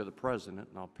according to the president,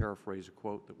 and I'll paraphrase a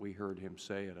quote that we heard him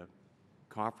say at a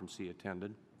conference he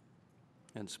attended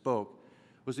and spoke,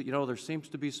 was that, you know, there seems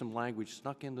to be some language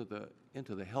snuck into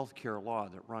the health care law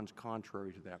that runs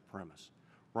contrary to that premise.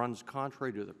 Runs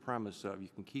contrary to the premise of you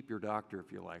can keep your doctor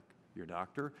if you like your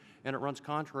doctor, and it runs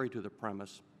contrary to the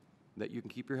premise that you can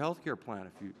keep your health care plan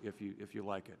if you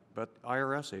like it. But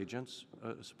IRS agents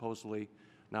supposedly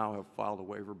now have filed a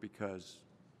waiver because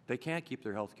they can't keep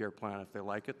their health care plan if they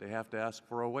like it. They have to ask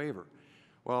for a waiver.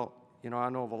 Well, you know, I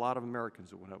know of a lot of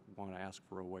Americans that want to ask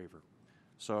for a waiver.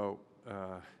 So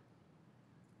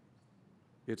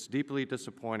it's deeply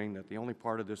disappointing that the only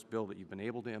part of this bill that you've been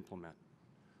able to implement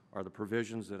are the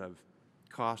provisions that have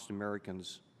cost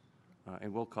Americans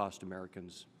and will cost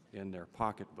Americans in their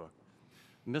pocketbook.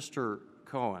 Mr.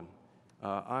 Cohen,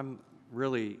 I'm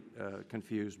really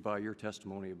confused by your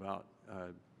testimony about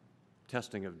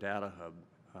testing of Data Hub.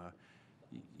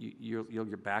 You'll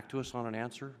get back to us on an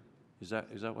answer? Is that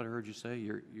what I heard you say?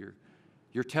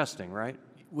 You're testing, right?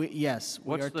 Yes,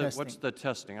 we are testing. What's the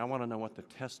testing? I want to know what the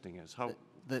testing is.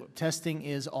 The testing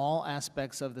is all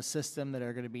aspects of the system that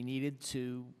are going to be needed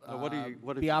to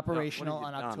be operational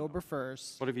on October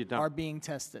 1st. What have you done? Are being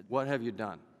tested. What have you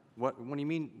done?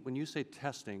 When you say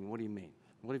testing, what do you mean?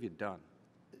 What have you done?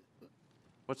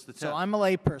 What's the test? So I'm a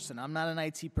layperson. I'm not an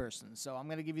IT person. So I'm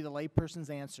going to give you the layperson's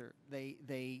answer. They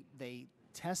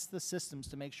test the systems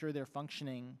to make sure they're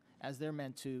functioning as they're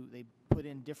meant to. They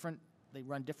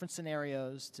run different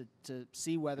scenarios to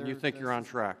see whether. You think you're on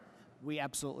track? We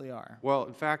absolutely are. Well,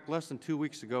 in fact, less than 2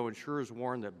 weeks ago, insurers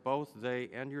warned that both they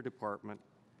and your department,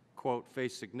 quote,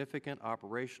 face significant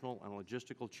operational and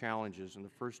logistical challenges in the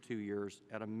first 2 years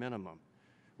at a minimum,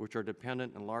 which are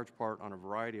dependent in large part on a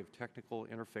variety of technical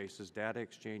interfaces, data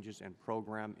exchanges, and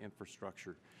program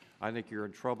infrastructure. I think you're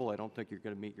in trouble. I don't think you're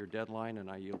going to meet your deadline,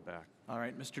 and I yield back. All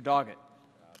right, Mr. Doggett.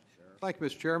 Thank you,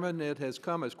 Mr. Chairman. It has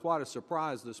come as quite a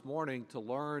surprise this morning to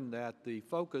learn that the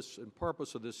focus and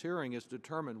purpose of this hearing is to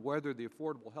determine whether the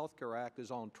Affordable Health Care Act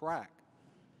is on track,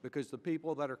 because the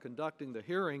people that are conducting the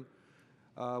hearing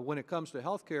when it comes to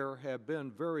health care have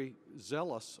been very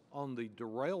zealous on the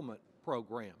derailment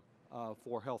program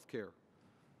for health care.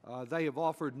 They have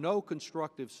offered no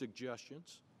constructive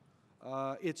suggestions.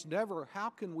 It's never, how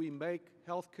can we make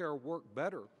health care work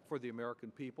better for the American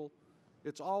people?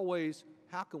 It's always,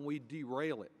 how can we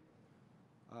derail it?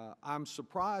 I'm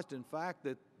surprised, in fact,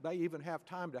 that they even have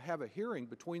time to have a hearing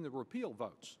between the repeal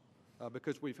votes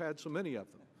because we've had so many of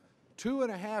them.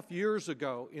 2.5 years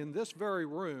ago, in this very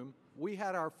room, we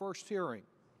had our first hearing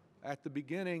at the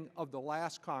beginning of the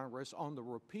last Congress on the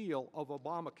repeal of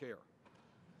Obamacare.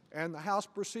 And the House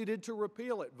proceeded to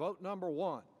repeal it, vote number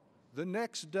 1. The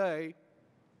next day,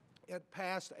 it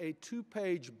passed a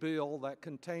 2-page bill that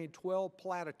contained 12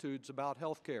 platitudes about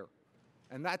health care.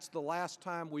 And that's the last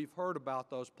time we've heard about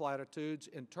those platitudes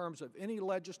in terms of any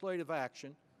legislative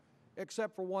action,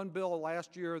 except for one bill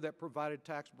last year that provided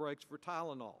tax breaks for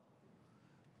Tylenol.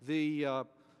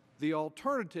 The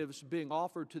alternatives being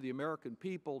offered to the American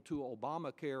people to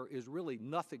Obamacare is really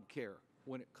nothing care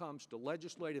when it comes to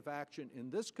legislative action in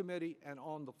this committee and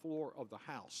on the floor of the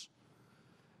House.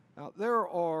 Now, there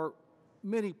are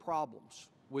many problems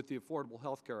with the Affordable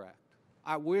Health Care Act.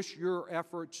 I wish your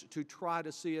efforts to try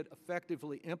to see it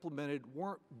effectively implemented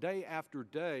weren't day after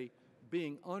day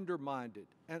being undermined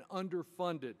and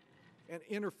underfunded and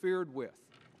interfered with.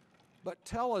 But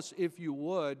tell us, if you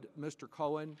would, Mr.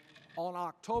 Cohen, on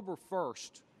October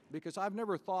 1st, because I've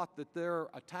never thought that their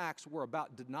attacks were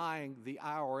about denying the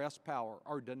IRS power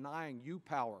or denying you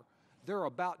power. They're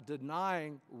about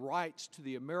denying rights to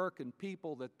the American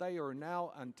people that they are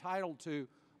now entitled to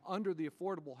under the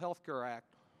Affordable Health Care Act.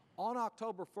 On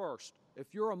October 1st,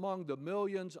 if you're among the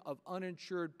millions of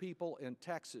uninsured people in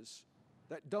Texas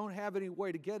that don't have any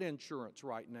way to get insurance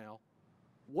right now,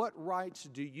 what rights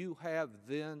do you have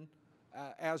then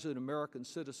as an American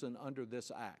citizen under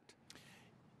this act?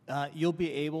 You'll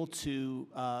be able to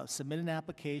submit an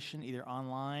application either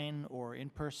online or in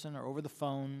person or over the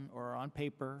phone or on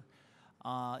paper.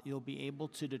 You'll be able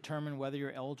to determine whether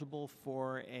you're eligible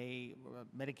for a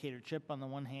Medicaid or CHIP on the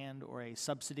one hand, or a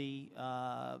subsidy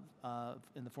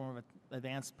in the form of an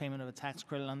advance payment of a tax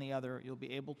credit on the other. You'll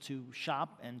be able to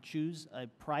shop and choose a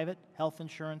private health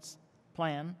insurance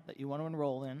plan that you want to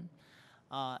enroll in,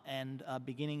 and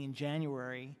beginning in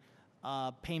January,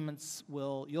 payments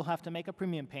you'll have to make a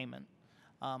premium payment,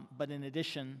 but in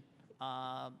addition,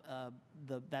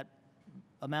 that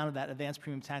amount of that advance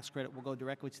premium tax credit will go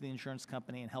directly to the insurance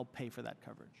company and help pay for that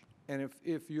coverage. And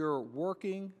if you're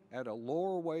working at a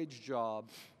lower wage job,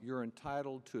 you're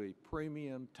entitled to a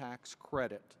premium tax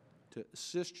credit to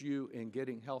assist you in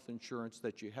getting health insurance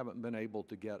that you haven't been able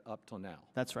to get up till now.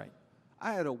 That's right.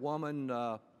 I had a woman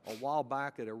a while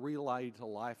back at a Relay to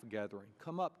Life gathering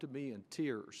come up to me in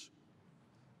tears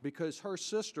because her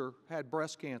sister had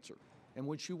breast cancer. And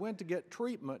when she went to get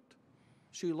treatment,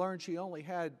 she learned she only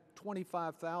had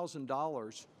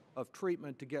 $25,000 of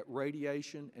treatment to get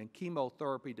radiation and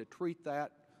chemotherapy to treat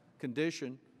that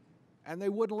condition, and they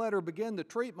wouldn't let her begin the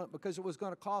treatment because it was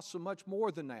going to cost so much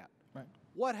more than that. Right.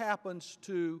 What happens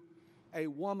to a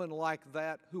woman like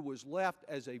that who was left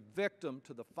as a victim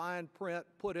to the fine print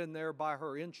put in there by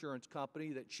her insurance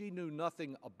company that she knew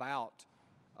nothing about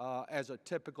as a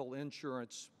typical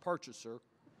insurance purchaser?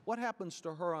 What happens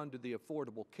to her under the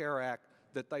Affordable Care Act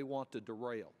that they want to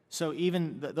derail? So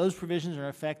even those provisions are in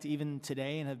effect even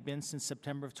today and have been since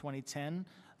September of 2010.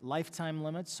 Lifetime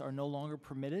limits are no longer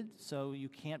permitted, so you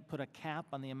can't put a cap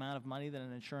on the amount of money that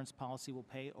an insurance policy will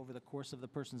pay over the course of the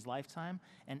person's lifetime.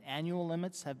 And annual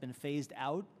limits have been phased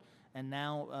out, and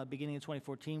now, beginning in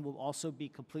 2014, will also be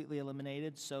completely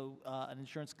eliminated, so an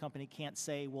insurance company can't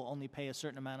say we'll only pay a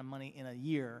certain amount of money in a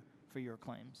year for your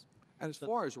claims. And as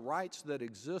far as rights that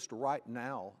exist right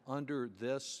now under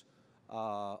this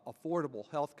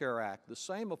Affordable Health Care Act, the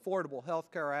same Affordable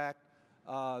Health Care Act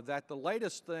that the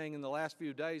latest thing in the last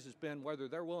few days has been whether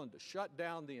they're willing to shut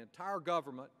down the entire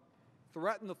government,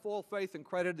 threaten the full faith and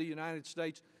credit of the United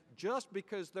States just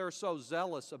because they're so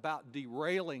zealous about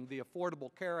derailing the Affordable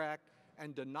Care Act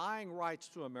and denying rights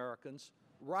to Americans.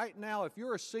 Right now, if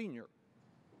you're a senior,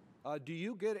 do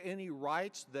you get any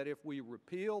rights that if we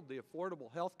repealed the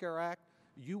Affordable Health Care Act,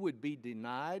 you would be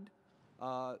denied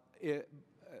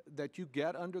that you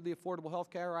get under the Affordable Health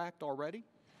Care Act already?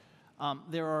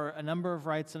 There are a number of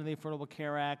rights under the Affordable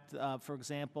Care Act. For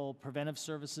example, preventive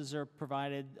services are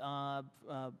provided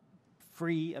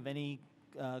free of any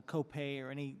copay or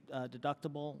any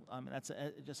deductible. That's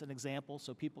just an example,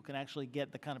 so people can actually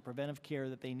get the kind of preventive care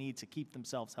that they need to keep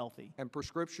themselves healthy. And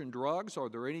prescription drugs, are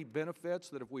there any benefits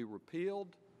that if we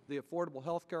repealed the Affordable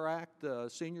Health Care Act,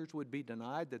 seniors would be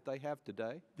denied that they have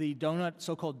today? The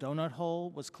so-called donut hole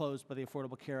was closed by the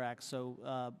Affordable Care Act,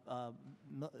 so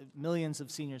millions of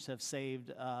seniors have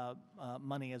saved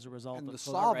money as a result and of the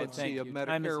solvency of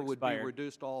Medicare would be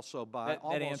reduced also by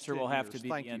almost that answer will have to be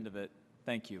Thank the you. end of it.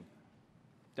 Thank you.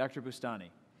 Dr. Bustani.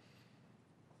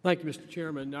 Thank you, Mr.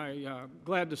 Chairman. I'm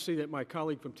glad to see that my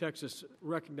colleague from Texas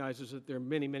recognizes that there are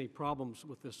many, many problems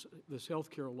with this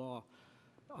health care law.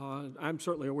 I'm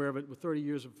certainly aware of it. With 30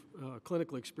 years of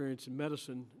clinical experience in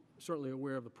medicine, certainly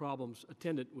aware of the problems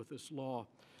attendant with this law.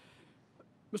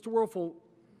 Mr. Werfel,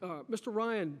 Mr.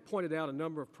 Ryan pointed out a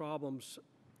number of problems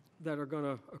that are going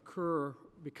to occur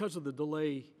because of the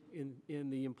delay in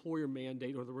the employer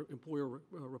mandate or the employer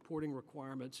reporting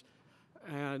requirements,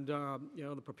 and you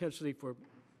know, the propensity for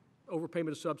overpayment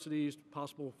of subsidies,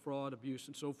 possible fraud, abuse,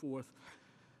 and so forth.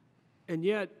 And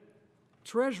yet,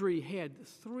 Treasury had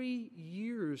 3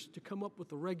 years to come up with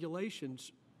the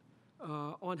regulations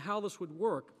on how this would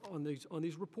work on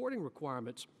these reporting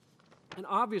requirements. And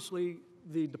obviously,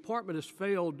 the department has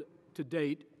failed to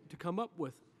date to come up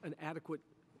with an adequate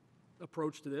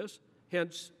approach to this,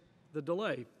 hence the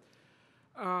delay.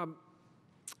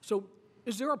 So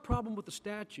is there a problem with the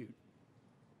statute?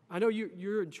 I know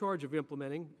you're in charge of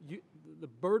implementing. The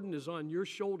burden is on your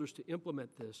shoulders to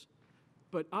implement this.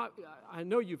 But I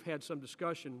know you've had some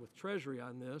discussion with Treasury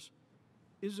on this.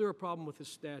 Is there a problem with this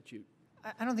statute?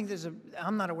 I don't think there's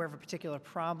I'm not aware of a particular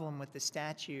problem with the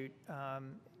statute.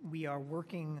 We are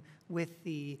working with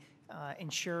the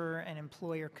insurer and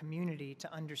employer community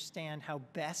to understand how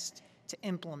best to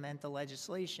implement the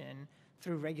legislation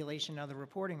through regulation and other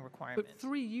reporting requirements. But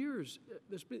 3 years,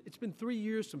 it's been 3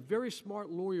 years, some very smart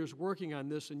lawyers working on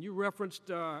this, and you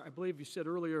referenced, I believe you said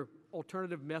earlier,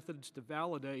 alternative methods to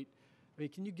validate. I mean,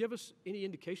 can you give us any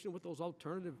indication of what those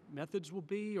alternative methods will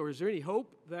be, or is there any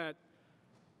hope that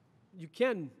you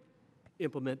can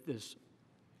implement this?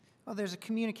 Well, there's a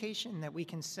communication that we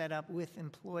can set up with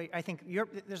employee. I think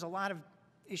there's a lot of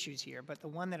issues here, but the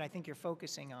one that I think you're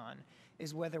focusing on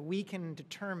is whether we can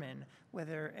determine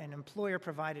whether an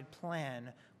employer-provided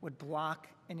plan would block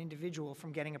an individual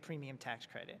from getting a premium tax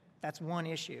credit. That's one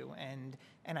issue, and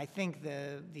I think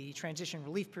the transition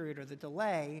relief period or the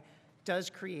delay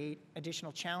does create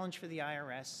additional challenge for the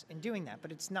IRS in doing that,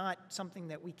 but it's not something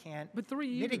that we can't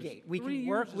mitigate. We can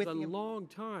work with a long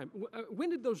time.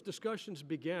 When did those discussions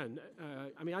begin?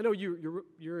 I mean, I know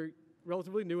you're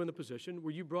relatively new in the position. Were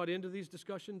you brought into these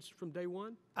discussions from day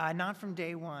one? Not from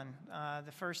day one.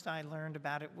 The first I learned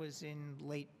about it was in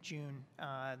late June,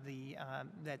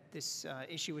 that this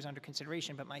issue was under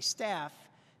consideration, but my staff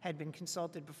had been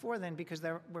consulted before then because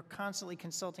we're constantly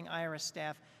consulting IRS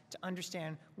staff to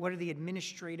understand what are the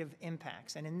administrative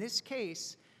impacts. And in this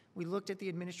case, we looked at the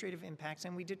administrative impacts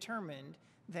and we determined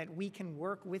that we can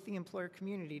work with the employer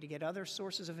community to get other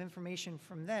sources of information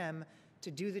from them to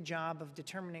do the job of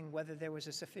determining whether there was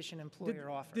a sufficient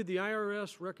employer offer. Did the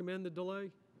IRS recommend the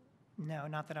delay? No,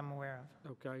 not that I'm aware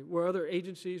of. Okay. Were other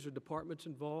agencies or departments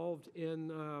involved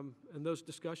in those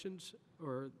discussions,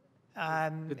 or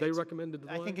did they recommend the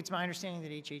delay? I think it's my understanding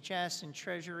that HHS and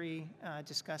Treasury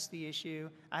discussed the issue.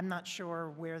 I'm not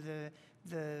sure where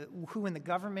who in the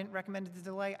government recommended the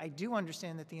delay. I do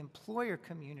understand that the employer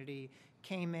community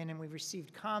came in and we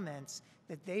received comments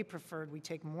that they preferred we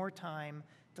take more time,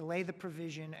 delay the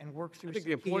provision, and work through some key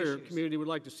issues. I think the employer community would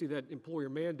like to see that employer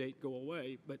mandate go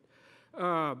away, but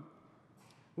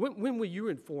when were you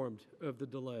informed of the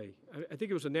delay? I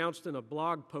think it was announced in a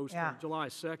blog post on July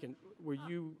 2nd. Were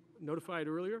you notified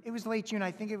earlier? It was late June.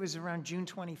 I think it was around June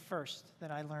 21st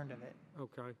that I learned of it.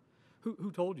 Okay.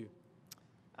 Who told you?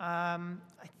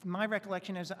 My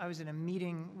recollection is I was in a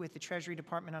meeting with the Treasury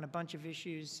Department on a bunch of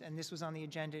issues, and this was on the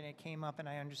agenda, and it came up, and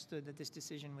I understood that this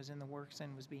decision was in the works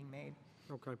and was being made.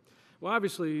 Okay. Well,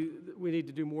 obviously, we need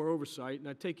to do more oversight, and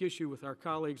I take issue with our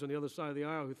colleagues on the other side of the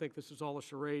aisle who think this is all a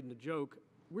charade and a joke.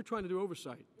 We're trying to do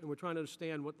oversight, and we're trying to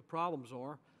understand what the problems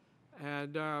are,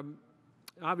 and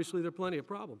obviously, there are plenty of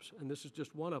problems, and this is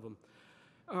just one of them.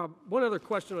 One other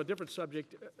question on a different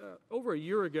subject. Over a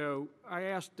year ago, I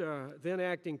asked then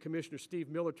Acting Commissioner Steve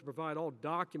Miller to provide all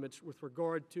documents with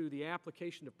regard to the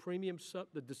application of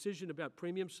the decision about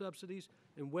premium subsidies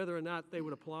and whether or not they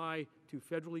would apply to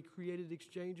federally created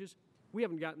exchanges. We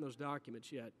haven't gotten those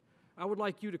documents yet. I would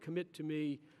like you to commit to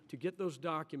me to get those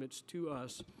documents to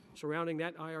us surrounding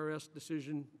that IRS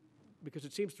decision because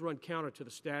it seems to run counter to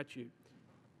the statute.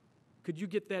 Could you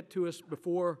get that to us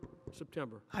before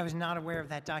September? I was not aware of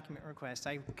that document request.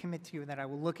 I commit to you that I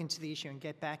will look into the issue and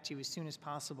get back to you as soon as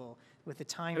possible with the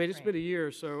time frame. I mean, it's been a year,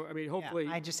 so, I mean, hopefully...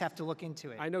 Yeah, I just have to look into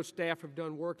it. I know staff have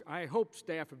done work. I hope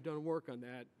staff have done work on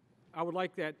that. I would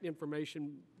like that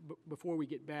information before we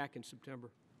get back in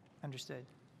September. Understood.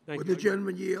 Thank you. Would the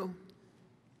gentleman yield?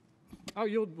 I'll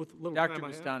yield with a little Dr.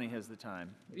 time. Bustani has the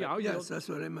time. Yeah, I'll Yes, yield. that's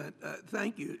what I meant.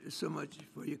 Thank you so much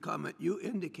for your comment. You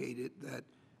indicated that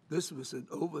this was an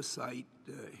oversight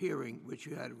hearing, which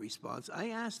you had a response. I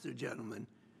asked the gentleman,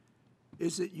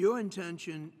 is it your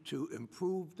intention to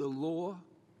improve the law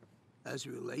as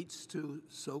it relates to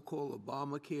so-called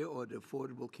Obamacare or the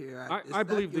Affordable Care Act? I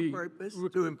believe your purpose,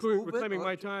 to improve it? Reclaiming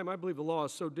my time, I believe the law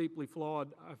is so deeply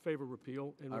flawed, I favor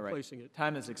repeal and All replacing right. it.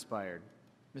 Time has expired.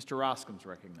 Mr. Roscom's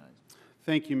recognized.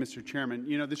 Thank you, Mr. Chairman.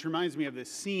 You know, this reminds me of this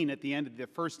scene at the end of the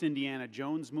first Indiana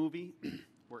Jones movie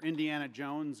where Indiana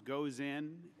Jones goes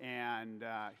in and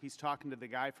he's talking to the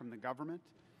guy from the government,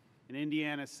 and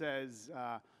Indiana says,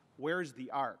 where's the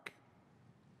Ark?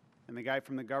 And the guy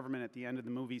from the government at the end of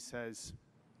the movie says,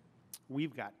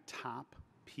 we've got top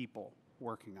people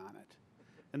working on it.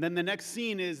 And then the next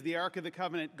scene is the Ark of the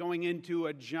Covenant going into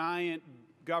a giant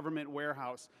government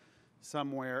warehouse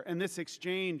somewhere. And this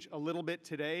exchange a little bit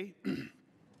today,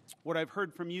 what I've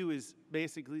heard from you is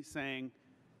basically saying,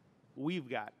 we've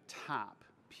got top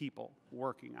people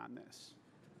working on this.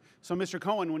 So, Mr.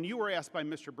 Cohen, when you were asked by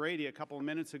Mr. Brady a couple of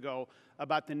minutes ago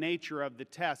about the nature of the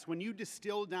test, when you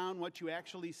distilled down what you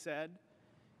actually said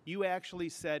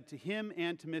to him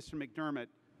and to Mr. McDermott,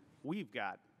 we've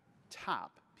got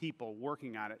top people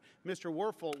working on it. Mr.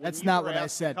 Werfel, That's not what I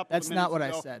said. That's not what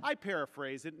I said. I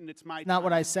paraphrase it, and it's my not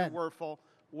what I Mr. said. Werfel,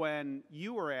 when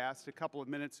you were asked a couple of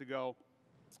minutes ago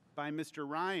by Mr.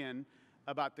 Ryan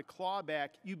about the clawback,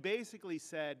 you basically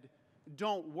said,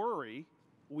 don't worry,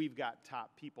 we've got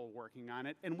top people working on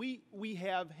it. And we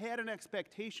have had an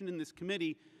expectation in this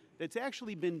committee that's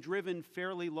actually been driven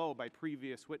fairly low by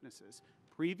previous witnesses.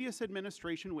 Previous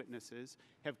administration witnesses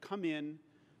have come in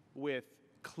with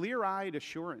clear-eyed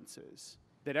assurances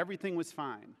that everything was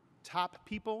fine. Top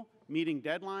people meeting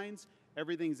deadlines,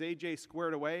 everything's AJ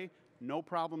squared away, no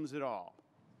problems at all.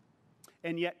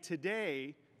 And yet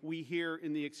today, we hear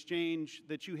in the exchange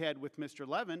that you had with Mr.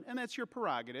 Levin, and that's your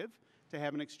prerogative to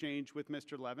have an exchange with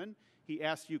Mr. Levin. He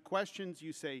asks you questions,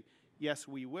 you say, yes,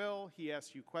 we will. He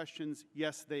asks you questions,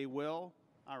 yes, they will.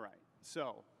 All right,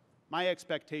 so my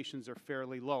expectations are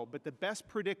fairly low, but the best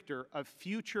predictor of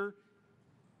future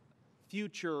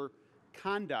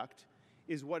conduct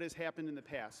is what has happened in the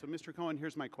past. So, Mr. Cohen,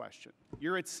 here's my question.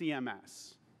 You're at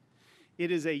CMS.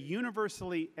 It is a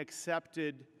universally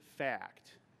accepted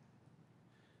fact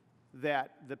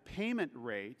that the payment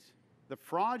rate, the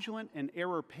fraudulent and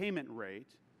error payment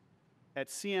rate at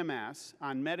CMS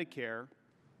on Medicare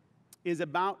is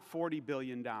about $40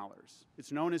 billion.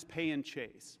 It's known as pay and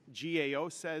chase. GAO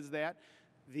says that.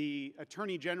 The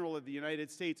Attorney General of the United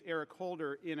States, Eric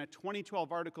Holder, in a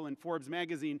 2012 article in Forbes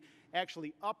magazine,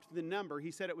 actually upped the number.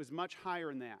 He said it was much higher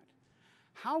than that.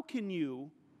 How can you,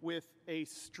 with a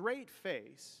straight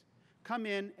face, come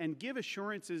in and give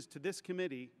assurances to this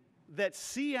committee that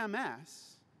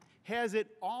CMS has it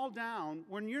all down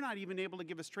when you're not even able to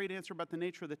give a straight answer about the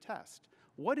nature of the test?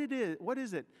 What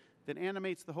is it that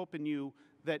animates the hope in you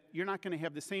that you're not going to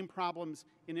have the same problems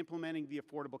in implementing the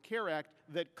Affordable Care Act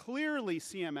that clearly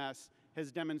CMS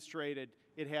has demonstrated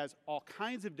it has all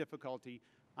kinds of difficulty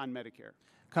on Medicare?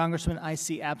 Congressman, I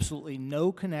see absolutely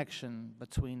no connection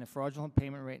between the fraudulent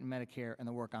payment rate in Medicare and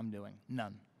the work I'm doing.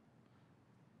 None.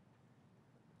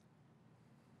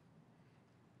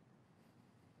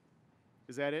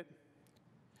 Is that it?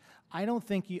 I don't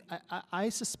think you, I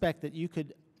suspect that you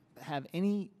could have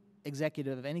any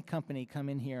executive of any company come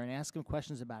in here and ask him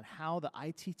questions about how the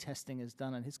IT testing is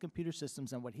done on his computer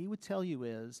systems, and what he would tell you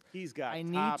is, he's got I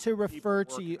need to refer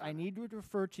to you. I need to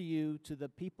refer to you to the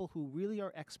people who really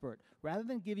are expert, rather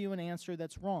than give you an answer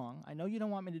that's wrong. I know you don't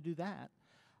want me to do that.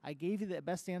 I gave you the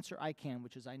best answer I can,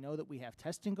 which is I know that we have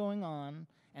testing going on,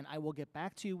 and I will get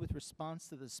back to you with response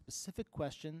to the specific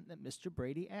question that Mr.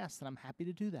 Brady asked, and I'm happy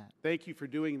to do that. Thank you for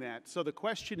doing that. So the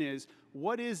question is,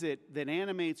 what is it that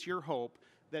animates your hope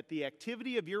that the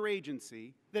activity of your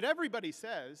agency, that everybody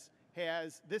says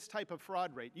has this type of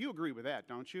fraud rate? You agree with that,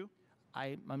 don't you?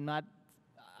 I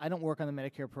don't work on the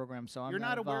Medicare program, so I'm You're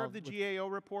not aware of the with GAO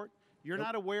report? You're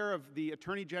not aware of the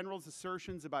Attorney General's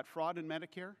assertions about fraud in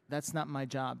Medicare? That's not my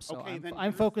job, so Okay, then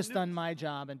I'm focused on my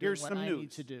job and doing Here's what some I news.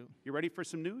 need to do. You ready for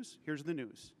some news? Here's the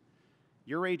news.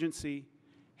 Your agency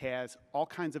has all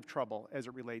kinds of trouble as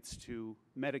it relates to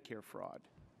Medicare fraud,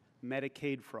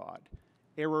 Medicaid fraud,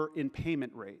 error in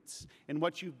payment rates. And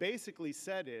what you've basically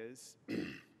said is,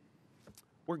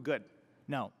 we're good.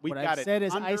 No, We've what got I've it said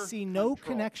is under I see no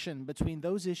control. connection between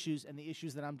those issues and the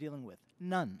issues that I'm dealing with.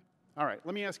 None. All right,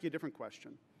 let me ask you a different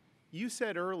question. You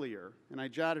said earlier, and I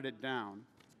jotted it down,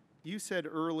 you said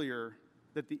earlier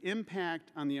that the impact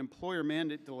on the employer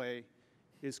mandate delay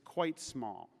is quite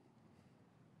small.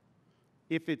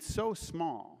 If it's so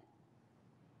small,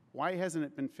 why hasn't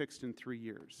it been fixed in 3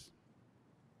 years?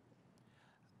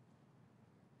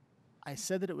 I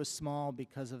said that it was small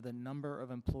because of the number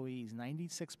of employees.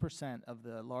 96% of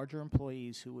the larger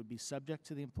employees who would be subject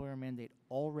to the employer mandate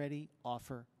already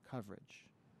offer coverage.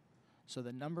 So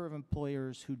the number of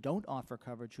employers who don't offer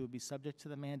coverage who would be subject to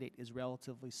the mandate is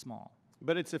relatively small.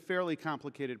 But it's a fairly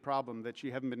complicated problem that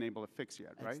you haven't been able to fix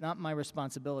yet, right? It's not my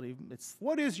responsibility. It's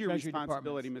What is your Treasury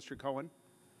responsibility, Department's. Mr. Cohen?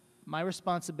 My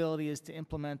responsibility is to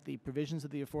implement the provisions of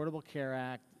the Affordable Care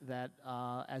Act that,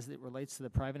 as it relates to the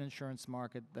private insurance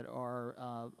market, that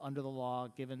are under the law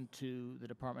given to the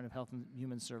Department of Health and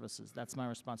Human Services. That's my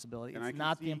responsibility. And I It's can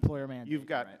not the see employer mandate. You've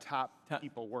got top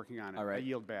people working on it. All right. I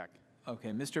yield back. Okay,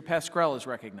 Mr. Pascrell is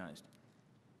recognized.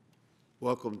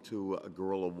 Welcome to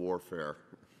guerrilla warfare.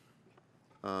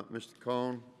 Mr.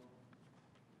 Cohen,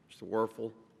 Mr.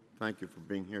 Werfel, thank you for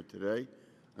being here today.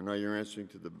 I know you're answering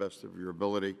to the best of your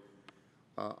ability.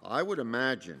 I would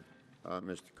imagine,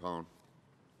 Mr. Cohen,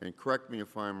 and correct me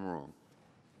if I'm wrong,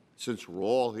 since we're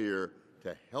all here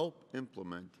to help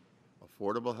implement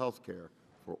affordable health care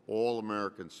for all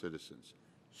American citizens,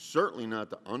 certainly not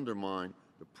to undermine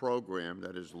the program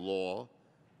that is law,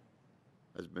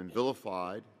 has been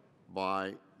vilified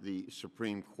by the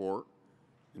Supreme Court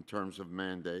in terms of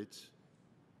mandates.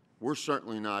 We're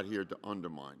certainly not here to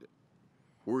undermine it.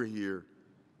 We're here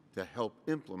to help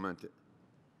implement it.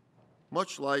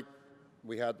 Much like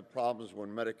we had the problems when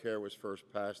Medicare was first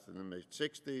passed in the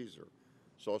mid-60s or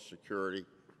Social Security,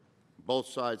 both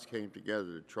sides came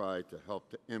together to try to help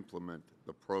to implement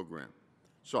the program.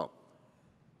 So,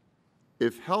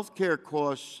 if health care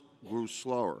costs grew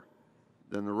slower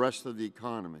than the rest of the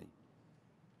economy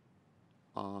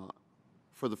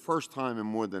for the first time in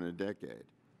more than a decade,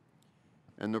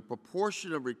 and the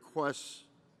proportion of requests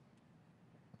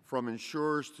from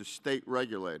insurers to state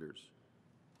regulators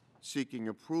seeking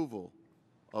approval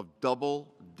of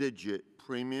double-digit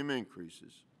premium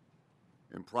increases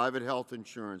in private health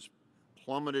insurance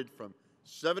plummeted from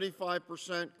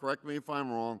 75%, correct me if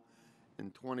I'm wrong,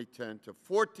 in 2010 to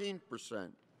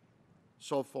 14%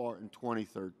 so far in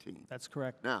 2013. That's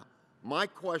correct. Now, my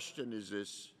question is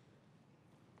this.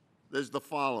 There's the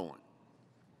following.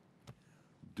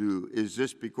 Is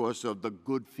this because of the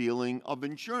good feeling of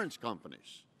insurance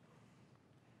companies?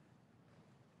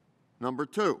 Number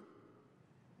two,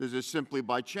 is this simply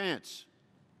by chance?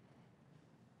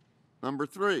 Number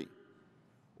three,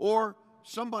 or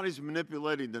somebody's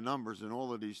manipulating the numbers and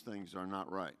all of these things are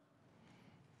not right?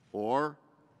 Or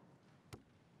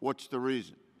what's the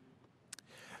reason?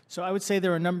 So I would say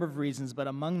there are a number of reasons, but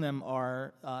among them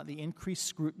are the increased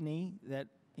scrutiny that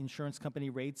insurance company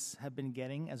rates have been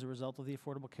getting as a result of the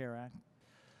Affordable Care Act,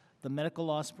 the medical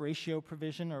loss ratio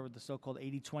provision, or the so-called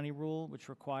 80-20 rule, which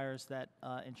requires that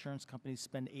insurance companies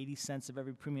spend 80 cents of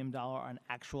every premium dollar on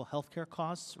actual health care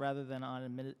costs rather than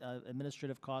on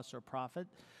administrative costs or profit,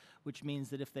 which means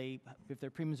that if their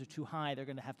premiums are too high, they're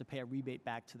going to have to pay a rebate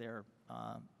back to their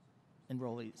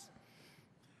enrollees.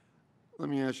 Let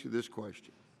me ask you this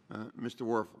question. Mr.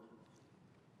 Werfel,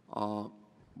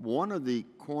 one of the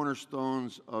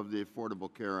cornerstones of the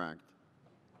Affordable Care Act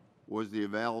was the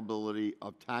availability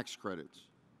of tax credits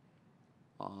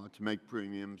to make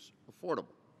premiums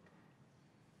affordable.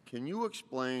 Can you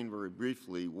explain very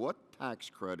briefly what tax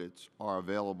credits are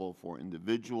available for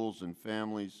individuals and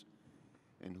families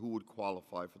and who would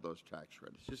qualify for those tax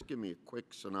credits? Just give me a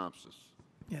quick synopsis.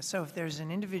 Yeah, so if there's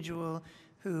an individual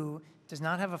who does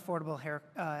not have affordable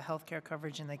health care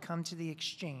coverage and they come to the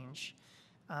exchange,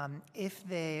 if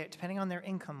they, depending on their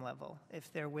income level,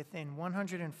 if they're within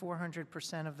 100 and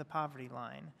 400% of the poverty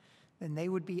line, then they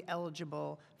would be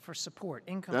eligible for support.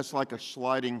 That's like a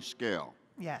sliding scale.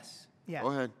 Yes, yes.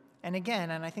 Go ahead. And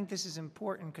again, and I think this is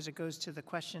important because it goes to the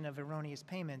question of erroneous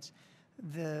payments,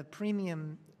 the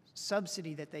premium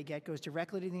subsidy that they get goes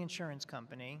directly to the insurance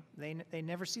company. They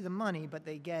never see the money, but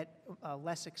they get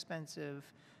less expensive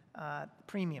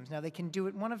premiums. Now, they can do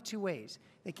it one of two ways.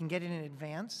 They can get it in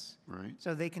advance, right?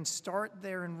 So they can start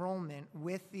their enrollment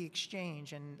with the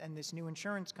exchange and this new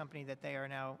insurance company that they are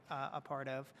now a part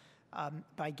of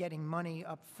by getting money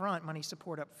up front, money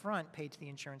support up front paid to the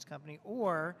insurance company,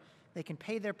 or they can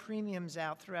pay their premiums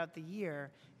out throughout the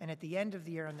year, and at the end of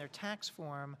the year on their tax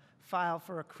form, file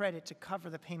for a credit to cover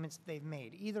the payments that they've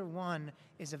made. Either one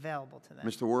is available to them.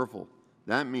 Mr. Werfel,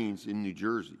 that means in New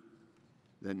Jersey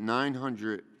that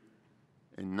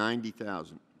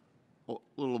 990,000, a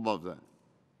little above that,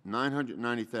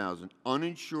 990,000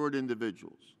 uninsured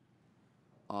individuals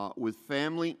with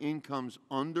family incomes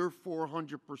under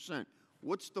 400%.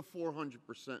 What's the 400%,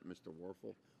 Mr.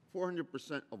 Werfel?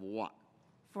 400% of what?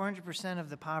 400% of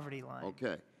the poverty line.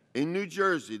 Okay. In New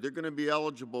Jersey, they're going to be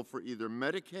eligible for either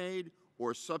Medicaid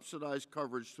or subsidized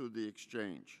coverage through the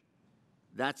exchange.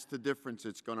 That's the difference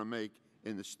it's going to make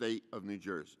in the state of New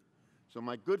Jersey. So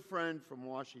my good friend from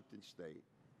Washington State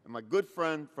and my good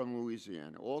friend from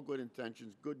Louisiana, all good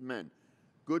intentions, good men,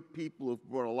 good people who've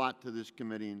brought a lot to this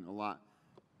committee and a lot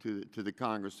to the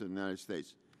Congress of the United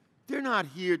States. They're not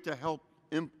here to help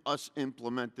us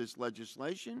implement this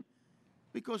legislation.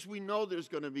 Because we know there's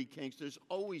going to be kinks. There's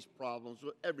always problems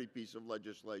with every piece of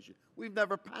legislation. We've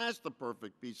never passed a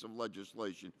perfect piece of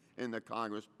legislation in the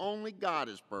Congress. Only God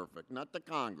is perfect, not the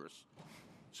Congress.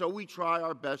 So we try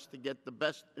our best to get the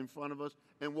best in front of us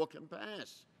and what can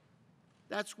pass.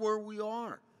 That's where we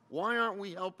are. Why aren't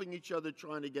we helping each other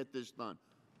trying to get this done?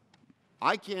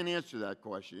 I can't answer that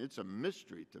question. It's a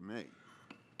mystery to me,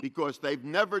 because they've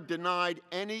never denied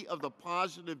any of the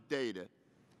positive data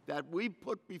that we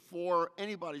put before,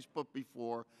 anybody's put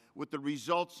before, with the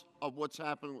results of what's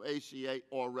happened with ACA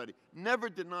already. Never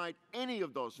denied any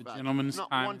of those facts. Gentleman's not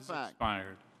time one has fact.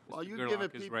 expired. Well, Mr. you're Gerlach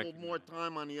giving is people recognized. more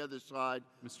time on the other side.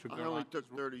 Mr. I only Gerlach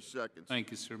took 30 seconds.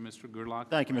 Thank you, sir. Mr. Gerlach.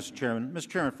 Thank you, Mr. Chairman. Mr.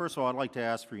 Chairman, first of all, I'd like to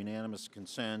ask for unanimous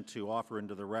consent to offer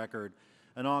into the record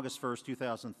an August 1st,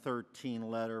 2013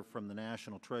 letter from the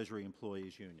National Treasury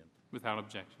Employees Union. Without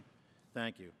objection.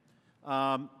 Thank you.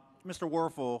 Mr.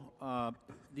 Werfel,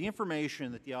 the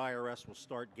information that the IRS will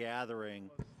start gathering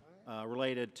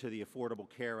related to the Affordable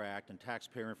Care Act and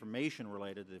taxpayer information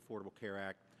related to the Affordable Care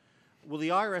Act, will the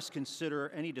IRS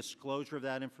consider any disclosure of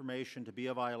that information to be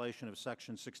a violation of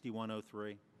Section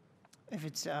 6103? If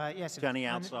it's, yes. To any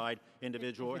outside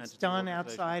individual If it's entity or done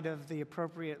organization? outside of the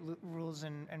appropriate rules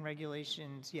and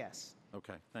regulations, yes.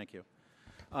 Okay, thank you.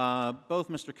 Both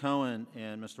Mr. Cohen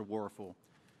and Mr. Werfel,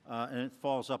 and it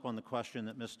follows up on the question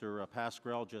that Mr.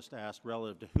 Pasquarello just asked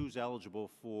relative to who's eligible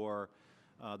for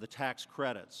the tax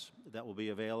credits that will be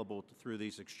available through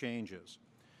these exchanges.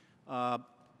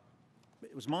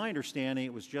 It was my understanding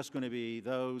it was just going to be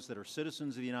those that are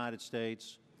citizens of the United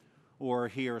States or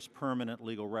here as permanent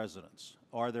legal residents.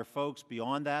 Are there folks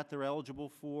beyond that that are eligible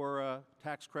for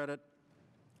tax credit,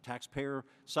 taxpayer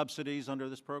subsidies under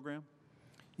this program?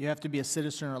 You have to be a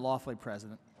citizen or lawfully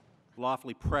present.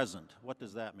 Lawfully present, what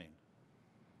does that mean?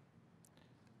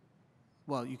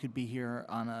 Well, you could be here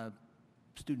on a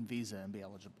student visa and be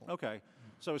eligible. Okay,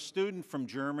 so a student from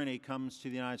Germany comes to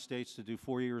the United States to do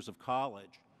 4 years of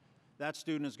college. That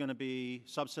student is going to be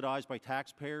subsidized by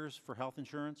taxpayers for health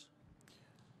insurance?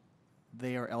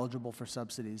 They are eligible for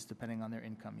subsidies depending on their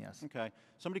income, yes. Okay.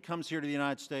 Somebody comes here to the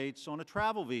United States on a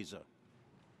travel visa,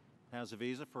 has a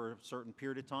visa for a certain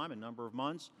period of time, a number of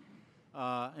months,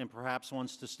 and perhaps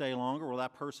wants to stay longer. Will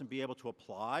that person be able to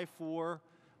apply for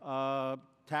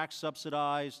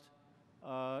tax-subsidized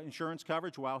insurance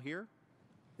coverage while here?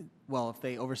 Well, if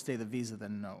they overstay the visa,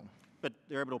 then no. But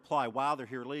they're able to apply while they're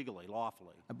here legally,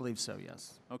 lawfully? I believe so,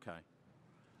 yes. Okay.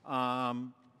 Are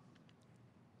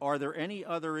there any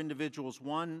other individuals,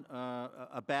 one,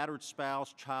 a battered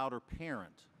spouse, child, or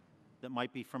parent that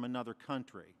might be from another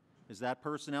country? Is that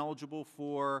person eligible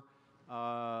for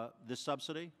this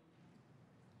subsidy?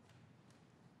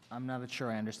 I'm not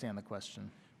sure I understand the question.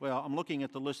 Well, I'm looking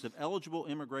at the list of eligible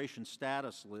immigration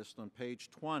status list on page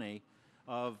 20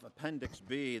 of Appendix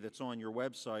B that's on your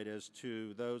website as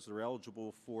to those that are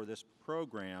eligible for this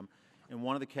program, and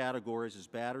one of the categories is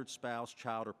battered spouse,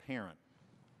 child, or parent.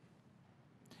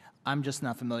 I'm just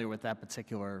not familiar with that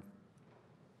particular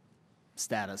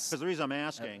status. Because the reason I'm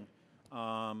asking,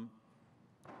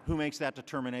 who makes that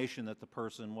determination that the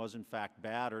person was in fact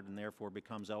battered and therefore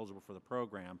becomes eligible for the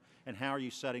program? And how are you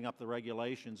setting up the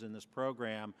regulations in this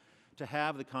program to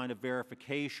have the kind of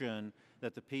verification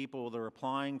that the people that are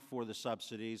applying for the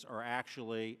subsidies are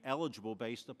actually eligible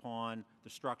based upon the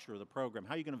structure of the program?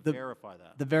 How are you going to verify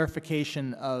that? The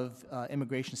verification of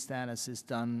immigration status is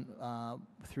done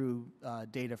through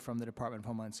data from the Department of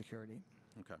Homeland Security.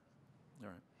 Okay. All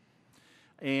right.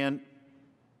 And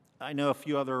I know a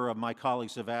few other of my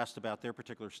colleagues have asked about their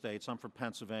particular states. I'm from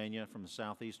Pennsylvania, from the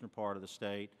southeastern part of the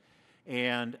state,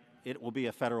 and it will be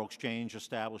a federal exchange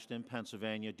established in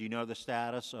Pennsylvania. Do you know the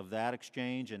status of that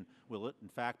exchange, and will it in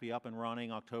fact be up and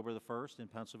running October the 1st in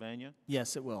Pennsylvania?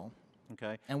 Yes, it will.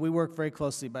 Okay. And we work very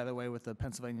closely, by the way, with the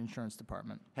Pennsylvania Insurance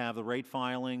Department. Have the rate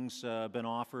filings been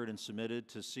offered and submitted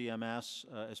to CMS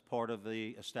as part of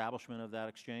the establishment of that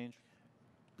exchange?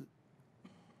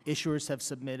 Issuers have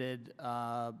submitted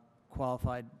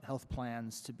qualified health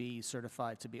plans to be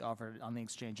certified to be offered on the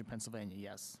exchange in Pennsylvania,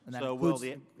 yes. And that So includes,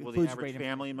 will the average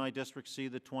family in my district see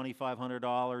the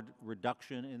 $2,500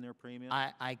 reduction in their premium?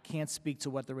 I can't speak to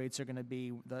what the rates are going to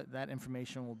be. That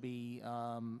information will be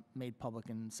made public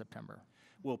in September.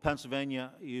 Well,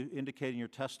 Pennsylvania, you indicated in your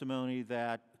testimony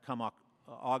that come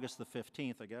August the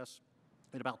 15th, I guess,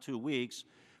 in about 2 weeks,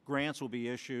 grants will be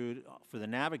issued for the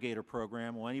Navigator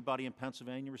program. Will anybody in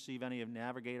Pennsylvania receive any of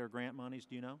Navigator grant monies,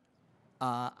 do you know?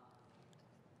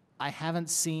 I haven't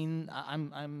seen,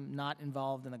 I'm not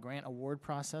involved in the grant award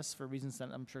process for reasons that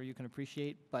I'm sure you can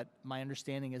appreciate, but my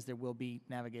understanding is there will be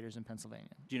navigators in Pennsylvania.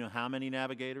 Do you know how many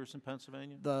navigators in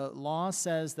Pennsylvania? The law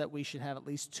says that we should have at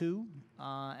least 2,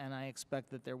 and I expect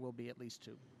that there will be at least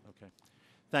 2. Okay.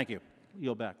 Thank you.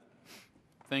 Yield back.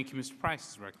 Thank you. Mr.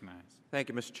 Price is recognized. Thank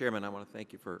you, Mr. Chairman. I want to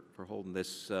thank you for holding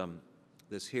this,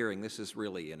 this hearing. This is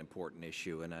really an important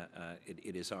issue, and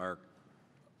it is our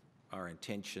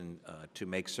intention to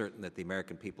make certain that the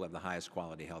American people have the highest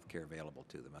quality health care available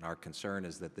to them. And our concern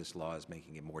is that this law is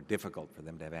making it more difficult for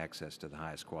them to have access to the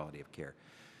highest quality of care.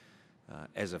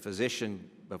 As a physician,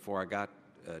 before I got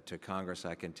to Congress,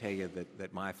 I can tell you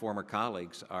that my former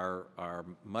colleagues are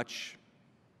much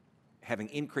having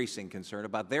increasing concern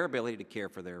about their ability to care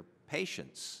for their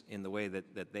patients in the way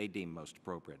that they deem most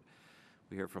appropriate.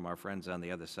 We hear from our friends on the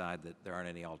other side that there aren't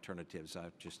any alternatives. I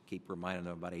just keep reminding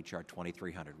them about H.R.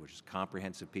 2300, which is a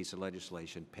comprehensive piece of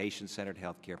legislation. Patient-centered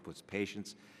health care puts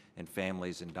patients and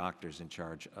families and doctors in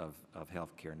charge of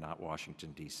health care, not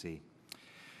Washington, D.C.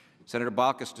 Senator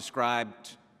Baucus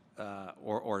described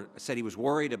or said he was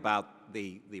worried about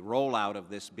the rollout of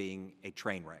this being a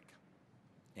train wreck.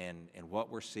 And what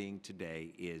we're seeing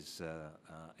today is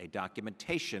a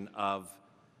documentation of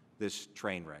this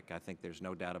train wreck. I think there's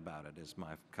no doubt about it, as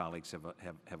my colleagues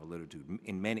have alluded to,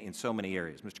 in so many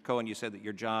areas. Mr. Cohen, you said that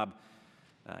your job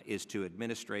is to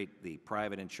administrate the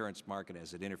private insurance market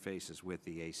as it interfaces with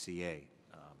the ACA.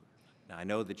 Now, I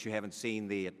know that you haven't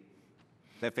seen is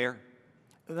that fair?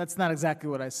 That's not exactly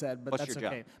what I said, but What's that's your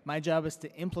okay. job? My job is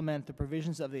to implement the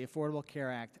provisions of the Affordable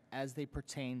Care Act as they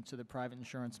pertain to the private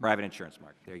insurance market. Private insurance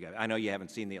market. There you go. I know you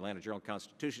haven't seen the Atlanta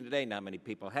Journal-Constitution today. Not many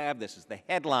people have. This is the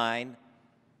headline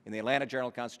in the Atlanta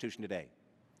Journal-Constitution today.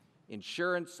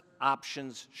 Insurance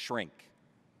options shrink.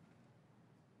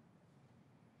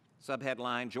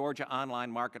 Subheadline, Georgia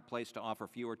online marketplace to offer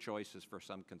fewer choices for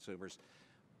some consumers.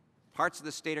 Parts of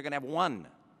the state are going to have one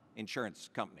insurance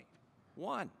company.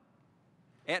 One.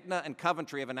 Aetna and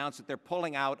Coventry have announced that they're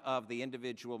pulling out of the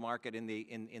individual market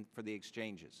for the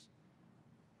exchanges.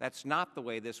 That's not the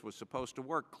way this was supposed to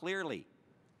work. Clearly,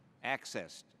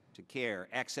 access to care,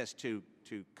 access to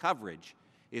coverage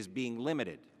is being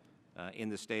limited in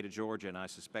the state of Georgia, and I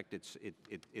suspect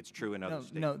it's true in other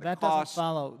states. No, that doesn't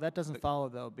follow. That doesn't follow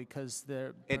though, because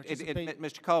the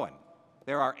Mr. Cohen,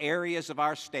 there are areas of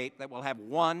our state that will have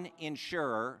one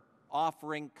insurer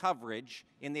offering coverage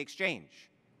in the exchange.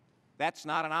 That's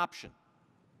not an option.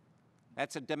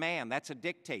 That's a demand. That's a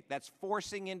dictate. That's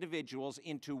forcing individuals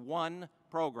into one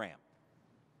program.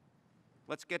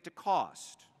 Let's get to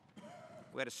cost.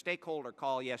 We had a stakeholder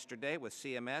call yesterday with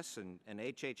CMS and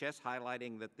HHS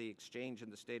highlighting that the exchange in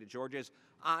the state of Georgia is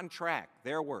on track.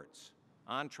 Their words,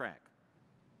 on track.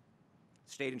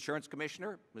 State Insurance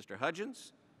Commissioner, Mr.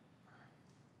 Hudgens,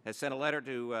 has sent a letter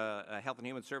to Health and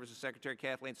Human Services Secretary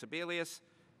Kathleen Sebelius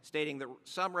stating that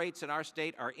some rates in our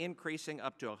state are increasing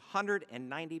up to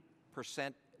 190%,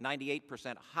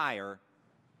 98% higher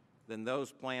than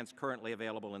those plans currently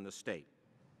available in the state.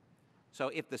 So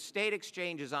if the state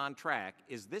exchange is on track,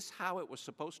 is this how it was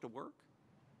supposed to work?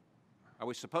 Are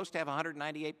we supposed to have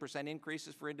 198%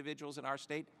 increases for individuals in our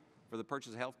state for the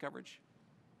purchase of health coverage?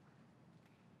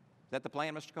 Is that the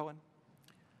plan, Mr. Cohen?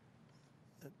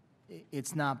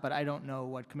 It's not, but I don't know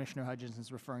what Commissioner Hudgens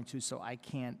is referring to, so I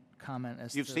can't comment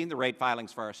as You've seen the rate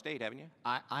filings for our state, haven't you?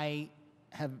 I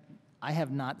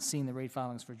have not seen the rate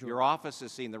filings for Georgia. Your office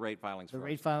has seen the rate filings for The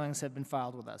rate filings have been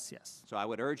filed with us, yes. So I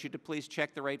would urge you to please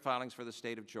check the rate filings for the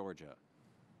state of Georgia.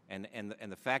 And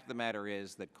the fact of the matter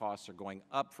is that costs are going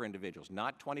up for individuals,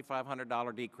 not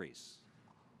 $2,500 decrease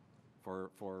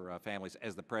for families,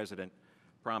 as the President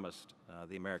promised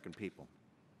the American people.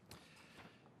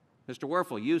 Mr.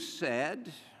 Werfel, you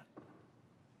said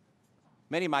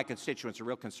many of my constituents are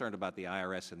real concerned about the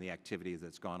IRS and the activity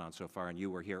that's gone on so far, and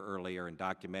you were here earlier and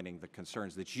documenting the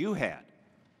concerns that you had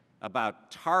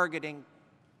about targeting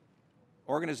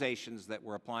organizations that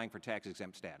were applying for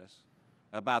tax-exempt status,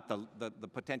 about the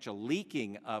potential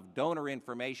leaking of donor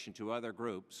information to other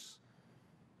groups.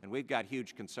 And we've got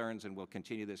huge concerns, and we'll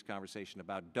continue this conversation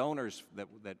about donors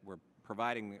that were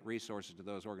providing resources to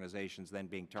those organizations then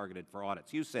being targeted for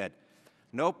audits. You said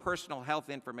no personal health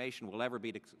information will ever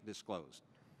be disclosed.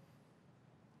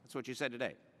 That's what you said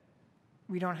today.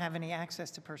 We don't have any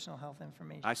access to personal health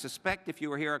information. I suspect if you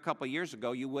were here a couple years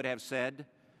ago, you would have said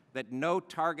that no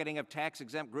targeting of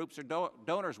tax-exempt groups or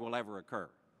donors will ever occur.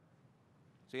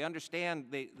 So you understand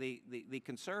the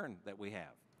concern that we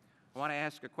have. I want to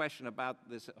ask a question about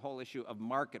this whole issue of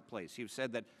marketplace. You've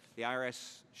said that the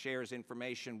IRS shares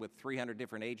information with 300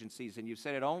 different agencies, and you've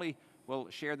said it only will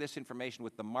share this information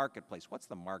with the marketplace. What's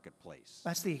the marketplace?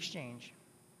 That's the exchange.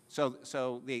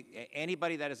 So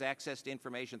anybody that has access to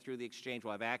information through the exchange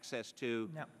will have access to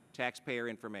taxpayer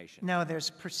information? No, there's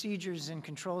procedures and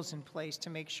controls in place to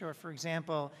make sure, for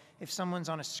example, if someone's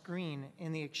on a screen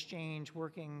in the exchange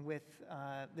working with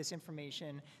this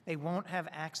information, they won't have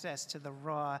access to the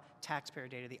raw taxpayer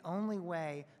data. The only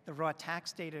way the raw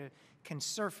tax data can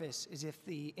surface is if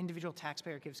the individual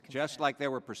taxpayer gives consent. Just like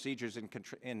there were procedures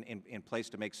in place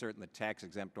to make certain that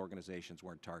tax-exempt organizations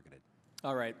weren't targeted.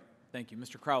 All right. Thank you.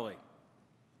 Mr. Crowley.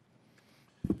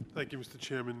 Thank you, Mr.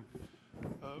 Chairman.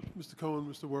 Mr. Cohen,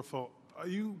 Mr. Werfel, are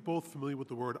you both familiar with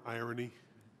the word irony?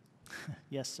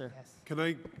 Yes, sir. Yes. Can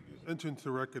I enter into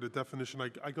the record a definition?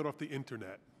 I got off the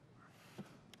internet.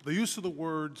 The use of the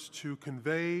words to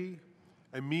convey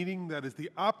a meaning that is the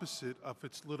opposite of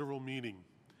its literal meaning.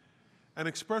 An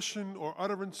expression or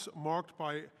utterance marked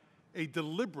by a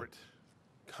deliberate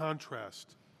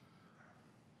contrast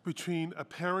between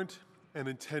apparent and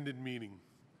intended meaning.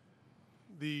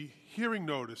 The hearing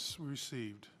notice we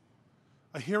received,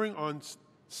 a hearing on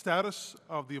status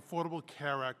of the Affordable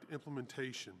Care Act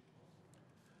implementation.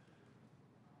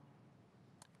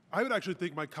 I would actually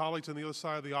think my colleagues on the other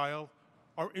side of the aisle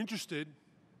are interested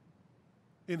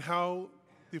in how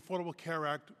the Affordable Care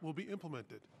Act will be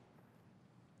implemented.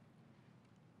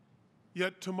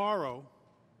 Yet tomorrow,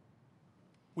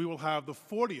 we will have the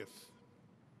 40th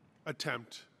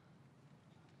attempt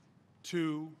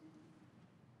to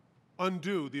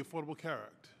undo the Affordable Care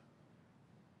Act,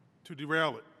 to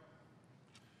derail it.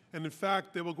 And in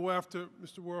fact, they will go after,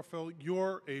 Mr. Werfel,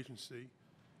 your agency,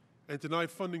 and deny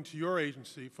funding to your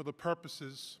agency for the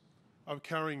purposes of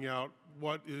carrying out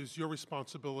what is your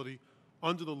responsibility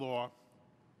under the law,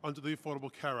 under the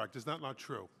Affordable Care Act. Is that not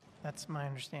true? That's my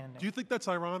understanding. Do you think that's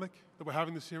ironic that we're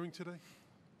having this hearing today?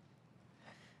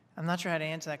 I'm not sure how to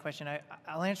answer that question.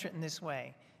 I'll answer it in this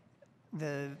way.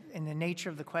 In the nature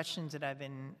of the questions that I've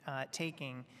been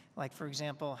taking, like, for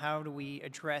example, how do we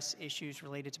address issues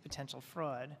related to potential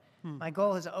fraud? My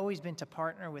goal has always been to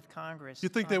partner with Congress. Do you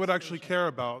think they would actually care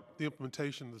about the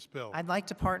implementation of this bill? I'd like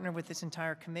to partner with this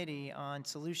entire committee on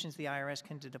solutions the IRS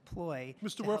can deploy.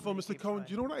 Mr. Werfel, Mr. Cohen,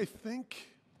 do you know what I think?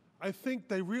 I think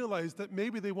they realize that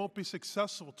maybe they won't be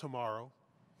successful tomorrow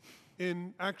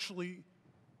in actually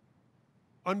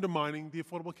undermining the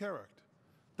Affordable Care Act.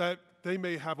 That they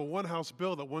may have a one-house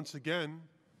bill that once again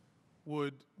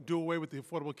would do away with the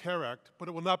Affordable Care Act, but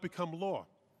it will not become law.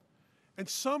 And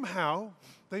somehow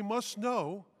they must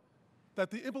know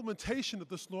that the implementation of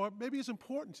this law maybe is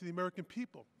important to the American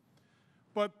people.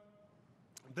 But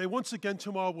they once again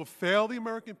tomorrow will fail the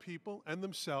American people and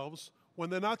themselves when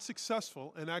they're not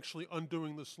successful in actually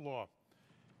undoing this law.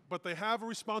 But they have a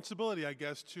responsibility, I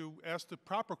guess, to ask the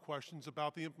proper questions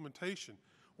about the implementation.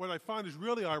 What I find is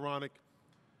really ironic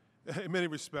in many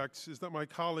respects is that my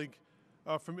colleague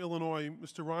from Illinois,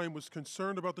 Mr. Ryan, was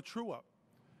concerned about the true-up.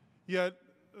 Yet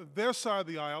their side of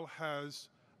the aisle has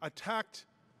attacked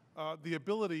the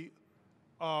ability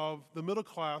of the middle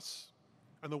class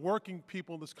and the working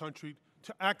people in this country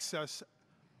to access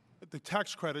the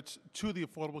tax credits to the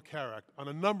Affordable Care Act on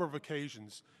a number of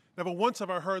occasions. Never once have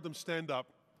I heard them stand up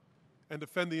and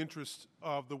defend the interests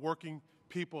of the working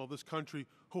people of this country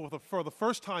who, for the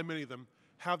first time, many of them,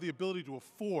 have the ability to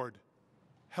afford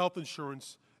health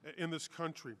insurance in this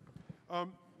country.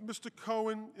 Mr.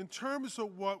 Cohen, in terms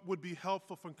of what would be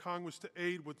helpful from Congress to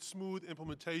aid with smooth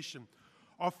implementation,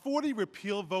 are 40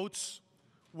 repeal votes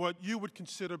what you would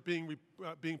consider being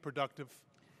productive?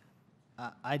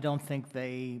 I don't think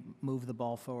they move the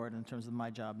ball forward in terms of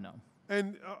my job, no.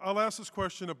 And I'll ask this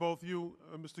question of both you,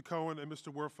 Mr. Cohen and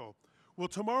Mr. Werfel. Will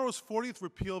tomorrow's 40th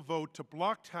repeal vote to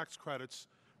block tax credits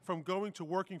from going to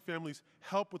working families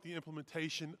help with the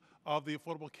implementation of the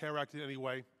Affordable Care Act in any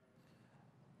way?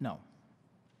 No.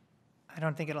 I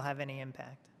don't think it'll have any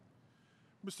impact.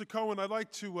 Mr. Cohen, I'd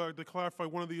like to clarify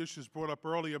one of the issues brought up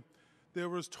earlier. There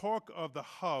was talk of the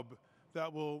hub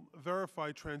that will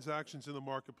verify transactions in the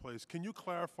marketplace. Can you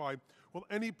clarify, will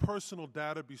any personal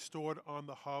data be stored on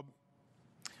the hub?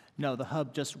 No, the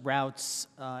hub just routes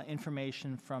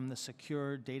information from the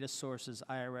secure data sources,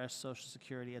 IRS, Social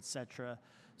Security, et cetera,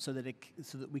 so that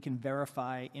we can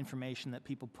verify information that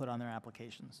people put on their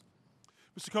applications.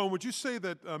 Mr. Cohen, would you say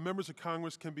that members of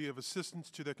Congress can be of assistance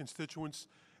to their constituents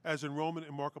as enrollment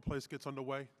in Marketplace gets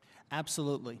underway?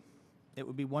 Absolutely. It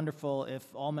would be wonderful if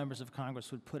all members of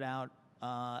Congress would put out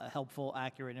helpful,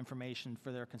 accurate information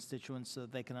for their constituents so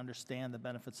that they can understand the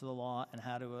benefits of the law and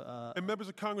how to. And members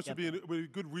of Congress would be a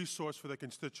good resource for their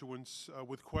constituents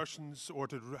with questions or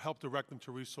to help direct them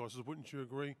to resources. Wouldn't you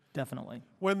agree? Definitely.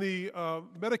 When the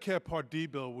Medicare Part D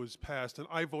bill was passed, and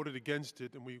I voted against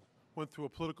it, and we went through a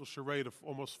political charade of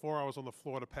almost 4 hours on the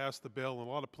floor to pass the bill, and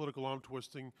a lot of political arm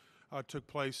twisting took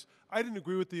place. I didn't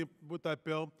agree with that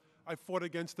bill. I fought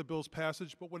against the bill's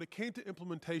passage, but when it came to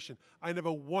implementation, I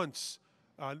never once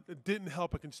didn't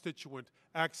help a constituent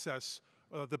access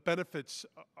the benefits,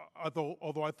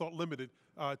 although I thought limited,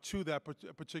 to that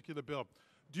particular bill.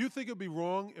 Do you think it would be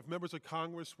wrong if members of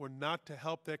Congress were not to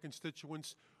help their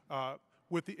constituents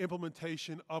with the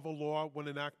implementation of a law when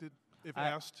enacted, if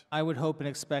asked? I would hope and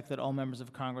expect that all members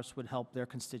of Congress would help their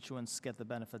constituents get the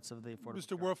benefits of the Affordable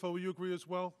Mr. Werfel, will you agree as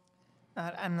well?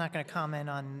 I'm not going to comment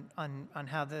on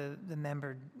how the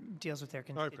member deals with their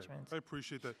constituents. I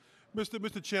appreciate that.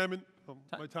 Mr. Chairman,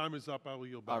 my time is up. I will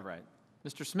yield back. All right.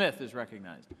 Mr. Smith is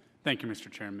recognized. Thank you, Mr.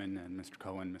 Chairman, and Mr.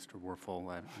 Cohen, Mr.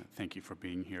 Werfel. Thank you for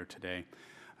being here today.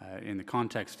 In the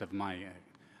context of my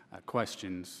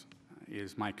questions,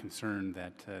 is my concern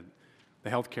that the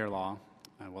health care law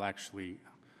will actually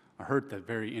hurt the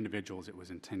very individuals it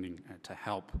was intending to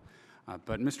help.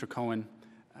 But Mr. Cohen,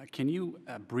 can you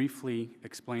briefly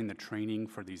explain the training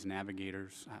for these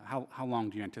navigators? How long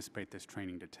do you anticipate this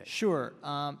training to take? Sure.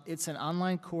 It's an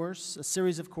online course, a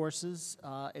series of courses.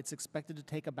 It's expected to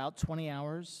take about 20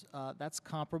 hours. That's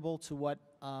comparable to what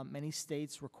many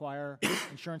states require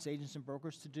insurance agents and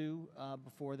brokers to do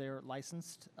before they're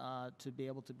licensed to be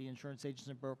able to be insurance agents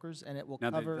and brokers, and it will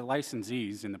cover... The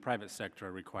licensees in the private sector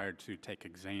are required to take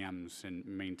exams and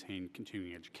maintain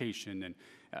continuing education, and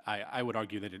I would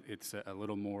argue that it's a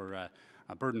little more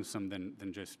burdensome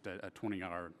than just a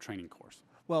 20-hour training course.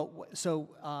 Well, so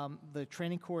the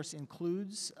training course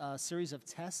includes a series of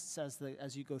tests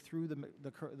as you go through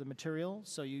the material.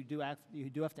 So you do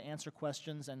have to answer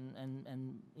questions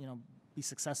and be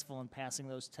successful in passing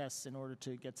those tests in order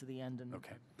to get to the end.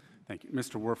 Okay, thank you,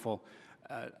 Mr. Werfel.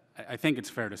 I think it's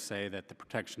fair to say that the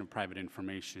protection of private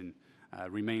information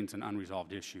remains an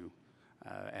unresolved issue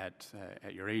at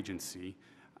your agency.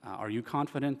 Are you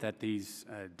confident that these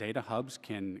data hubs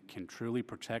can truly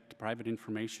protect private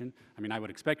information? I mean, I would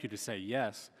expect you to say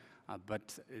yes,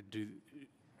 but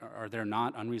are there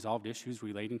not unresolved issues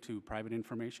relating to private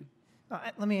information?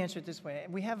 Let me answer it this way.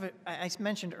 I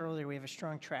mentioned earlier we have a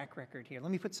strong track record here.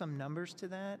 Let me put some numbers to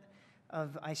that.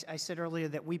 I said earlier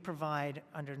that we provide,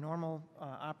 under normal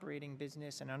operating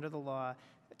business and under the law,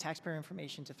 taxpayer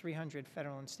information to 300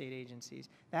 federal and state agencies.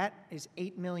 That is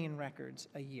 8 million records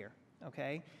a year.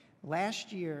 Okay.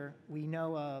 Last year, we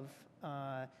know of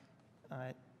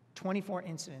 24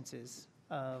 incidences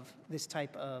of this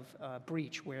type of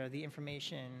breach where the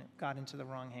information got into the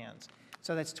wrong hands.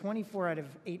 So that's 24 out of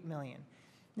 8 million.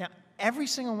 Now, every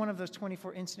single one of those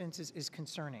 24 incidences is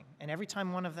concerning, and every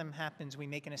time one of them happens, we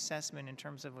make an assessment in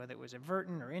terms of whether it was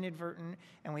advertent or inadvertent,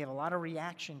 and we have a lot of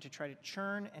reaction to try to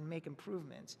churn and make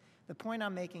improvements. The point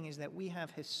I'm making is that we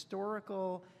have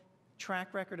historical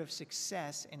track record of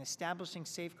success in establishing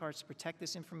safeguards to protect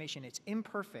this information. It's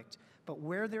imperfect, but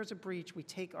where there's a breach, we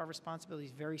take our responsibilities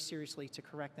very seriously to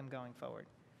correct them going forward.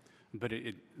 But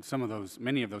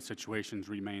many of those situations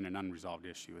remain an unresolved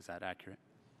issue. Is that accurate?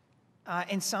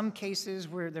 In some cases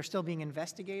where they're still being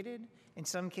investigated, in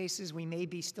some cases we may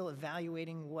be still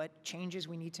evaluating what changes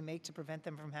we need to make to prevent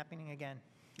them from happening again.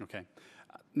 Okay.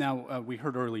 Now, we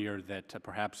heard earlier that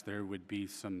perhaps there would be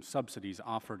some subsidies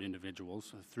offered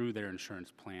individuals through their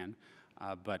insurance plan,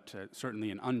 but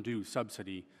certainly an undue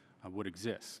subsidy would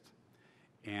exist.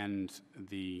 And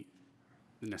the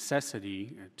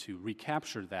necessity to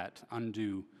recapture that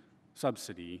undue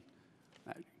subsidy,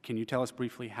 can you tell us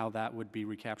briefly how that would be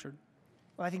recaptured?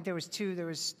 Well, I think there was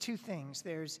two things.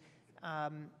 There's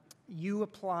you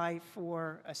apply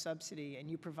for a subsidy and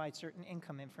you provide certain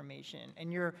income information,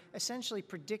 and you're essentially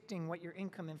predicting what your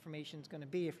income information is going to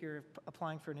be if you're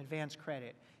applying for an advance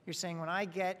credit. You're saying, when I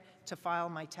get to file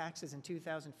my taxes in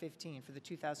 2015 for the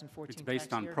 2014 It's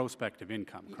based on prospective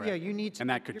income, correct? Yeah, you need to. And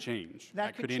that could change.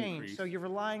 That could change. Increase. So you're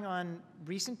relying on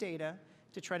recent data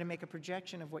to try to make a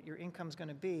projection of what your income is going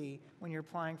to be when you're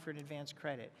applying for an advance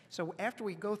credit. So after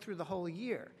we go through the whole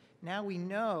year, now we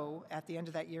know at the end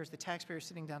of that year, as the taxpayer is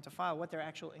sitting down to file, what their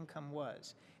actual income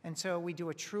was. And so we do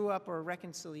a true-up or a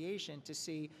reconciliation to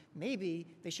see maybe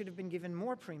they should have been given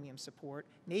more premium support,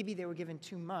 maybe they were given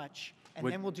too much, and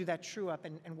then we'll do that true-up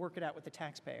and work it out with the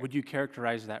taxpayer. Would you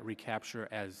characterize that recapture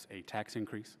as a tax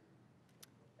increase?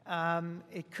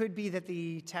 It could be that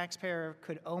the taxpayer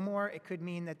could owe more. It could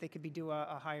mean that they could be due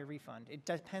a higher refund. It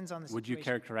depends on the situation. Would you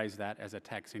characterize that as a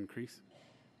tax increase?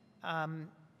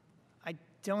 I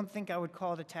don't think I would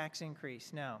call it a tax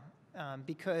increase, no,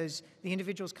 because the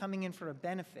individual's coming in for a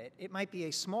benefit. It might be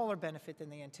a smaller benefit than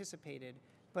they anticipated,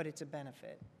 but it's a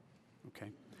benefit.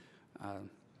 Okay.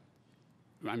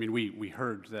 I mean, we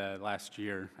heard last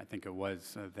year, I think it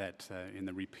was, that in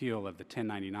the repeal of the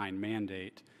 1099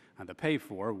 mandate, the pay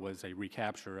for was a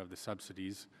recapture of the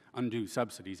subsidies, undue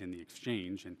subsidies in the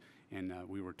exchange, and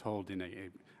we were told in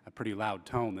a pretty loud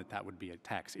tone that that would be a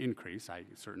tax increase. I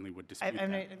certainly would dispute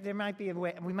that. There might be a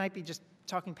way, we might be just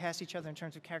talking past each other in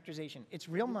terms of characterization. It's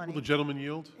real money. Will the gentleman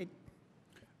yield?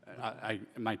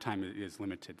 My time is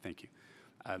limited, thank you.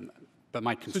 But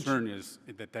my concern is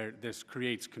that this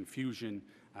creates confusion.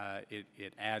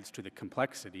 It adds to the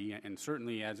complexity, and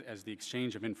certainly as the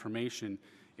exchange of information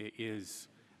is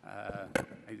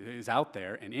out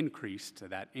there and increased,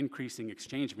 that increasing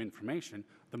exchange of information,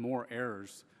 the more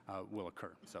errors will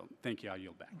occur. So thank you. I'll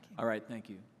yield back. All right, thank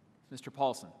you. Mr.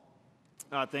 Paulson.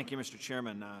 Thank you, Mr.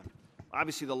 Chairman.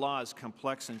 Obviously, the law is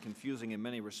complex and confusing in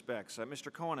many respects.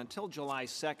 Mr. Cohen, until July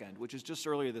 2nd, which is just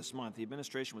earlier this month, the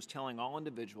administration was telling all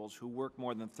individuals who work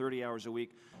more than 30 hours a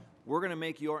week, we're going to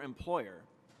make your employer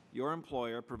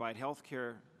provide health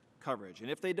care coverage. And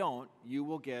if they don't, you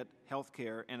will get health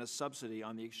care and a subsidy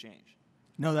on the exchange.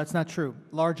 No, that's not true.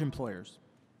 Large employers.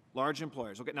 Large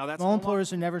employers. Okay, now that's Small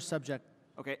employers are never subject.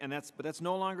 Okay, and that's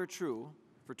no longer true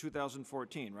for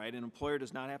 2014, right? An employer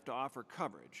does not have to offer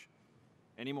coverage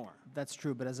anymore. That's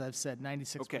true, but as I've said,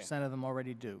 96% of them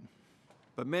already do.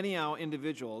 But many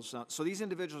individuals, so these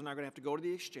individuals are now going to have to go to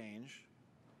the exchange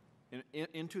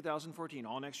in 2014,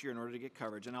 all next year, in order to get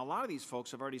coverage. And a lot of these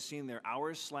folks have already seen their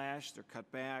hours slashed, they're cut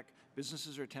back.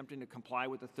 Businesses are attempting to comply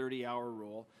with the 30-hour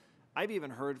rule. I've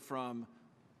even heard from,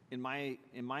 in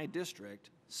my district,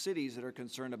 cities that are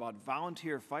concerned about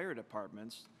volunteer fire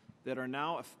departments that are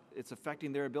now, it's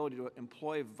affecting their ability to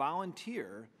employ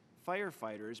volunteer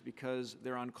firefighters because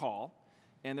they're on call.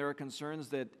 And there are concerns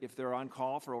that if they're on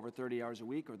call for over 30 hours a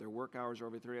week, or their work hours are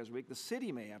over 30 hours a week, the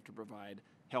city may have to provide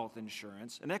health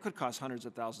insurance, and that could cost hundreds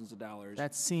of thousands of dollars.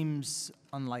 That seems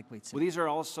unlikely to me. Well, these are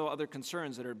also other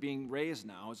concerns that are being raised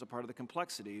now as a part of the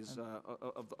complexities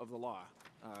of the law.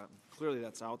 Clearly,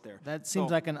 that's out there. That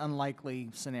seems like an unlikely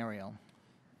scenario.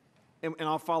 And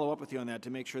I'll follow up with you on that to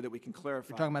make sure that we can clarify.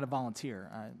 You're talking about a volunteer.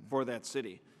 For that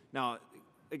city. Now,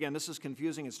 again, this is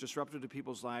confusing. It's disruptive to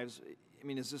people's lives. I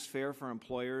mean, is this fair for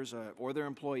employers or their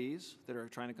employees that are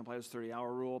trying to comply with this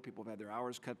 30-hour rule? People have had their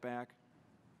hours cut back.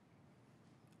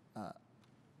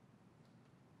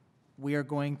 We are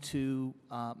going to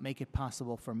make it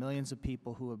possible for millions of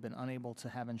people who have been unable to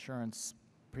have insurance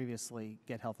previously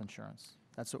get health insurance.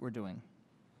 That's what we're doing.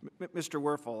 Mr.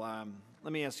 Werfel,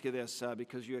 let me ask you this,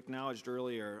 because you acknowledged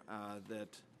earlier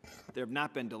that there have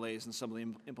not been delays in some of the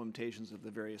implementations of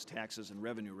the various taxes and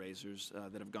revenue raisers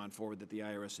that have gone forward that the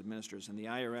IRS administers. And the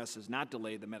IRS has not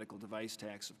delayed the medical device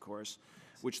tax, of course,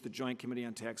 which the Joint Committee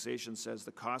on Taxation says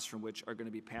the costs from which are going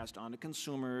to be passed on to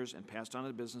consumers and passed on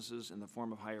to businesses in the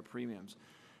form of higher premiums.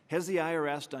 Has the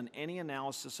IRS done any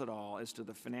analysis at all as to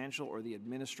the financial or the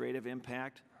administrative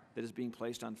impact that is being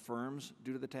placed on firms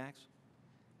due to the tax?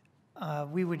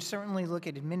 We would certainly look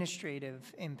at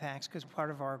administrative impacts, because part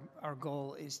of our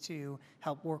goal is to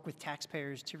help work with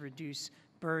taxpayers to reduce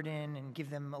burden and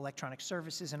give them electronic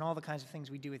services and all the kinds of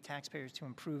things we do with taxpayers to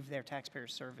improve their taxpayer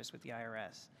service with the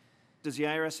IRS. Does the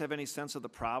IRS have any sense of the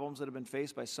problems that have been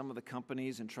faced by some of the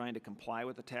companies in trying to comply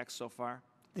with the tax so far?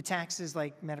 The taxes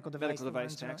like medical device. Medical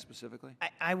device tax specifically?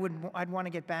 I'd want to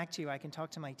get back to you. I can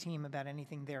talk to my team about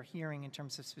anything they're hearing in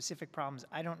terms of specific problems.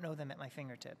 I don't know them at my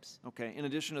fingertips. Okay. In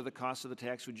addition to the cost of the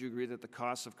tax, would you agree that the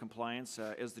cost of compliance,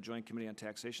 as the Joint Committee on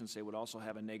Taxation say, would also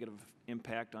have a negative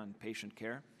impact on patient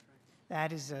care?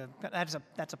 That's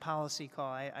a policy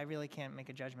call. I really can't make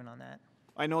a judgment on that.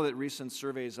 I know that recent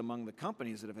surveys among the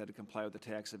companies that have had to comply with the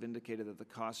tax have indicated that the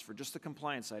cost for just the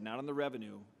compliance side, not on the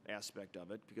revenue aspect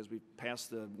of it, because we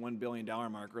passed the $1 billion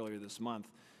mark earlier this month,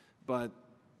 but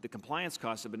the compliance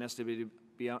costs have been estimated to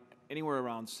be anywhere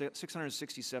around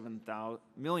 $667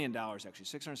 million, actually,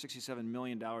 $667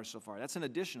 million so far. That's in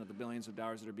addition to the billions of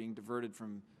dollars that are being diverted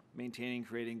from maintaining,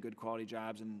 creating good quality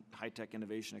jobs and high-tech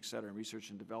innovation, et cetera, and research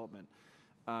and development.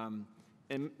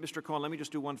 And Mr. Cohen, let me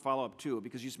just do one follow-up, too,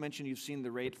 because you mentioned you've seen the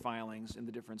rate filings in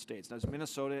the different states. Now, is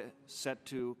Minnesota set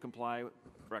to comply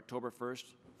for October 1st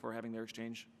for having their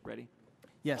exchange ready?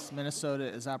 Yes, Minnesota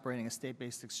is operating a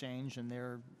state-based exchange, and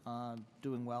they're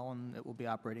doing well, and it will be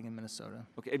operating in Minnesota.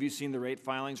 Okay. Have you seen the rate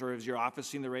filings, or has your office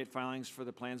seen the rate filings for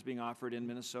the plans being offered in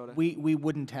Minnesota? We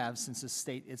wouldn't have, since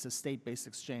it's a state-based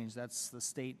exchange. The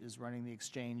state is running the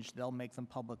exchange. They'll make them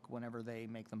public whenever they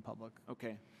make them public.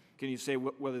 Okay. Can you say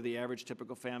whether the average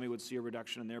typical family would see a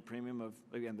reduction in their premium of,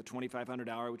 again, the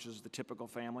 $2,500, which is the typical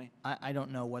family? I don't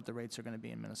know what the rates are going to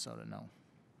be in Minnesota, no.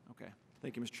 Okay.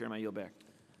 Thank you, Mr. Chairman. I yield back.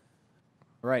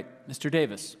 All right, Mr.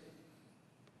 Davis.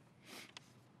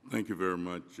 Thank you very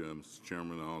much, Mr.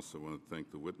 Chairman. I also want to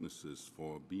thank the witnesses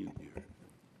for being here.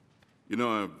 You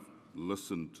know, I've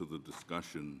listened to the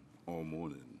discussion all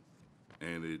morning,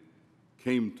 and it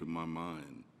came to my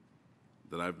mind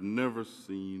that I've never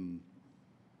seen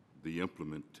the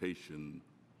implementation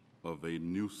of a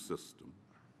new system,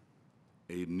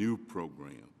 a new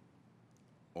program,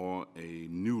 or a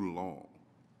new law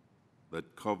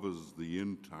that covers the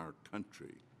entire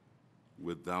country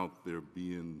without there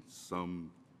being some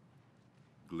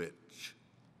glitch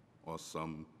or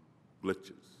some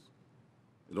glitches.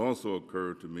 It also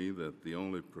occurred to me that the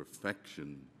only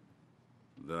perfection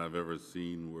that I've ever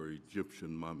seen were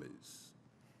Egyptian mummies.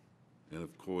 And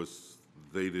of course,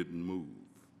 they didn't move.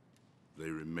 They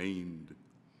remained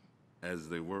as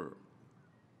they were.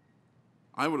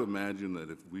 I would imagine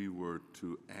that if we were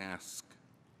to ask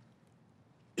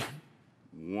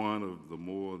one of the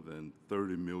more than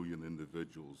 30 million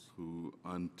individuals who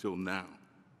until now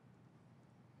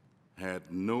had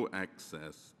no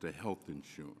access to health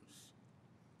insurance,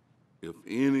 if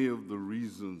any of the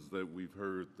reasons that we've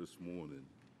heard this morning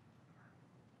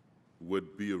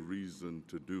would be a reason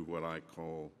to do what I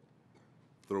call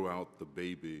throw out the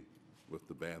baby with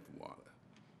the bathwater,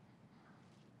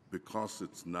 because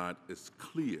it's not as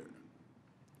clear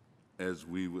as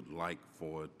we would like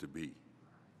for it to be.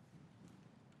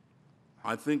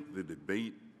 I think the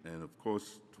debate, and of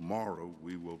course tomorrow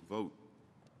we will vote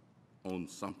on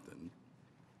something,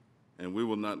 and we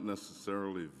will not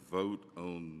necessarily vote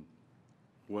on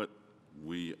what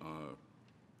we are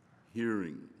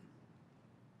hearing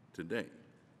today,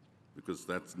 because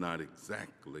that's not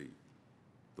exactly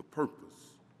the purpose.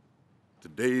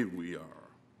 Today we are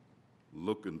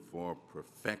looking for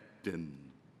perfecting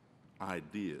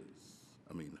ideas.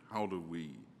 I mean, how do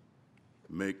we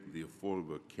make the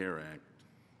Affordable Care Act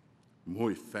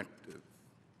more effective?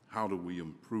 How do we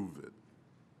improve it?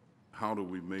 How do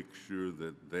we make sure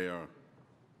that there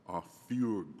are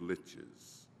fewer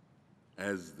glitches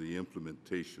as the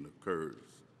implementation occurs?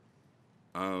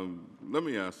 Let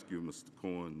me ask you, Mr.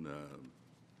 Cohen,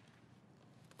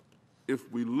 if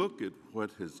we look at what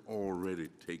has already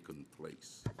taken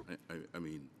place, I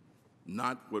mean,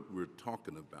 not what we're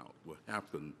talking about will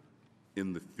happen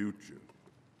in the future,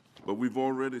 but we've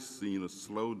already seen a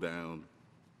slowdown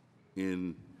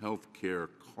in health care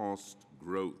cost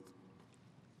growth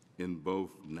in both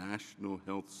national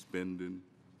health spending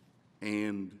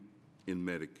and in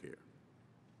Medicare.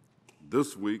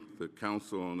 This week, the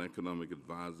Council on Economic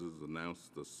Advisors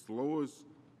announced the slowest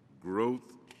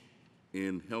growth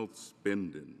in health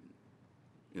spending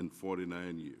in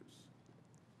 49 years.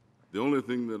 The only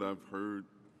thing that I've heard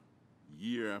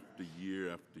year after year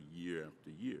after year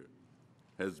after year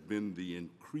has been the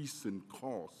increasing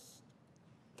cost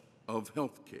of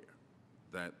health care,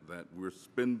 that we're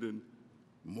spending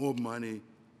more money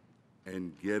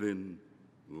and getting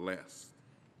less.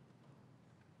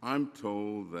 I'm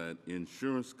told that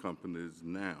insurance companies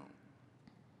now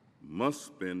must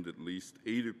spend at least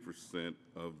 80%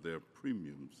 of their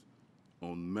premiums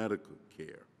on medical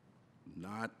care,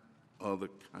 not other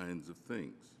kinds of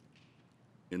things.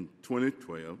 In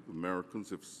 2012,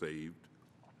 Americans have saved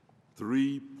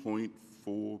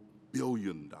 $3.4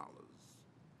 billion.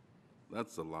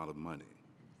 That's a lot of money,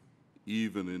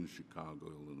 even in Chicago,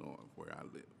 Illinois, where I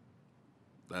live.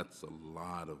 That's a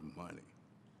lot of money.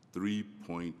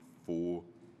 $3.4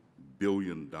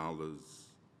 billion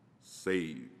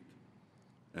saved,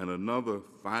 and another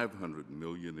 $500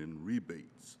 million in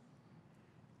rebates.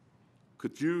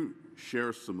 Could you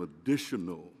share some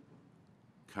additional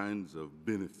kinds of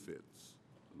benefits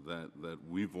that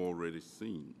we've already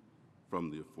seen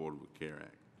from the Affordable Care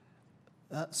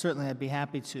Act? Certainly, I'd be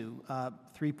happy to.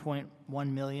 3.1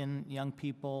 million young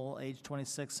people age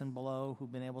 26 and below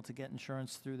who've been able to get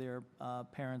insurance through their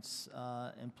parents'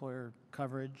 employer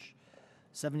coverage.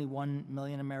 71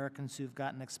 million Americans who've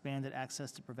gotten expanded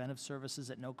access to preventive services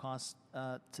at no cost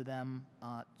to them.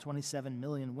 27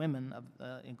 million women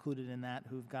included in that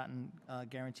who've gotten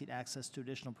guaranteed access to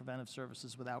additional preventive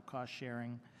services without cost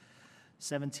sharing.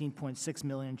 17.6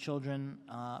 million children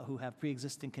who have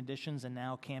pre-existing conditions and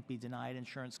now can't be denied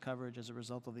insurance coverage as a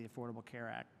result of the Affordable Care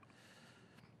Act.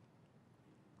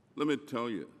 Let me tell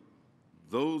you,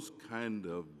 those kind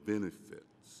of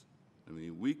benefits, I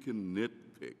mean, we can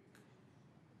nitpick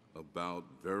about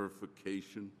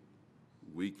verification,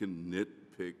 we can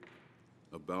nitpick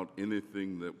about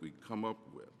anything that we come up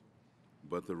with,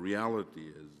 But the reality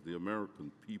is the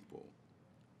American people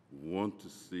want to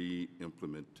see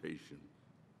implementation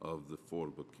of the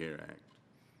Affordable Care Act,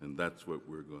 and that's what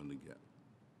we're going to get.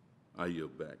 I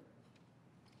yield back.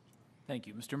 Thank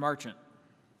you. Mr. Marchant.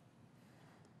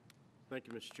 Thank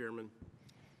you, Mr. Chairman.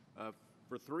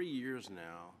 For 3 years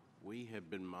now, we have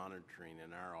been monitoring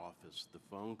in our office the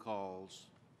phone calls,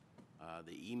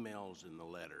 the emails, and the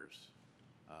letters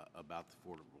about the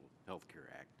Affordable Health Care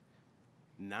Act.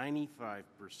 95%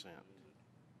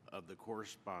 of the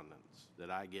correspondence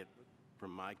that I get from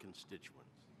my constituents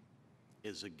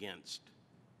is against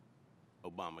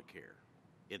Obamacare.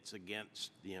 It's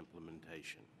against the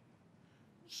implementation.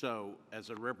 So,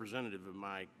 as a representative of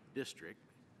my district,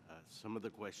 some of the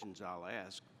questions I'll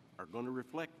ask are going to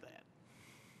reflect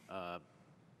that.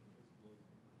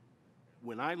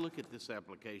 When I look at this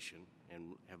application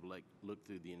and have looked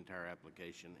through the entire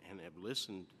application and have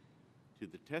listened to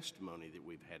the testimony that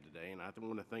we've had today, and I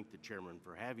want to thank the chairman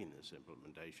for having this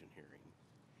implementation hearing,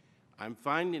 I'm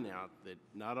finding out that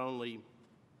not only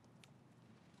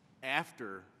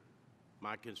after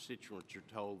my constituents are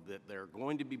told that they're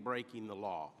going to be breaking the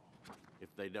law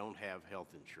if they don't have health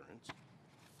insurance,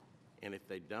 and if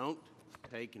they don't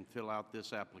take and fill out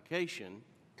this application,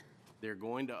 they're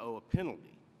going to owe a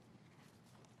penalty.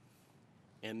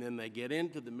 And then they get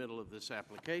into the middle of this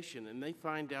application and they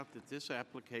find out that this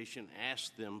application asks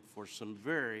them for some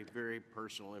very, very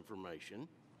personal information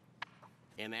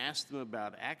and asks them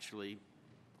about actually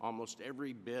almost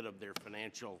every bit of their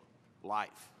financial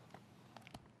life.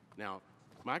 Now,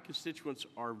 my constituents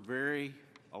are very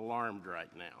alarmed right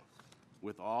now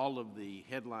with all of the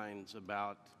headlines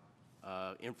about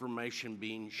information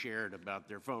being shared about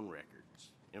their phone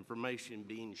records, information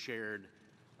being shared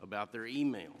about their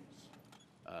emails.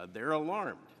 They're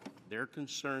alarmed. They're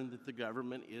concerned that the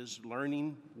government is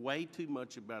learning way too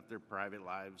much about their private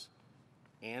lives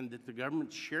and that the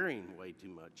government's sharing way too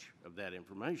much of that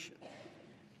information.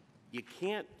 You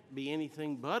can't be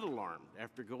anything but alarmed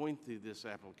after going through this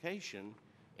application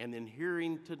and then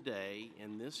hearing today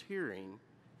in this hearing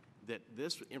that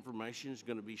this information is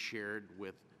going to be shared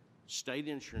with state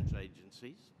insurance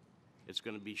agencies. It's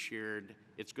going to be shared,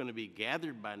 it's going to be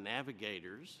gathered by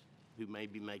navigators who may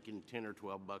be making 10 or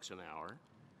 12 bucks an hour.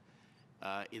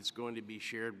 It's going to be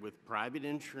shared with private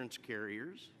insurance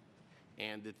carriers,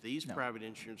 and that these private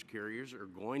insurance carriers are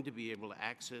going to be able to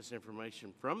access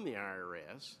information from the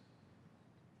IRS,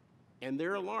 and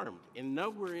they're alarmed. And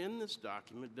nowhere in this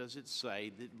document does it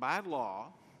say that by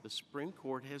law, the Supreme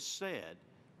Court has said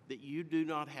that you do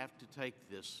not have to take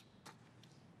this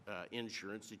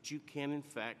insurance, that you can in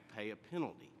fact pay a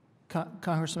penalty.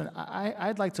 Congressman,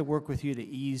 I'd like to work with you to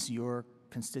ease your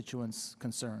constituents'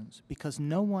 concerns, because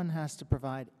no one has to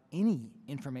provide any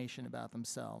information about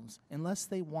themselves unless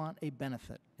they want a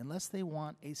benefit, unless they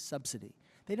want a subsidy.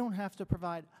 They don't have to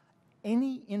provide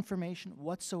any information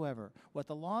whatsoever. What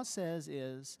the law says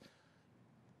is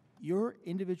your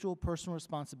individual personal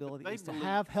responsibility is to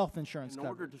have health insurance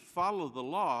coverage. In order to follow the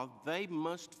law, they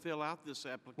must fill out this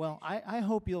application. Well, I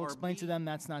hope you'll explain to them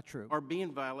that's not true. Or be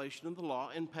in violation of the law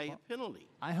and pay a penalty.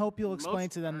 I hope you'll explain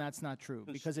to them that's not true,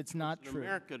 because it's not true.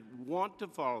 America want to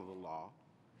follow the law.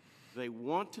 They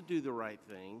want to do the right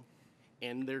thing,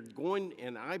 and they're going,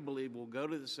 and I believe will go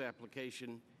to this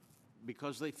application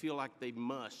because they feel like they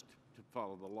must to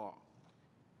follow the law.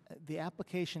 The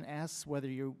application asks whether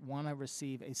you want to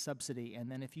receive a subsidy,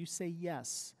 and then if you say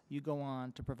yes, you go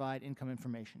on to provide income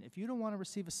information. If you don't want to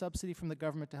receive a subsidy from the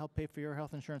government to help pay for your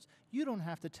health insurance, you don't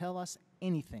have to tell us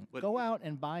anything. Go out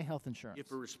and buy health insurance.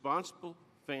 If a responsible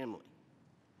family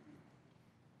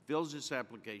fills this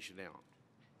application out,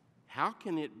 how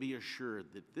can it be assured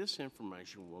that this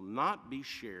information will not be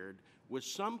shared with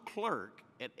some clerk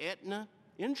at Aetna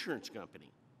Insurance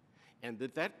Company, and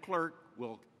that that clerk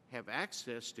will have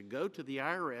access to go to the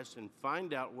IRS and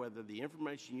find out whether the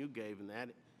information you gave in that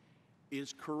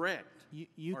is correct?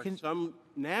 You or can, some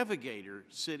navigator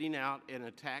sitting out in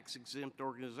a tax-exempt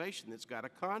organization that's got a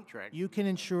contract. you can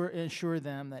assure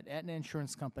them that Aetna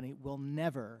Insurance Company will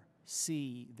never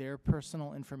see their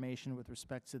personal information with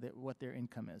respect to what their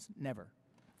income is. Never.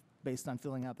 Based on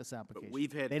filling out this application. But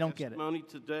we've had they don't get it. testimony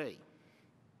today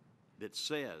that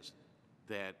says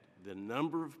that the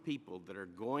number of people that are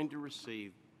going to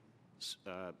receive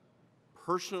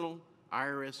personal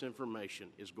IRS information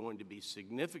is going to be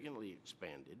significantly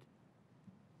expanded.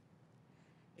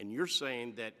 And you're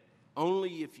saying that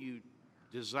only if you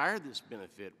desire this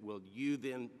benefit will you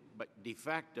then de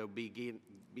facto be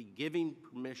giving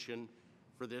permission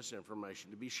for this information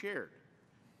to be shared.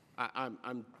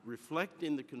 I'm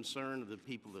reflecting the concern of the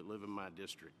people that live in my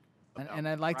district. And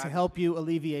I'd like to help you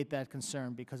alleviate that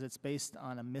concern because it's based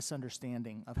on a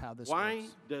misunderstanding of how this Why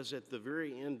works. does at the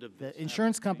very end of this The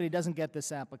insurance company doesn't get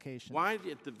this application. Why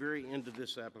at the very end of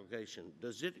this application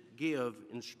does it give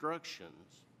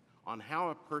instructions on how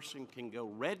a person can go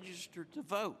register to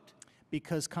vote?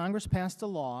 Because Congress passed a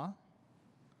law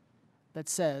that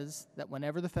says that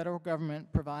whenever the federal government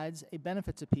provides a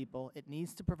benefit to people, it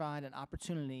needs to provide an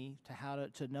opportunity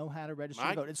to know how to register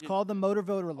to vote. It's called the Motor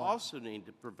Voter Law. Also need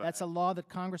to provide. That's a law that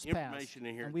Congress passed, information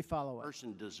in here. and we follow The it.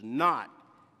 person does not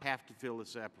have to fill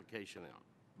this application out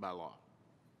by law.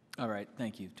 All right,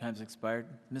 thank you. Time's expired.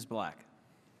 Ms. Black.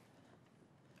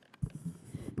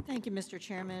 Thank you, Mr.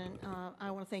 Chairman.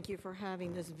 I want to thank you for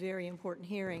having this very important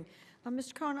hearing.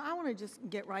 Mr. Cohen, I want to just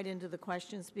get right into the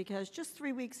questions because just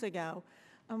 3 weeks ago,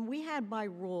 we had by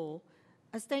rule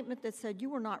a statement that said you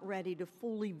were not ready to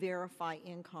fully verify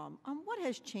income. What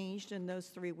has changed in those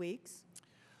 3 weeks?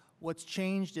 What's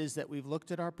changed is that we've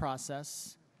looked at our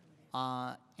process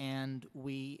and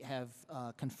we have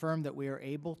confirmed that we are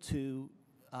able to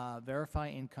verify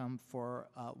income for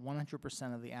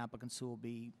 100% of the applicants who will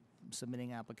be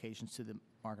submitting applications to the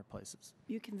marketplaces.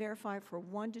 You can verify for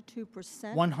 1 to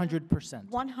 2%? 100%.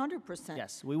 100%?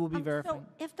 Yes, we will be verifying.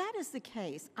 So if that is the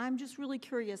case, I'm just really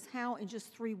curious how in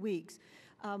just 3 weeks,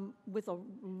 with a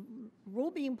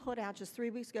rule being put out just 3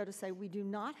 weeks ago to say we do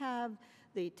not have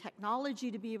the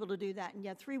technology to be able to do that, and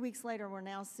yet 3 weeks later we're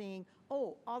now seeing,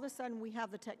 oh, all of a sudden we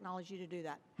have the technology to do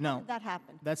that. How No, did that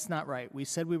happen? that's not right. We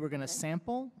said we were going to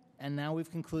sample, and now we've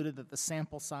concluded that the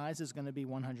sample size is going to be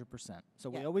 100%. So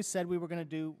we Yeah. always said we were going to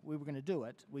do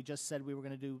it. We just said we were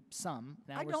going to do some.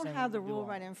 Now I we're don't saying have we're the gonna do rule all.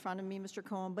 right in front of me, Mr.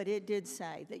 Cohen, but it did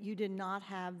say that you did not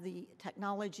have the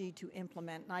technology to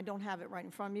implement, and I don't have it right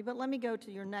in front of me, but let me go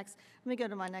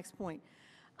to my next point.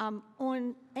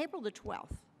 On April the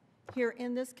 12th, here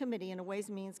in this committee, in a Ways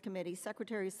and Means Committee,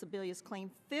 Secretary Sebelius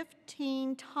claimed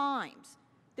 15 times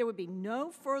there would be no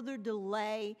further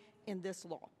delay in this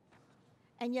law.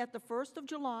 And yet the 1st of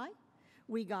July,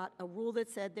 we got a rule that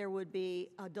said there would be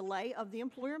a delay of the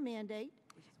employer mandate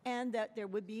and that there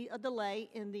would be a delay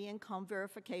in the income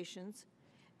verifications.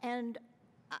 And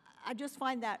I just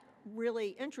find that really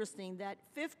interesting that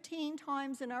 15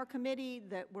 times in our committee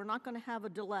that we're not going to have a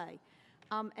delay.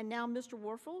 And now, Mr.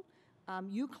 Warfel,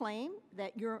 you claim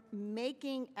that you're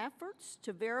making efforts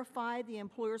to verify the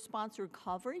employer-sponsored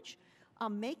coverage.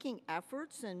 Making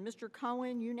efforts, and Mr.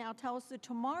 Cohen, you now tell us that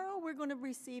tomorrow we're going to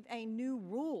receive a new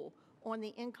rule on the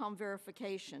income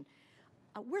verification.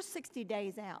 We're 60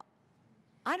 days out.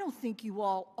 I don't think you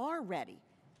all are ready.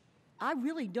 I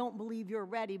really don't believe you're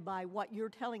ready by what you're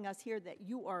telling us here, that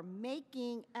you are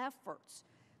making efforts.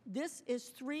 This is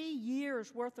 3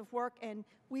 years worth of work, and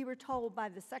we were told by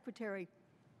the Secretary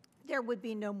there would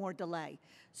be no more delay.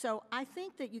 So I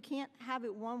think that you can't have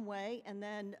it one way and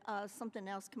then something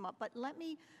else come up. But let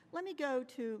me go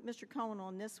to Mr. Cohen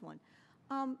on this one.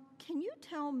 Can you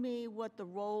tell me what the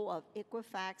role of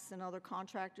Equifax and other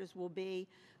contractors will be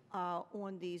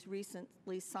on these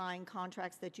recently signed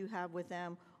contracts that you have with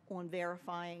them on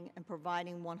verifying and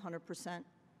providing 100%?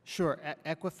 Sure.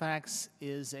 Equifax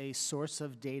is a source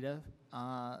of data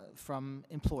from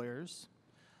employers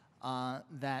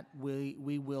that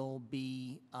we will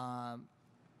be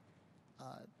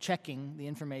checking the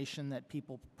information that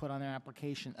people put on their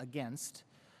application against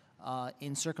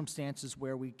in circumstances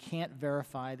where we can't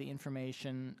verify the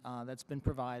information that's been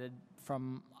provided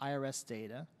from IRS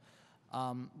data.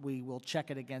 We will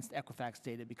check it against Equifax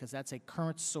data because that's a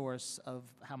current source of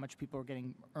how much people are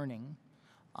earning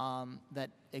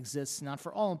that exists not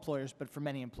for all employers but for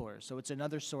many employers. So it's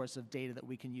another source of data that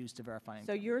we can use to verify income.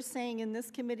 So you're saying in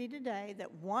this committee today that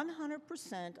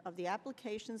 100% of the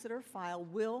applications that are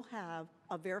filed will have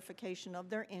a verification of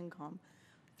their income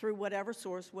through whatever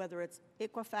source, whether it's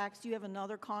Equifax. Do you have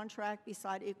another contract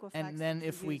beside Equifax? And then that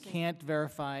if you're we using? can't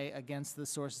verify against the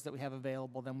sources that we have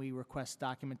available, then we request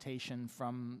documentation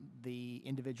from the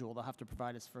individual. They'll have to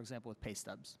provide us, for example, with pay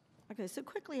stubs. Okay, so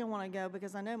quickly I want to go,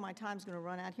 because I know my time's going to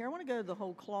run out here. I want to go to the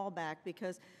whole clawback,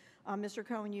 because Mr.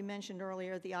 Cohen, you mentioned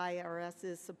earlier the IRS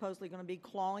is supposedly going to be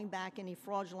clawing back any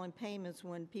fraudulent payments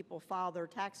when people file their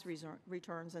tax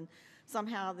returns, and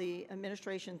somehow the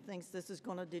administration thinks this is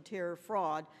going to deter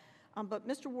fraud. But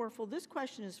Mr. Warfel, this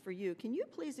question is for you. Can you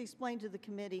please explain to the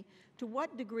committee to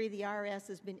what degree the IRS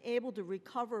has been able to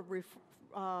recover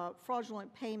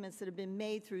fraudulent payments that have been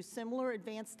made through similar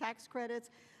advanced tax credits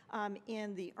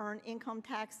in the Earned Income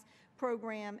Tax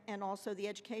Program and also the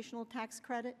Educational Tax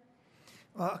Credit?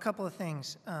 Well, a couple of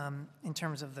things in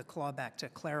terms of the clawback to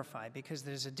clarify, because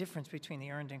there's a difference between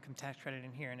the earned income tax credit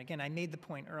and here. And again, I made the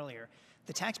point earlier.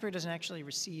 The taxpayer doesn't actually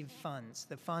receive funds.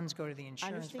 The funds go to the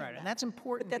insurance provider. And that's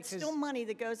important But that's because still money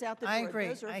that goes out the door. I agree.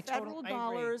 Those are I federal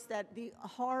dollars that the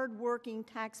hardworking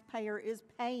taxpayer is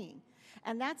paying.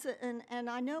 And that's and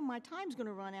I know my time's going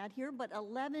to run out here, but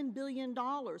 $11 billion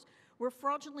were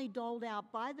fraudulently doled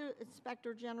out by the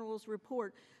Inspector General's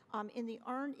report in the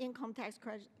earned income tax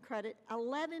credit,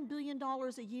 $11 billion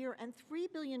a year and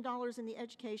 $3 billion in the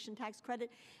education tax credit.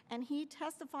 And he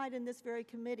testified in this very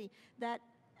committee that,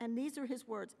 and these are his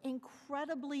words,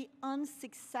 incredibly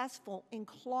unsuccessful in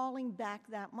clawing back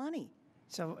that money.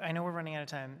 So I know we're running out of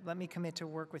time. Let me commit to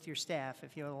work with your staff,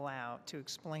 if you'll allow, to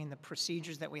explain the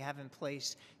procedures that we have in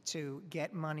place to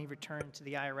get money returned to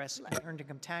the IRS in the earned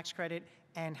income tax credit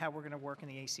and how we're going to work in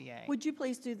the ACA. Would you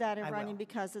please do that in I writing? will.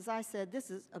 Because, as I said,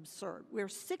 this is absurd. We're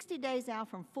 60 days out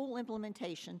from full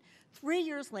implementation. 3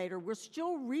 years later, we're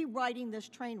still rewriting this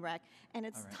train wreck, and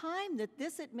it's time that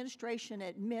this administration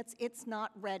admits it's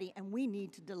not ready, and we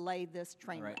need to delay this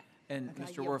train wreck. And Okay,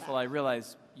 Mr. yield Werfel, back. I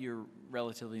realize you're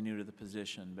relatively new to the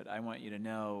position, but I want you to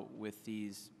know with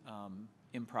these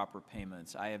improper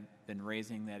payments, I have been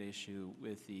raising that issue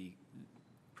with the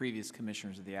previous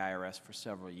commissioners of the IRS for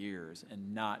several years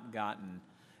and not gotten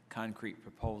concrete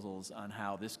proposals on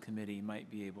how this committee might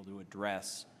be able to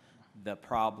address the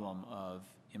problem of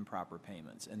improper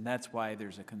payments. And that's why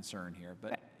there's a concern here.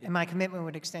 But And my commitment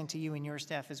would extend to you and your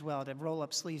staff as well to roll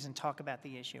up sleeves and talk about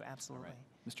the issue, absolutely.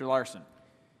 Mr. Larson.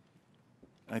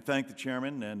 I thank the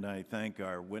chairman and I thank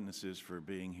our witnesses for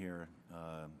being here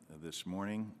this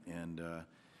morning. And I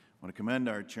want to commend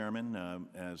our chairman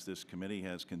as this committee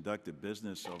has conducted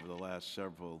business over the last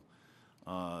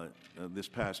this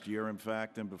past year, in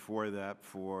fact, and before that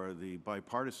for the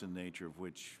bipartisan nature of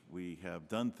which we have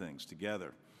done things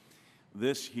together.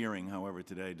 This hearing, however,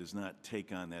 today does not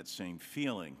take on that same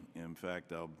feeling. In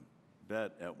fact, I'll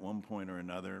bet at one point or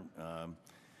another,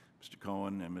 Mr.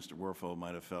 Cohen and Mr. Werfel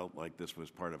might have felt like this was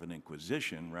part of an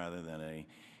inquisition rather than a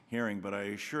hearing, but I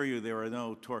assure you there are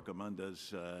no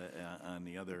Torquemundas on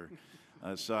the other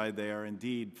side. They are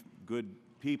indeed good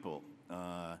people,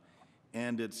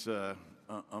 and it's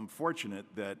unfortunate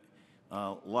that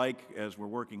like as we're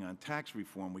working on tax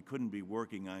reform, we couldn't be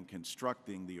working on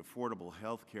constructing the Affordable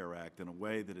Health Care Act in a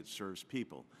way that it serves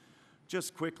people.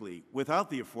 Just quickly, without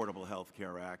the Affordable Health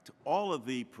Care Act, all of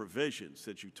the provisions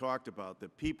that you talked about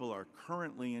that people are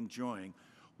currently enjoying,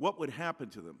 what would happen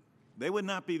to them? They would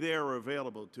not be there or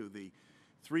available to the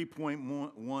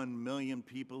 3.1 million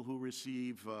people who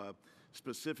receive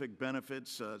specific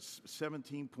benefits,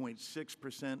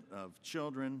 17.6% of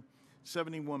children,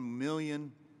 71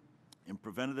 million in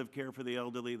preventative care for the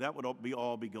elderly. That would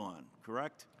all be gone,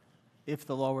 correct? If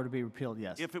the law were to be repealed,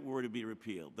 yes. If it were to be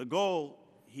repealed. The goal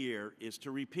here is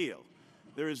to repeal.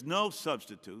 There is no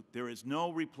substitute. There is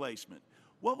no replacement.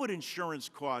 What would insurance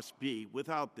costs be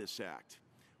without this act?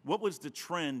 What was the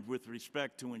trend with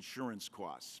respect to insurance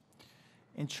costs?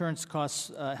 Insurance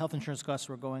costs, health insurance costs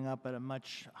were going up at a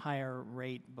much higher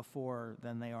rate before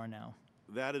than they are now.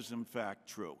 That is in fact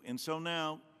true. And so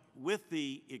now, with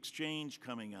the exchange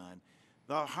coming on,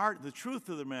 the truth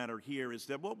of the matter here is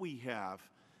that what we have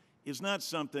is not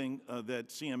something that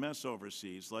CMS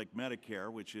oversees, like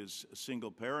Medicare, which is a single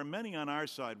payer, and many on our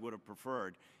side would have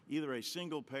preferred either a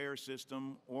single payer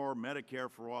system or Medicare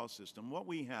for all system. What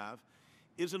we have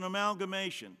is an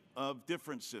amalgamation of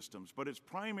different systems, but it's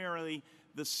primarily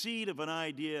the seed of an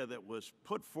idea that was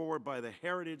put forward by the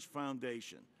Heritage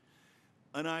Foundation,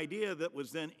 an idea that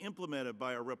was then implemented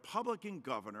by a Republican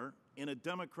governor in a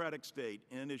Democratic state,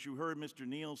 and as you heard Mr.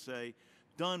 Neal say,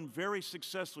 done very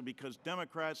successfully because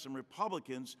Democrats and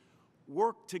Republicans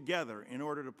worked together in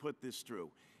order to put this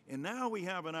through. And now we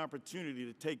have an opportunity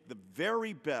to take the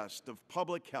very best of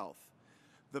public health,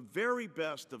 the very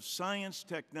best of science,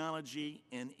 technology,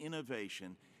 and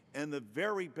innovation, and the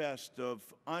very best of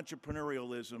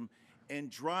entrepreneurialism, and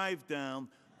drive down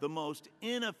the most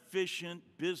inefficient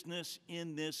business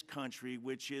in this country,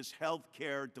 which is health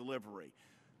care delivery.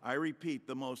 I repeat,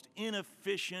 the most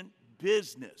inefficient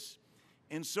business.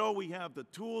 And so we have the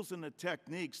tools and the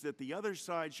techniques that the other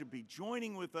side should be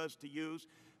joining with us to use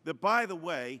that, by the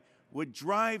way, would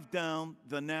drive down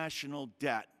the national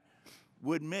debt,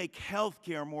 would make health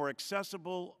care more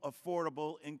accessible,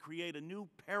 affordable, and create a new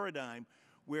paradigm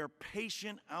where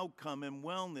patient outcome and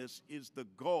wellness is the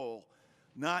goal,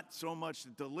 not so much the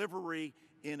delivery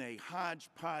in a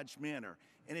hodgepodge manner.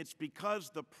 And it's because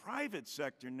the private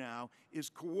sector now is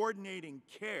coordinating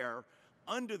care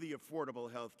under the Affordable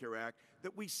Health Care Act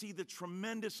that we see the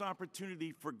tremendous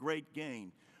opportunity for great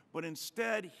gain. But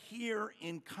instead, here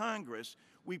in Congress,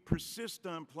 we persist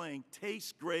on playing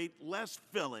taste great, less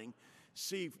filling,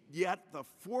 see yet the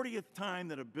 40th time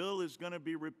that a bill is going to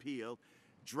be repealed,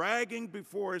 dragging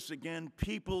before us again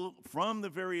people from the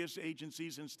various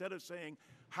agencies instead of saying,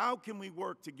 how can we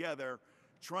work together,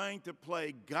 trying to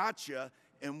play gotcha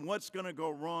and what's going to go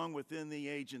wrong within the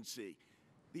agency.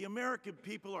 The American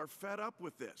people are fed up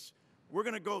with this. We're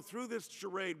going to go through this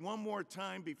charade one more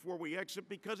time before we exit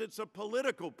because it's a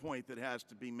political point that has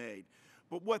to be made.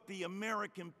 But what the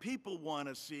American people want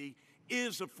to see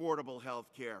is affordable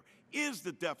health care, is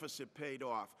the deficit paid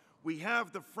off. We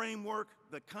have the framework,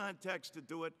 the context to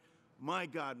do it. My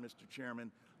God, Mr.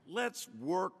 Chairman, let's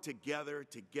work together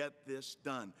to get this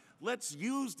done. Let's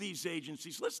use these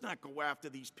agencies. Let's not go after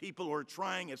these people who are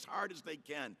trying as hard as they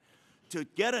can to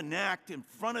get an act in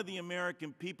front of the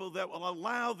American people that will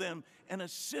allow them and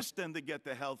assist them to get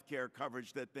the health care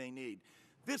coverage that they need.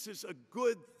 This is a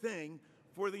good thing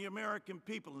for the American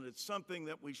people, and it's something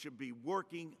that we should be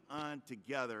working on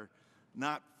together,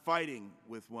 not fighting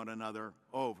with one another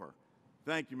over.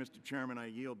 Thank you, Mr. Chairman. I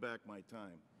yield back my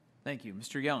time. Thank you.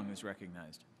 Mr. Young is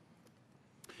recognized.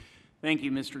 Thank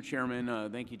you, Mr. Chairman.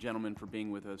 Thank you, gentlemen, for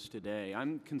being with us today.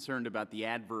 I'm concerned about the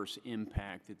adverse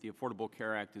impact that the Affordable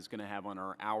Care Act is going to have on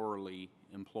our hourly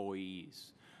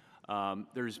employees.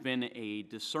 There's been a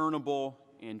discernible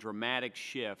and dramatic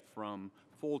shift from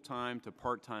full-time to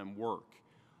part-time work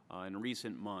in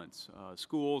recent months.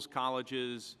 Schools,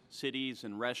 colleges, cities,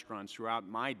 and restaurants throughout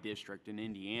my district in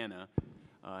Indiana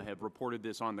have reported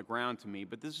this on the ground to me,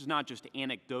 but this is not just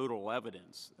anecdotal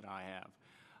evidence that I have.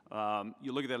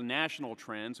 You look at the national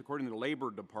trends, according to the Labor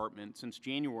Department, since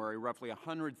January, roughly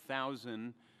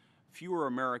 100,000 fewer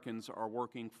Americans are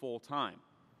working full-time.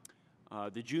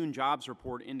 The June jobs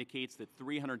report indicates that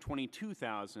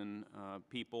 322,000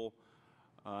 people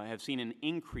have seen an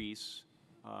increase.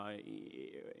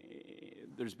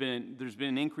 There's been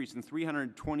an increase in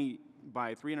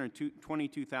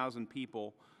 322,000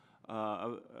 people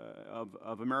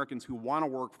of Americans who want to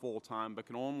work full-time but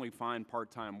can only find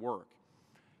part-time work.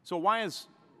 So what's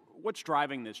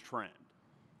driving this trend?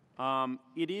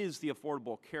 It is the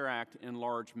Affordable Care Act in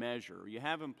large measure. You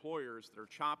have employers that are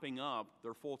chopping up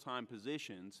their full-time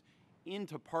positions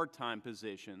into part-time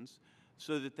positions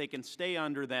so that they can stay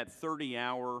under that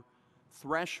 30-hour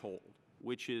threshold,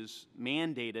 which is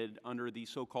mandated under the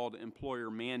so-called employer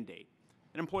mandate.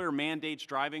 An employer mandate's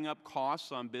driving up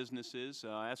costs on businesses,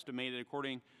 estimated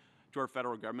according to our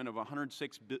federal government of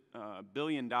 $106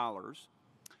 billion.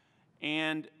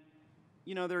 And,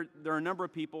 you know, there are a number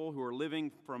of people who are living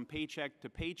from paycheck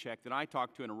to paycheck that I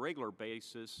talk to on a regular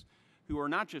basis who are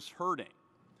not just hurting,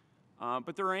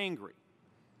 but they're angry.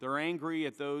 They're angry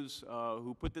at those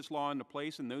who put this law into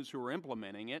place and those who are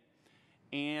implementing it,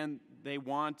 and they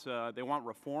want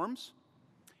reforms.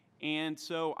 And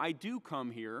so I do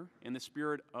come here in the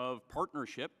spirit of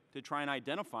partnership to try and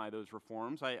identify those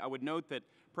reforms. I would note that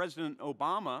President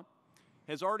Obama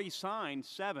has already signed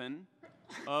 7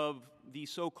 of the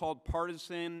so-called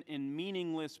partisan and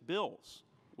meaningless bills,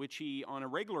 which he on a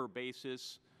regular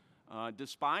basis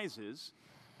despises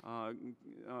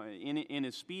in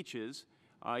his speeches.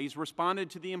 He's responded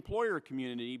to the employer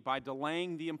community by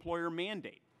delaying the employer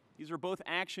mandate. These are both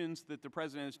actions that the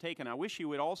President has taken. I wish he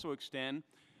would also extend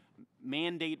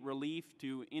mandate relief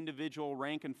to individual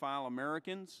rank-and-file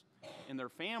Americans and their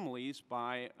families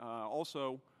by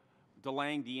also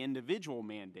delaying the individual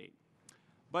mandate.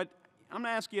 But I'm going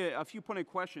to ask you a few pointed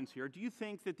questions here. Do you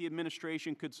think that the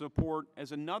administration could support,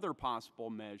 as another possible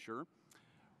measure,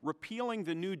 repealing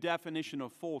the new definition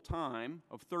of full-time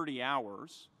of 30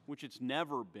 hours, which it's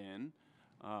never been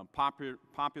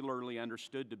popularly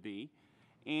understood to be,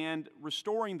 and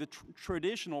restoring the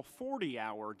traditional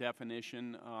 40-hour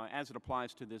definition as it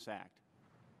applies to this act?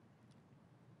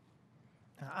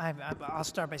 I'll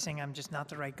start by saying I'm just not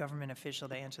the right government official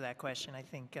to answer that question. I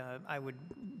think I would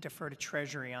defer to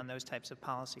Treasury on those types of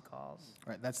policy calls.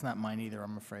 Right, that's not mine either,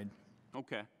 I'm afraid.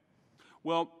 Okay.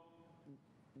 Well,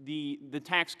 the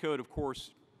tax code, of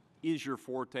course, is your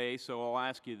forte, so I'll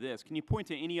ask you this. Can you point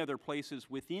to any other places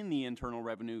within the Internal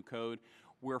Revenue Code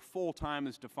where full-time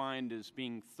is defined as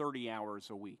being 30 hours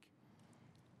a week?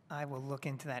 I will look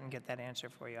into that and get that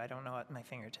answer for you. I don't know at my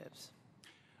fingertips.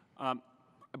 I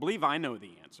believe I know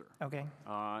the answer. Okay.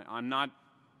 I'm not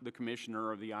the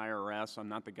commissioner of the IRS. I'm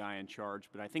not the guy in charge,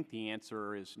 but I think the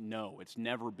answer is no. It's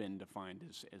never been defined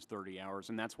as 30 hours,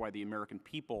 and that's why the American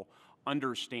people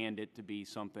understand it to be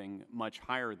something much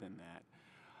higher than that.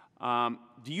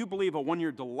 Do you believe a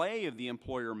one-year delay of the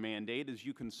employer mandate, as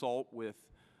you consult with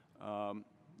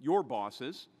your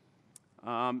bosses,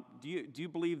 Do you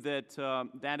believe that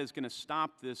that is going to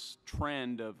stop this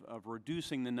trend of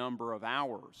reducing the number of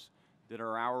hours that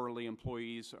our hourly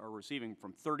employees are receiving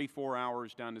from 34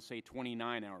 hours down to, say,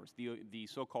 29 hours, the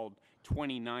so-called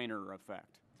 29er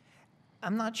effect?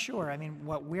 I'm not sure. I mean,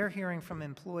 what we're hearing from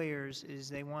employers is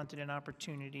they wanted an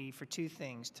opportunity for two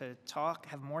things: to talk,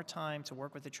 have more time to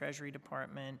work with the Treasury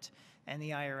Department and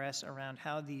the IRS around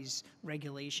how these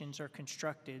regulations are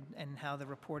constructed and how the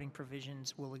reporting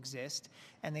provisions will exist.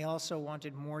 And they also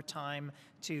wanted more time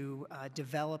to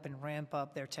develop and ramp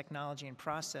up their technology and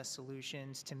process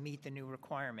solutions to meet the new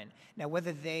requirement. Now,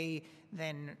 whether they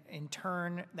then, in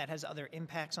turn, that has other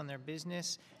impacts on their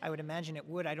business, I would imagine it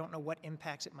would. I don't know what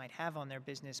impacts it might have on their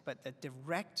business, but the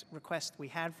direct request we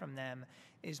had from them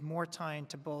is more time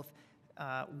to both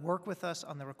work with us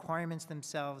on the requirements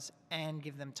themselves and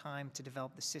give them time to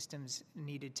develop the systems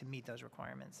needed to meet those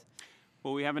requirements.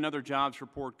 Well, we have another jobs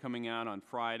report coming out on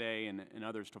Friday and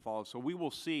others to follow, so we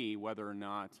will see whether or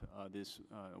not this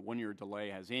one-year delay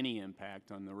has any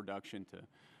impact on the reduction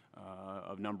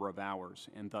of number of hours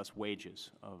and thus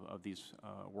wages of these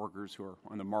workers who are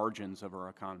on the margins of our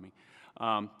economy.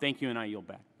 Thank you, and I yield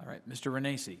back. All right, Mr.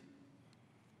 Renacci.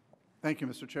 Thank you,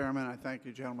 Mr. Chairman. I thank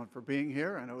you, gentlemen, for being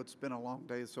here. I know it's been a long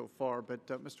day so far, but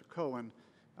Mr. Cohen,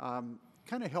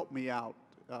 kind of help me out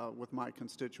with my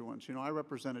constituents. You know, I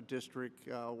represent a district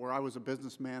where I was a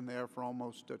businessman there for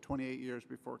almost 28 years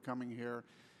before coming here.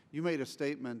 You made a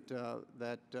statement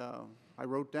that I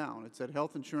wrote down. It said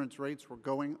health insurance rates were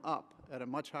going up at a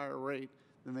much higher rate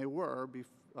than they were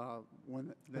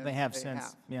than they have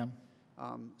since,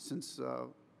 since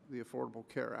the Affordable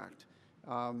Care Act.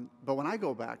 But when I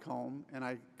go back home and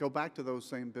I go back to those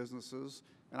same businesses,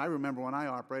 and I remember when I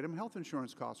operated them, health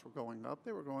insurance costs were going up.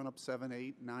 They were going up 7,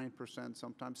 8,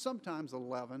 9% sometimes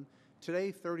 11.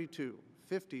 Today, 32,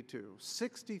 52,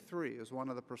 63 is one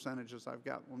of the percentages I've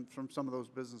got from some of those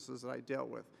businesses that I dealt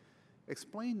with.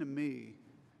 Explain to me,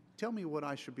 tell me what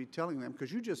I should be telling them,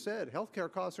 because you just said healthcare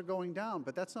costs are going down,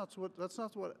 but that's not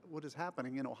what is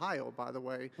happening in Ohio, by the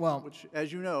way. Well, which,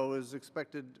 as you know, is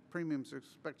premiums are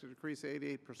expected to increase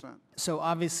 88%. So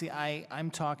obviously,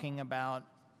 I'm talking about,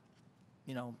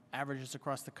 you know, averages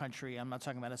across the country. I'm not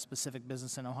talking about a specific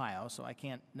business in Ohio, so I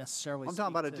can't necessarily. I'm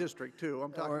talking about a district too.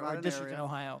 I'm talking about a an district area in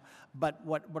Ohio. But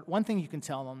what one thing you can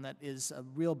tell them that is a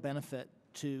real benefit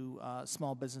to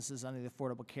small businesses under the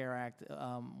Affordable Care Act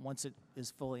once it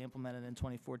is fully implemented in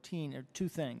 2014 are two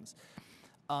things.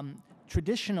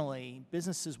 Traditionally,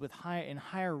 businesses with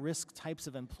higher risk types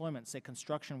of employment, say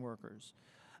construction workers,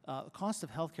 the cost of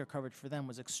health care coverage for them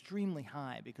was extremely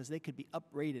high because they could be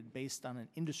uprated based on an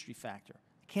industry factor.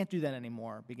 Can't do that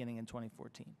anymore beginning in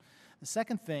 2014. The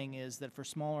second thing is that for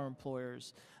smaller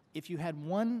employers, if you had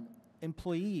one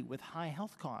employee with high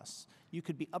health costs, you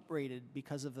could be uprated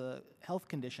because of the health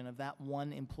condition of that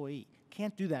one employee.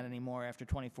 Can't do that anymore after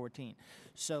 2014.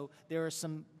 So there are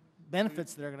some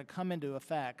benefits that are going to come into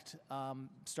effect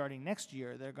starting next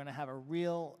year. They're going to have a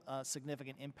real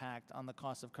significant impact on the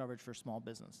cost of coverage for small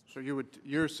business. So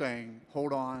you're saying,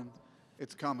 hold on,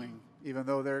 it's coming, even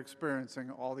though they're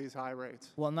experiencing all these high rates.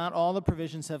 Well, not all the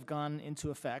provisions have gone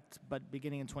into effect, but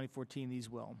beginning in 2014, these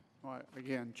will. All right,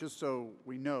 again, just so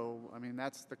we know, I mean,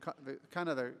 that's the kind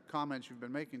of the comments you've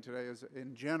been making today is,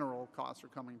 in general, costs are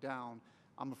coming down.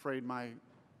 I'm afraid my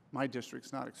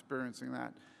district's not experiencing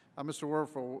that. Mr.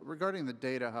 Werfel, regarding the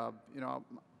data hub, you know,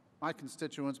 my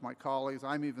constituents, my colleagues,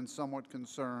 I'm even somewhat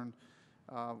concerned.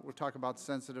 We're talking about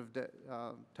sensitive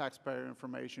taxpayer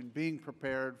information, being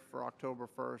prepared for October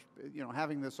 1st, you know,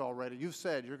 having this all ready. You've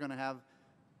said you're going to have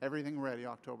everything ready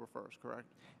October 1st, correct?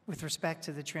 With respect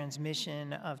to the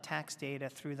transmission of tax data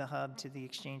through the hub to the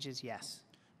exchanges, yes.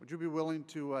 Would you be willing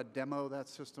to demo that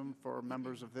system for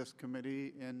members of this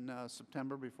committee in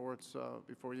September before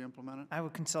you implement it? I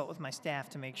would consult with my staff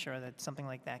to make sure that something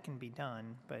like that can be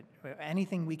done. But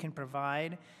anything we can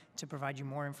provide to provide you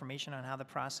more information on how the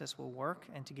process will work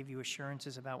and to give you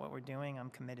assurances about what we're doing, I'm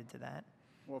committed to that.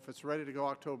 Well, if it's ready to go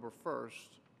October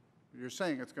 1st, you're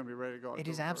saying it's going to be ready to go October 1st.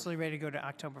 It is absolutely ready to go to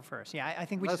October 1st. Yeah, I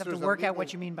think we Unless just have to there's a work out legal-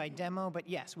 what you mean by demo, but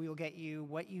yes, we will get you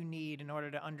what you need in order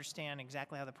to understand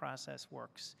exactly how the process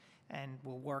works. And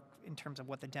we'll work in terms of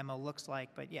what the demo looks like,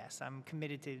 but yes, I'm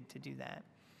committed to do that.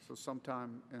 So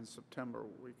sometime in September,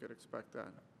 we could expect that.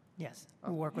 Yes,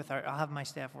 we'll work with I'll have my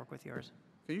staff work with yours.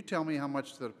 Can you tell me how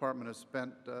much the department has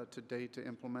spent to date to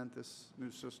implement this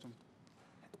new system?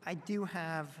 I do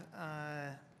have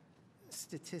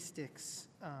statistics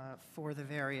for the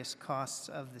various costs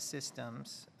of the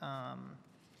systems.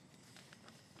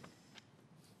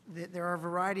 There are a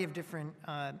variety of different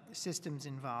systems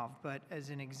involved, but as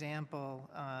an example,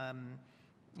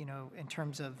 you know, in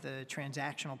terms of the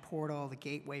transactional portal, the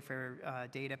gateway for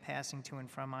data passing to and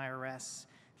from IRS,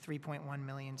 3.1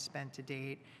 million spent to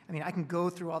date. I mean, I can go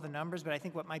through all the numbers, but I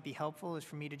think what might be helpful is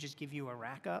for me to just give you a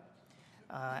rack-up,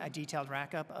 a detailed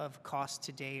rack-up of cost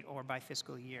to date or by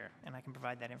fiscal year, and I can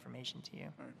provide that information to you.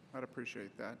 All right, I'd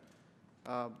appreciate that.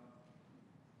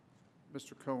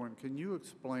 Mr. Cohen, can you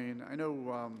explain, I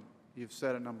know you've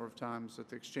said a number of times that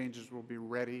the exchanges will be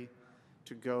ready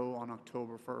to go on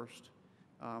October 1st.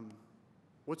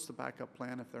 What's the backup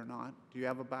plan if they're not? Do you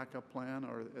have a backup plan,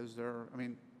 or is there, I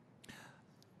mean?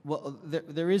 Well,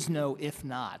 there is no if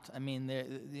not. I mean, the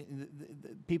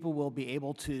people will be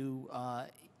able to,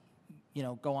 you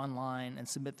know, go online and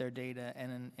submit their data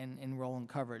and enroll in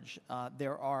coverage.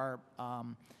 There are,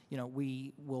 you know,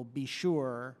 we will be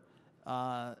sure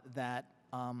that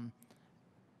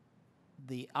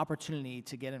the opportunity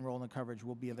to get enrolled in coverage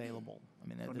will be available. I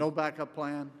mean, So no backup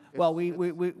plan? Well,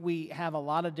 we have a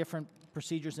lot of different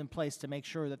procedures in place to make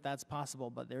sure that that's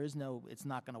possible, but there is no, it's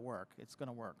not going to work. It's going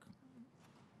to work.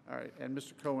 All right, and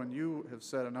Mr. Cohen, you have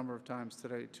said a number of times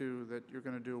today, too, that you're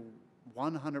going to do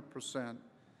 100%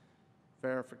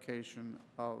 verification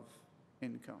of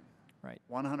income. Right.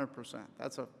 100%.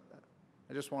 That's a,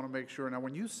 I just want to make sure. Now,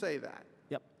 when you say that,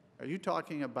 yep, are you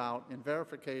talking about in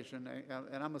verification,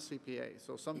 and I'm a CPA,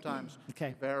 so sometimes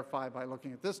okay, verify by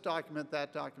looking at this document,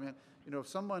 that document. You know, if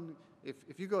someone,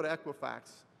 if you go to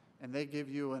Equifax and they give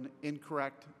you an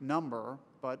incorrect number,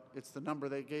 but it's the number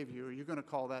they gave you, are you going to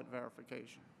call that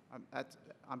verification?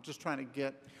 I'm just trying to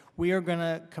get. We are going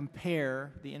to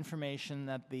compare the information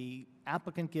that the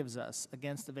applicant gives us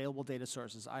against available data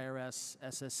sources, IRS,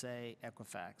 SSA,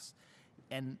 Equifax.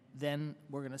 And then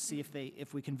we're going to see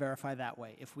if we can verify that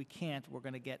way. If we can't, we're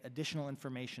going to get additional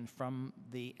information from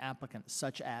the applicant,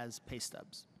 such as pay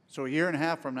stubs. So a year and a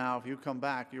half from now, if you come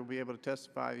back, you'll be able to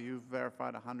testify you've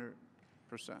verified 100%.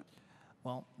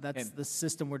 Well, that's the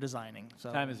system we're designing.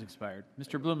 So time has expired.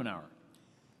 Mr. Blumenauer.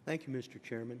 Thank you, Mr.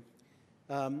 Chairman.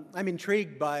 I'm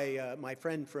intrigued by my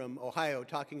friend from Ohio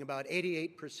talking about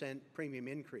 88% premium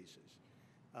increases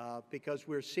because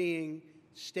we're seeing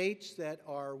states that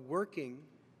are working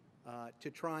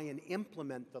to try and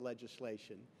implement the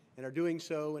legislation and are doing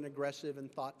so in aggressive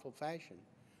and thoughtful fashion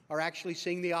are actually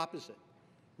seeing the opposite.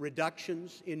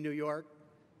 Reductions in New York,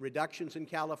 reductions in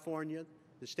California,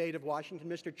 the state of Washington.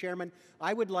 Mr. Chairman,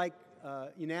 I would like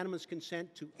unanimous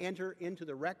consent to enter into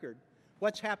the record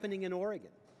what's happening in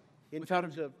Oregon in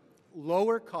terms of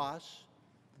lower costs,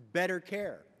 better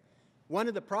care. One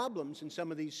of the problems in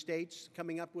some of these states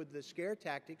coming up with the scare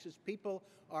tactics is people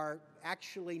are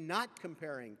actually not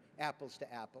comparing apples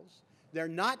to apples. They're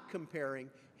not comparing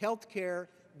health care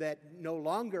that no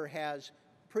longer has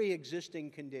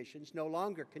pre-existing conditions, no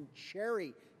longer can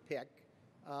cherry pick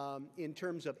in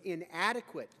terms of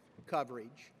inadequate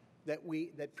coverage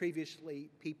that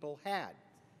previously people had.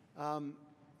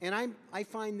 And I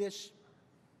find this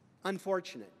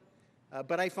unfortunate,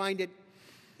 but I find it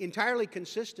entirely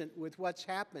consistent with what's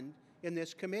happened in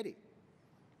this committee.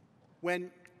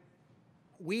 When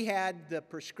we had the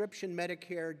prescription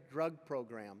Medicare drug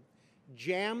program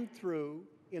jammed through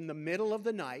in the middle of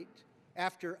the night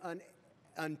after an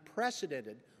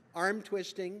unprecedented arm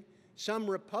twisting, some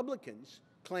Republicans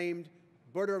claimed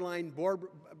borderline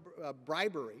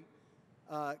bribery,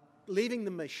 leaving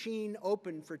the machine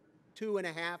open for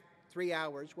 2.5, 3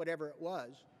 hours, whatever it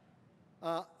was.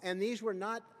 And these were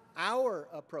not our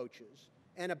approaches,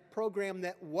 and a program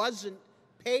that wasn't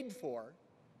paid for,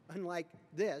 unlike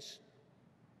this.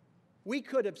 We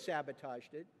could have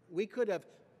sabotaged it. We could have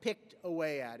picked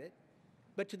away at it.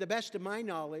 But to the best of my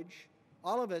knowledge,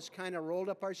 all of us kind of rolled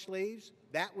up our sleeves.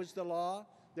 That was the law.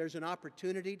 There's an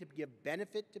opportunity to give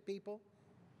benefit to people,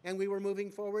 and we were moving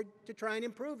forward to try and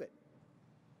improve it.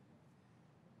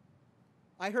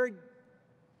 I heard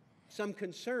some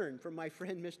concern from my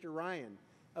friend Mr. Ryan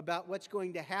about what's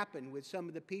going to happen with some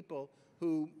of the people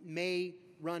who may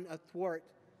run athwart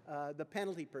the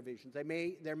penalty provisions. There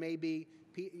may be,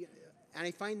 and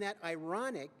I find that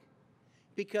ironic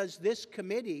because this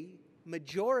committee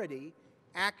majority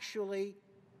actually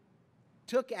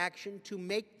took action to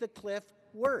make the cliff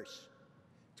worse,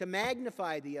 to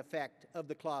magnify the effect of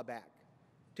the clawback,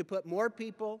 to put more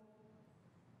people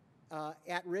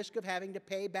at risk of having to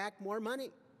pay back more money.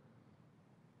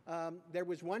 There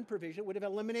was one provision that would have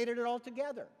eliminated it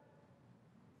altogether.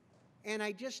 And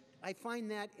I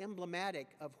find that emblematic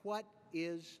of what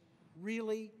is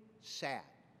really sad,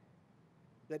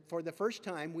 that for the first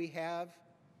time we have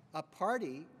a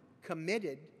party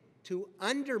committed to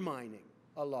undermining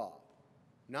a law,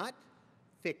 not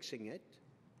fixing it,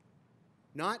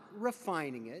 not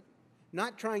refining it,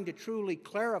 not trying to truly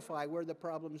clarify where the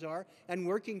problems are and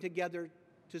working together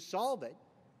to solve it,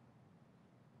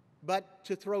 but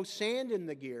to throw sand in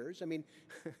the gears. I mean,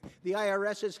 the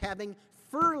IRS is having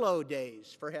furlough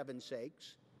days, for heaven's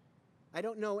sakes. I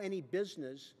don't know any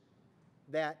business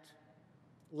that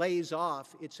lays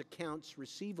off its accounts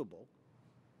receivable,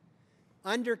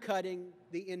 undercutting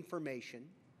the information,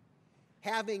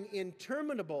 having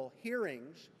interminable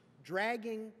hearings,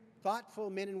 dragging thoughtful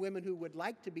men and women who would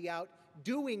like to be out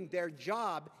doing their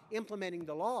job, implementing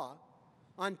the law,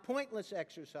 on pointless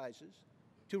exercises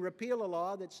to repeal a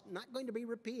law that's not going to be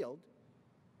repealed,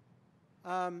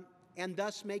 and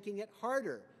thus making it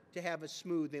harder to have a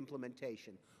smooth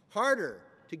implementation, harder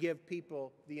to give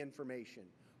people the information,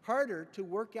 harder to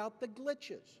work out the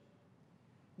glitches.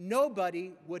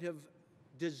 Nobody would have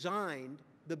designed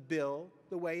the bill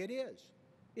the way it is.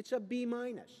 It's a B-.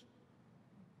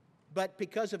 But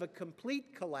because of a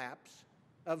complete collapse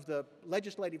of the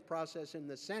legislative process in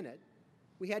the Senate,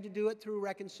 we had to do it through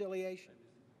reconciliation.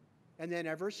 And then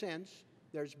ever since,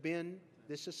 there's been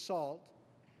this assault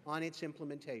on its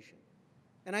implementation.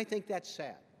 And I think that's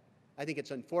sad. I think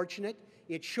it's unfortunate.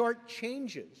 It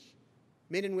shortchanges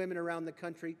men and women around the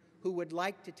country who would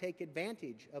like to take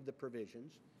advantage of the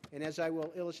provisions. And as I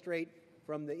will illustrate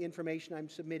from the information I'm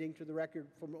submitting to the record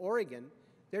from Oregon,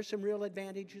 there's some real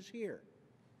advantages here.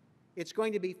 It's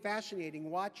going to be fascinating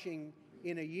watching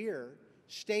in a year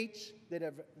states that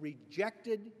have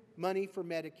rejected money for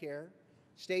Medicare,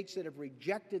 states that have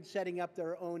rejected setting up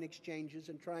their own exchanges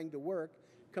and trying to work,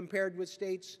 compared with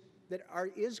states that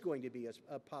is going to be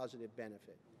a positive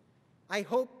benefit. I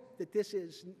hope that this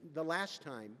is the last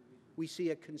time we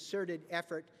see a concerted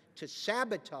effort to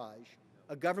sabotage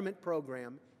a government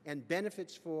program and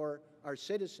benefits for our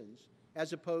citizens,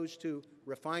 as opposed to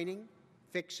refining,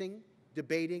 fixing,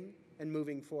 debating, and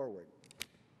moving forward.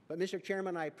 But, Mr.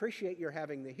 Chairman, I appreciate your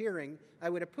having the hearing. I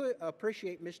would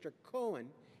appreciate, Mr. Cohen,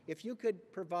 if you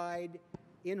could provide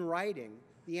in writing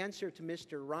the answer to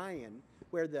Mr. Ryan,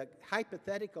 where the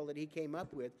hypothetical that he came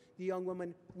up with, the young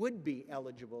woman would be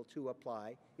eligible to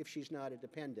apply if she's not a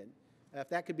dependent. If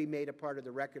that could be made a part of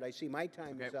the record. I see my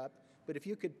time is up, but if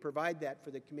you could provide that for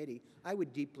the committee, I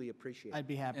would deeply appreciate it. I'd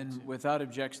be happy to. And without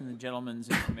objection, the gentleman's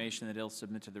information that he'll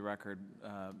submit to the record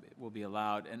will be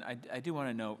allowed. And I do want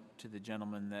to note to the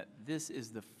gentleman that this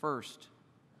is the first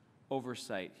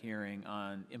oversight hearing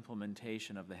on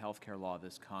implementation of the healthcare law of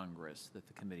this Congress that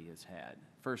the committee has had,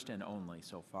 first and only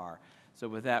so far. So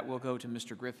with that, we'll go to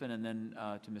Mr. Griffin and then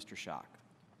to Mr. Schock.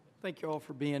 Thank you all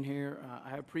for being here.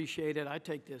 I appreciate it. I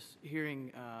take this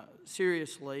hearing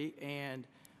seriously, and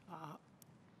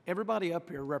everybody up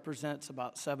here represents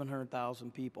about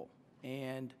 700,000 people,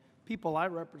 and people I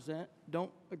represent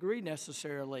don't agree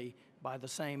necessarily by the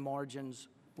same margins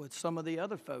with some of the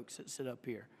other folks that sit up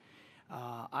here.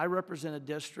 I represent a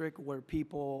district where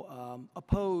people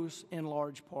oppose, in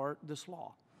large part, this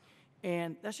law,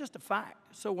 and that's just a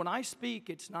fact. So when I speak,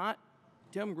 it's not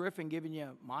Tim Griffin giving you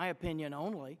my opinion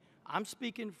only. I'm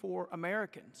speaking for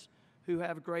Americans who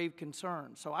have grave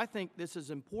concerns. So I think this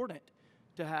is important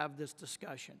to have this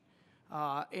discussion.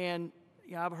 And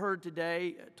you know, I've heard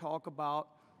today talk about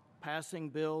passing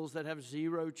bills that have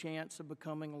zero chance of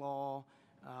becoming law,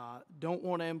 don't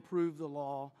want to improve the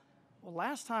law. Well,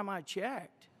 last time I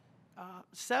checked,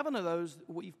 7 of those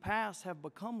we've passed have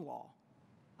become law.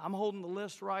 I'm holding the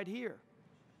list right here.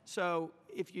 So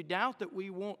if you doubt that we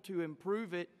want to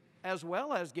improve it as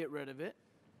well as get rid of it,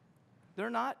 they're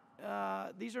not,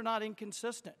 these are not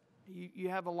inconsistent. You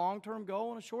have a long-term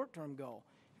goal and a short-term goal.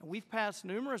 And we've passed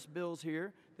numerous bills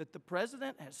here that the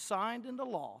president has signed into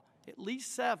law, at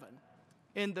least 7.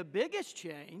 And the biggest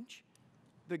change,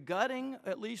 the gutting,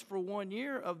 at least for 1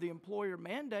 year, of the employer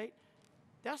mandate,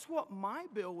 that's what my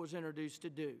bill was introduced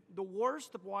to do. The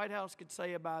worst the White House could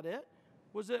say about it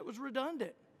was that it was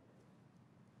redundant.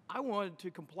 I wanted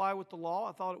to comply with the law.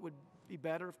 I thought it would be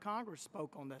better if Congress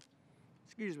spoke on that,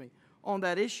 on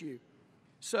that issue.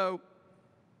 So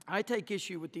I take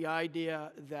issue with the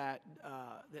idea that,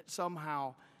 that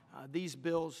somehow these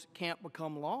bills can't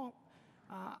become law.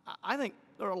 I think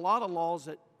there are a lot of laws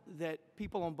that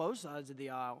people on both sides of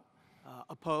the aisle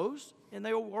oppose, and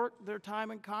they will work their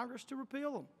time in Congress to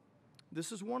repeal them.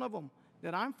 This is one of them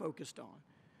that I'm focused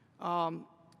on.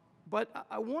 But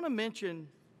I want to mention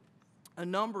a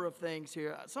number of things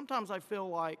here. Sometimes I feel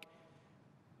like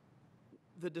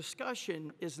the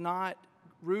discussion is not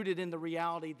rooted in the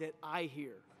reality that I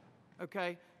hear,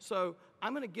 okay? So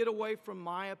I'm going to get away from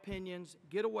my opinions,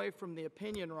 get away from the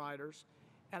opinion writers,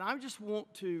 and I just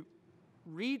want to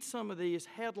read some of these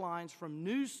headlines from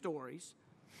news stories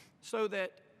so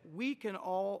that we can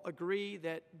all agree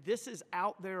that this is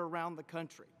out there around the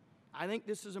country. I think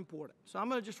this is important. So I'm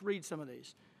going to just read some of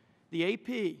these. The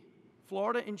AP,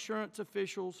 Florida insurance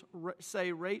officials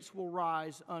say rates will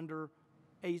rise under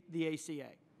the ACA.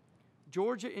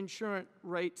 Georgia insurance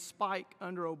rates spike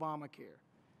under Obamacare.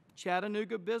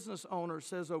 Chattanooga business owner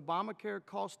says Obamacare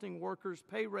costing workers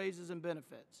pay raises and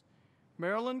benefits.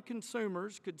 Maryland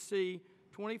consumers could see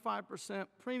 25%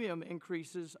 premium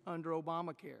increases under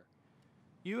Obamacare.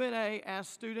 UNA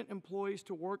asked student employees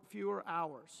to work fewer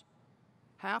hours.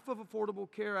 Half of Affordable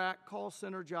Care Act call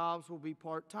center jobs will be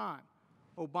part-time.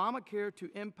 Obamacare to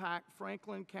impact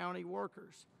Franklin County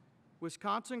workers.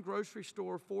 Wisconsin grocery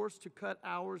store forced to cut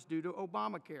hours due to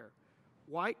Obamacare.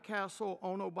 White Castle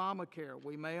on Obamacare.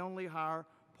 We may only hire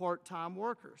part-time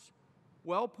workers.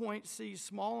 WellPoint sees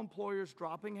small employers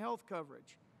dropping health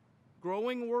coverage.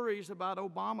 Growing worries about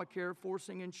Obamacare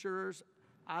forcing insurers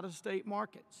out of state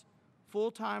markets.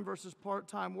 Full-time versus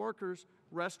part-time workers,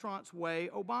 restaurants weigh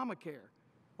Obamacare.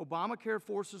 Obamacare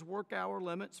forces work hour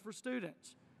limits for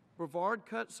students. Brevard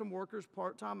cuts some workers'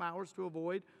 part-time hours to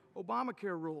avoid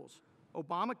Obamacare rules.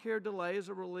 Obamacare delays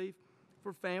a relief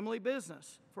for a family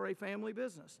business.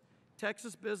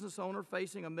 Texas business owner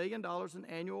facing $1 million in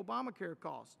annual Obamacare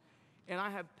costs. And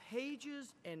I have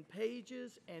pages and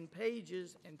pages and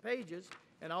pages and pages,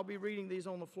 and I'll be reading these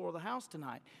on the floor of the House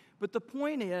tonight. But the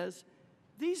point is,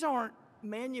 these aren't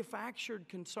manufactured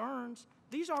concerns.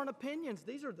 These aren't opinions.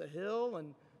 These are the Hill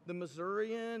and the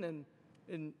Missourian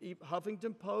and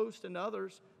Huffington Post and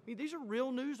others. I mean, these are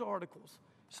real news articles.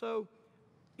 So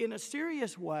in a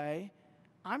serious way,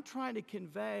 I'm trying to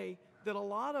convey that a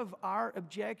lot of our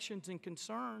objections and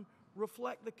concern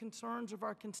reflect the concerns of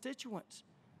our constituents.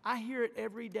 I hear it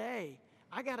every day.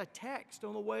 I got a text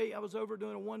on the way, I was over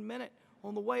doing a 1 minute.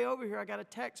 On the way over here, I got a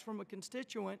text from a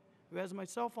constituent who has my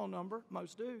cell phone number,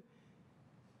 most do,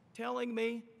 telling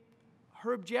me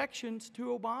her objections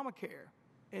to Obamacare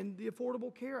and the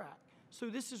Affordable Care Act. So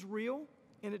this is real,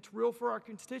 and it's real for our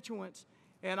constituents,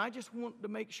 and I just want to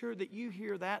make sure that you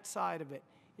hear that side of it.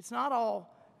 It's not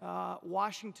all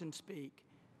Washington speak.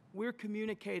 We're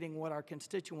communicating what our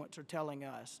constituents are telling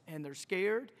us, and they're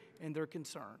scared and they're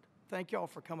concerned. Thank you all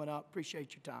for coming up.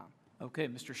 Appreciate your time. Okay,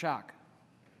 Mr. Schock.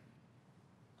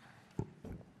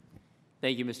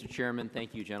 Thank you, Mr. Chairman.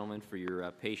 Thank you, gentlemen, for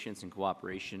your patience and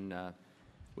cooperation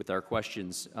with our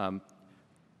questions.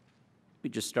 We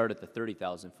just start at the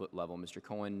 30,000-foot level. Mr.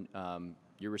 Cohen,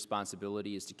 your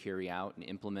responsibility is to carry out and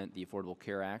implement the Affordable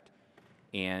Care Act.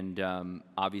 And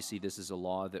obviously, this is a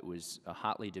law that was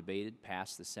hotly debated,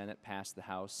 passed the Senate, passed the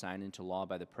House, signed into law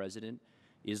by the President,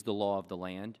 is the law of the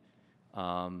land.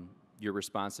 Your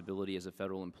responsibility as a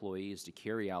federal employee is to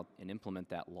carry out and implement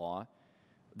that law.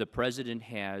 The President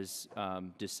has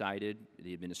decided,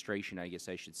 the administration, I guess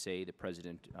I should say, the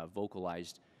President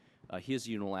vocalized his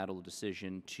unilateral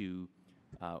decision to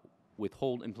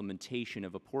withhold implementation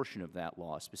of a portion of that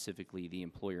law, specifically the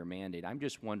employer mandate. I'm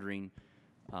just wondering,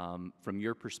 from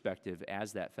your perspective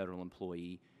as that federal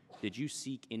employee, did you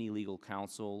seek any legal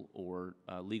counsel or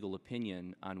legal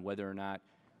opinion on whether or not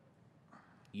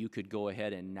you could go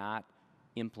ahead and not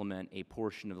implement a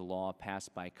portion of the law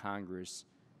passed by Congress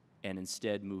and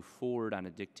instead move forward on a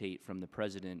dictate from the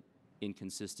President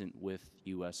inconsistent with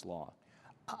U.S. law?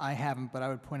 I haven't, but I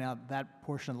would point out that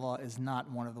portion of the law is not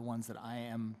one of the ones that I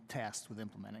am tasked with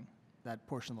implementing. That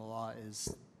portion of the law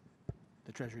is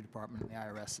the Treasury Department and the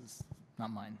IRS's,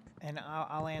 not mine. And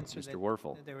I'll answer Mr. that.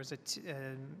 Werfel. There was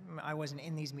I wasn't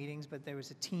in these meetings, but there was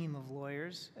a team of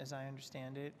lawyers, as I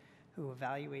understand it, who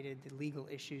evaluated the legal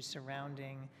issues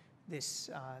surrounding this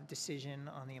decision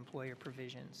on the employer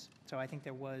provisions. So I think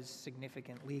there was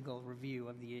significant legal review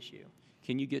of the issue.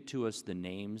 Can you get to us the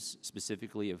names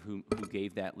specifically of who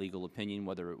gave that legal opinion,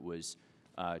 whether it was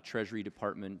Treasury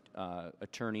Department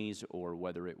attorneys or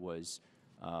whether it was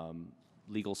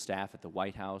legal staff at the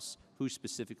White House? Who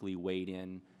specifically weighed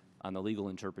in on the legal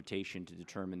interpretation to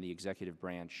determine the executive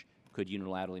branch could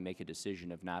unilaterally make a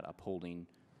decision of not upholding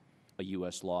a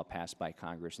U.S. law passed by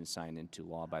Congress and signed into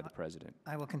law by the President?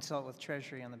 I will consult with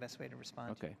Treasury on the best way to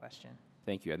respond to your question.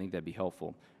 Thank you. I think that'd be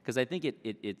helpful, because I think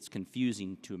it's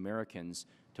confusing to Americans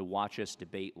to watch us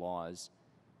debate laws,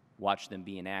 watch them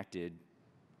be enacted,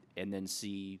 and then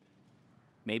see,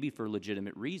 maybe for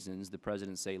legitimate reasons, the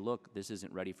President say, look, this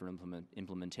isn't ready for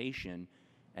implementation,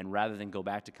 and rather than go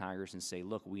back to Congress and say,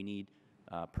 look, we need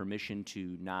permission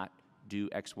to not do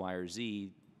X, Y, or Z,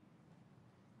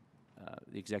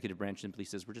 the executive branch simply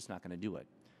says, we're just not going to do it.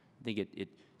 I think it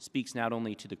speaks not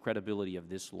only to the credibility of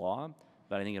this law,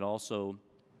 but I think it also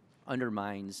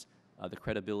undermines the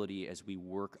credibility as we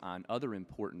work on other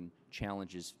important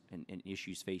challenges and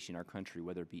issues facing our country,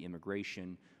 whether it be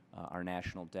immigration, our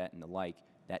national debt, and the like.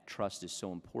 That trust is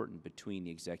so important between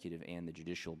the executive and the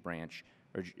judicial branch,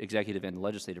 or executive and the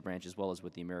legislative branch, as well as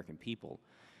with the American people.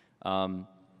 Mr.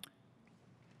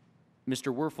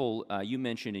 Werfel, you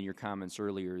mentioned in your comments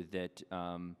earlier that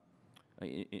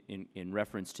in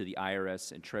reference to the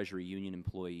IRS and Treasury Union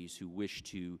employees who wish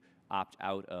to opt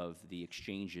out of the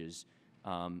exchanges,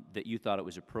 that you thought it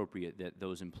was appropriate that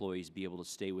those employees be able to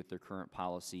stay with their current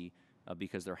policy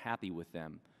because they're happy with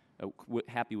them,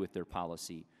 happy with their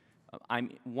policy.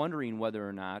 I'm wondering whether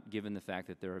or not, given the fact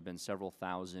that there have been several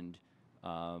thousand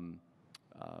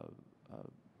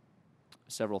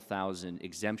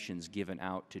exemptions given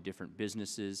out to different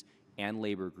businesses and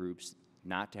labor groups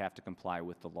not to have to comply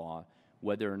with the law,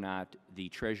 whether or not the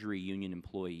Treasury Union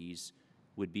employees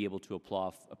would be able to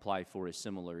apply for a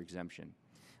similar exemption.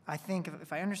 I think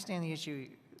if I understand the issue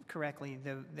correctly,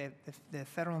 the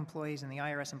federal employees and the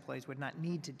IRS employees would not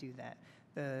need to do that.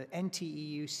 The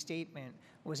NTEU statement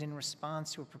was in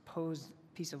response to a proposed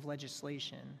piece of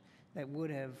legislation that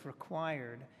would have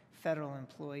required federal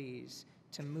employees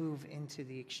to move into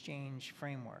the exchange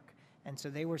framework. And so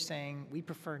they were saying, we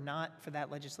prefer not for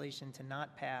that legislation to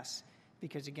not pass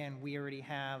because, again, we already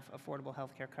have affordable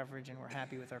health care coverage and we're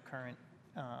happy with our current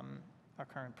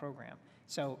program.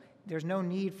 So there's no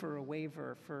need for a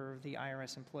waiver for the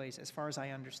IRS employees as far as I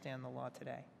understand the law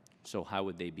today. So how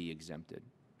would they be exempted?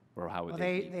 Or how would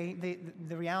Well,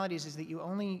 the reality is that you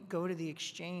only go to the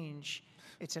exchange,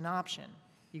 it's an option.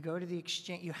 You go to the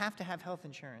exchange, you have to have health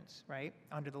insurance, right,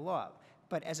 under the law.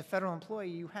 But as a federal employee,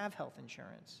 you have health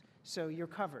insurance, so you're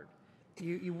covered.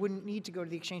 You wouldn't need to go to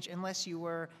the exchange unless you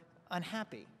were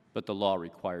unhappy. But the law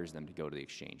requires them to go to the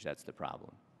exchange. That's the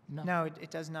problem. No,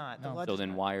 it does not. The law So does then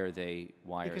not. why are they,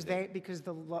 Because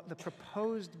the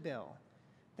proposed bill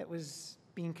that was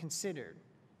being considered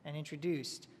and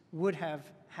introduced would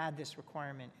have had this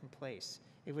requirement in place.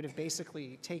 It would have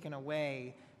basically taken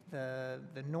away the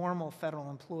normal federal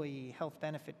employee health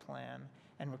benefit plan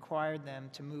and required them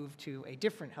to move to a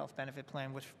different health benefit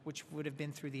plan, which would have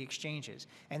been through the exchanges.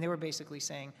 And they were basically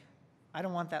saying, I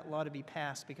don't want that law to be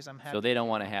passed because I'm happy. So they don't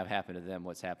want to have happen to them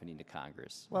what's happening to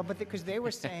Congress. Well, but because they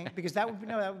were saying, because that would,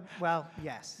 no, that would, well,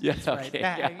 yes. Yeah, That's right. okay,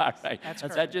 yeah, all right. That's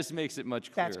That correct. just makes it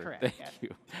much clearer. That's correct. Thank yeah.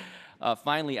 you.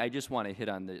 Finally, I just want to hit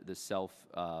on the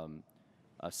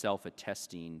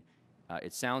self-attesting.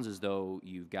 It sounds as though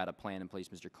you've got a plan in place,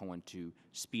 Mr. Cohen, to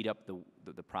speed up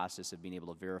the process of being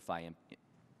able to verify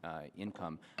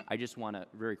income. I just want to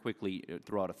very quickly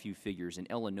throw out a few figures. In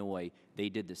Illinois, they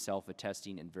did the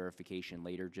self-attesting and verification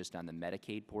later just on the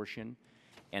Medicaid portion,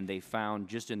 and they found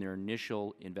just in their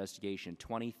initial investigation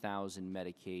 20,000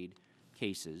 Medicaid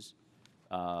cases,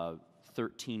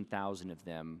 13,000 of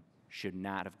them should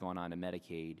not have gone on to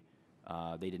Medicaid.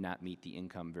 They did not meet the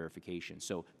income verification.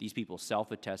 So these people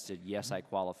self-attested, yes, I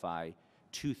qualify.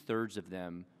 2/3 of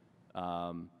them,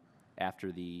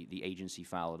 after the agency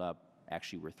followed up,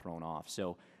 actually were thrown off.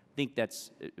 So I think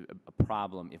that's a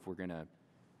problem if we're going to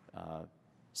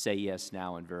say yes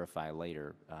now and verify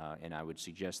later. And I would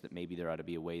suggest that maybe there ought to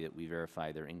be a way that we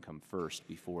verify their income first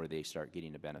before they start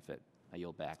getting a benefit. I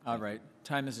yield back. All right.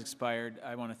 Time has expired.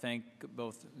 I want to thank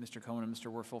both Mr. Cohen and Mr.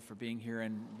 Werfel for being here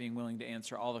and being willing to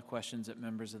answer all the questions that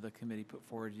members of the committee put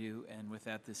forward to you. And with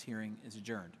that, this hearing is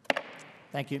adjourned.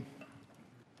 Thank you.